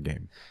Fantastic. buying the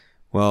game.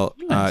 Well,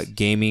 Nice.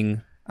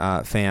 gaming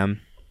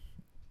fam,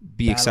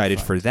 be Battle excited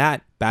Five. for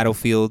that.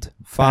 Battlefield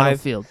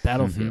 5.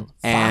 Battlefield.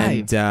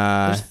 And 5.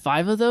 There's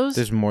 5 of those?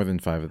 There's more than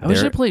 5 of I them. wish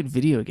I they're- played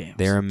video games.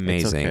 they're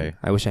amazing. okay.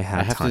 I wish I I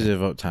had have time. to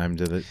devote time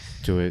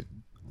to it.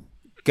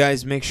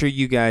 Guys, make sure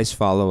you guys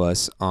follow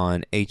us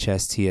on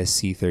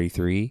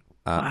HSTSC33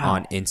 Wow.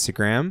 on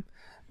Instagram.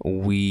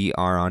 We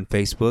are on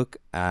Facebook,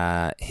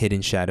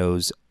 Hidden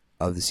Shadows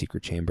of the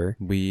Secret Chamber.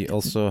 We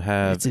also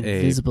have It's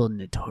invisible,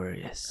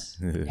 notorious.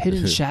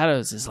 Hidden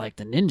Shadows is like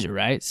the ninja,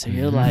 right? So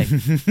you're like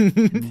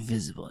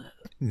invisible.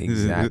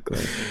 Exactly.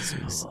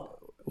 Invisible.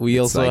 We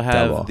It's also like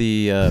have double.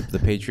 the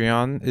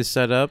Patreon is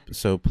set up,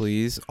 so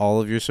please,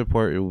 all of your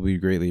support, it will be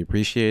greatly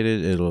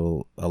appreciated.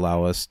 It'll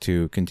allow us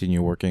to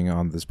continue working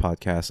on this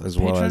podcast as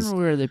well as Patreon,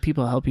 where the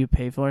people help you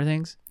pay for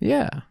things.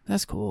 yeah,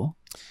 That's cool.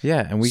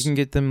 and we can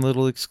get them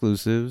little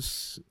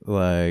exclusives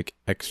like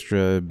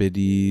extra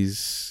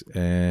biddies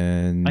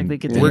and Like they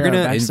get to We're hear our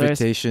gonna- backstories.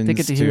 invitations. They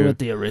get to hear what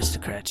the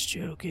aristocrats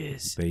joke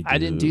is. They I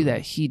didn't do do.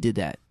 that. He did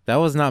that. That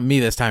was not me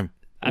this time.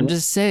 I'm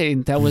just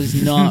saying that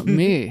was not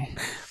me.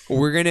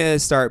 We're gonna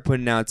start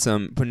putting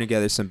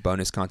together some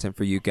bonus content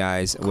for you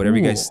guys. Whatever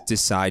you guys Cool.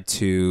 decide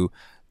to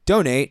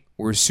donate,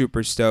 we're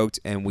super stoked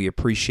and we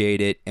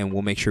appreciate it. And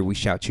we'll make sure we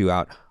shout you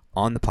out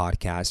on the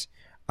podcast.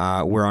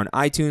 We're on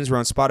iTunes, we're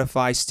on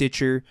Spotify,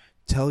 Stitcher.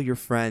 Tell your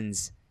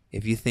friends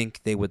if you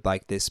think they would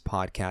like this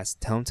podcast.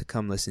 Tell them to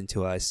come listen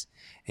to us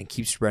and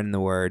keep spreading the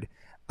word.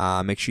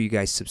 Make sure you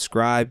guys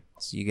subscribe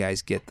so you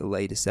guys get the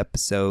latest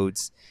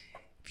episodes.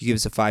 If you give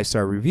us a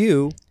 5-star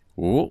review,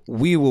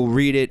 we will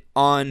read it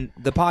on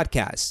the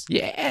podcast.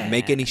 Yeah.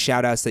 Make any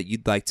shout outs that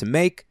you'd like to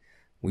make.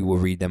 We will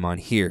read them on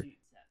here.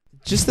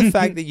 Just the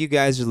fact that you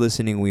guys are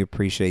listening, we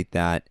appreciate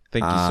that.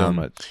 Thank you so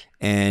much.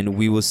 And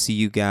we will see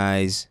you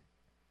guys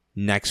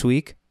next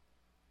week.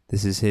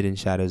 This is Hidden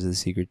Shadows of the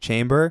Secret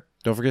Chamber.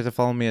 Don't forget to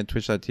follow me at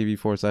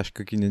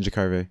twitch.tv/Cookie Ninja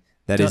Carve.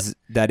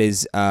 That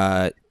is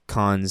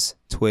Khan's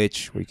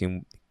Twitch, where you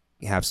can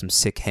have some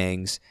sick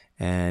hangs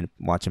and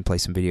watch him play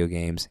some video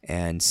games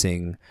and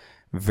sing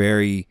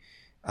very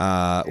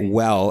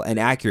well and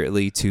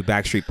accurately to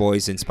Backstreet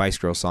Boys and Spice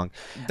Girls song.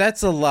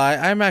 That's a lie.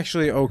 I'm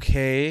actually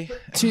okay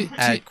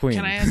at Queen.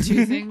 Can I add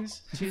two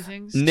things?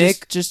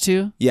 Nick? Just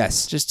two?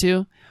 Yes. Just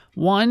two?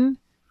 One,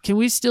 can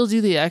we still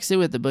do the exit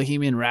with the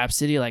Bohemian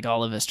Rhapsody, like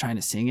all of us trying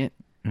to sing it?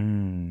 I we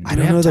don't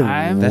have know the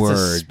time? That's a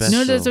words. special-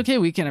 No, that's okay.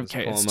 We can have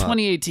pull It's 'em up.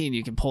 2018.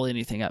 You can pull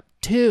anything up.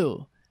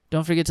 Two,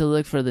 don't forget to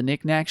look for the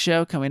Knick Knack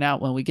show coming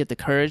out when we get the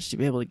courage to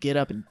be able to get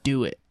up and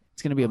do it.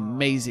 It's going to be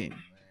amazing.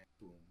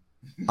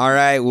 All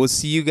right, we'll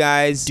see you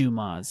guys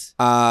Dumas.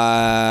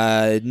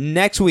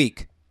 next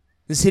week.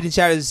 This is Hidden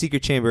Shadows of the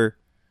Secret Chamber.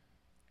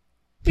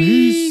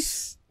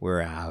 Peace.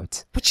 We're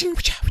out.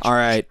 All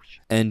right,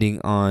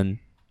 ending on.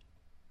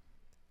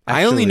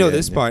 I Actually only know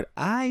this ending. part.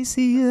 I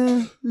see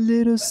a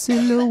little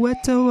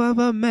silhouette of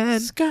a man.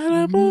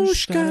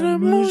 Scaramouche,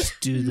 Scaramouche.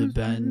 Do the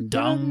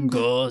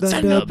bandongo.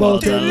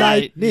 Thunderbolt and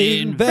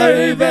lightning,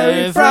 very,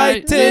 very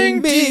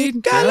frightening me.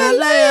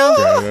 Galileo,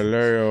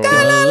 Galileo.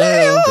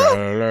 Galileo.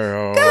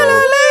 Galileo.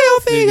 Galileo,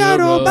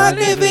 Figaro,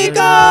 Magnifico.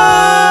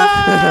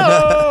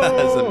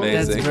 That's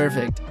amazing. That's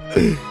perfect.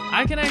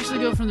 I can actually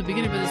go from the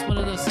beginning, but it's one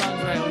of those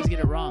songs where I always get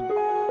it wrong.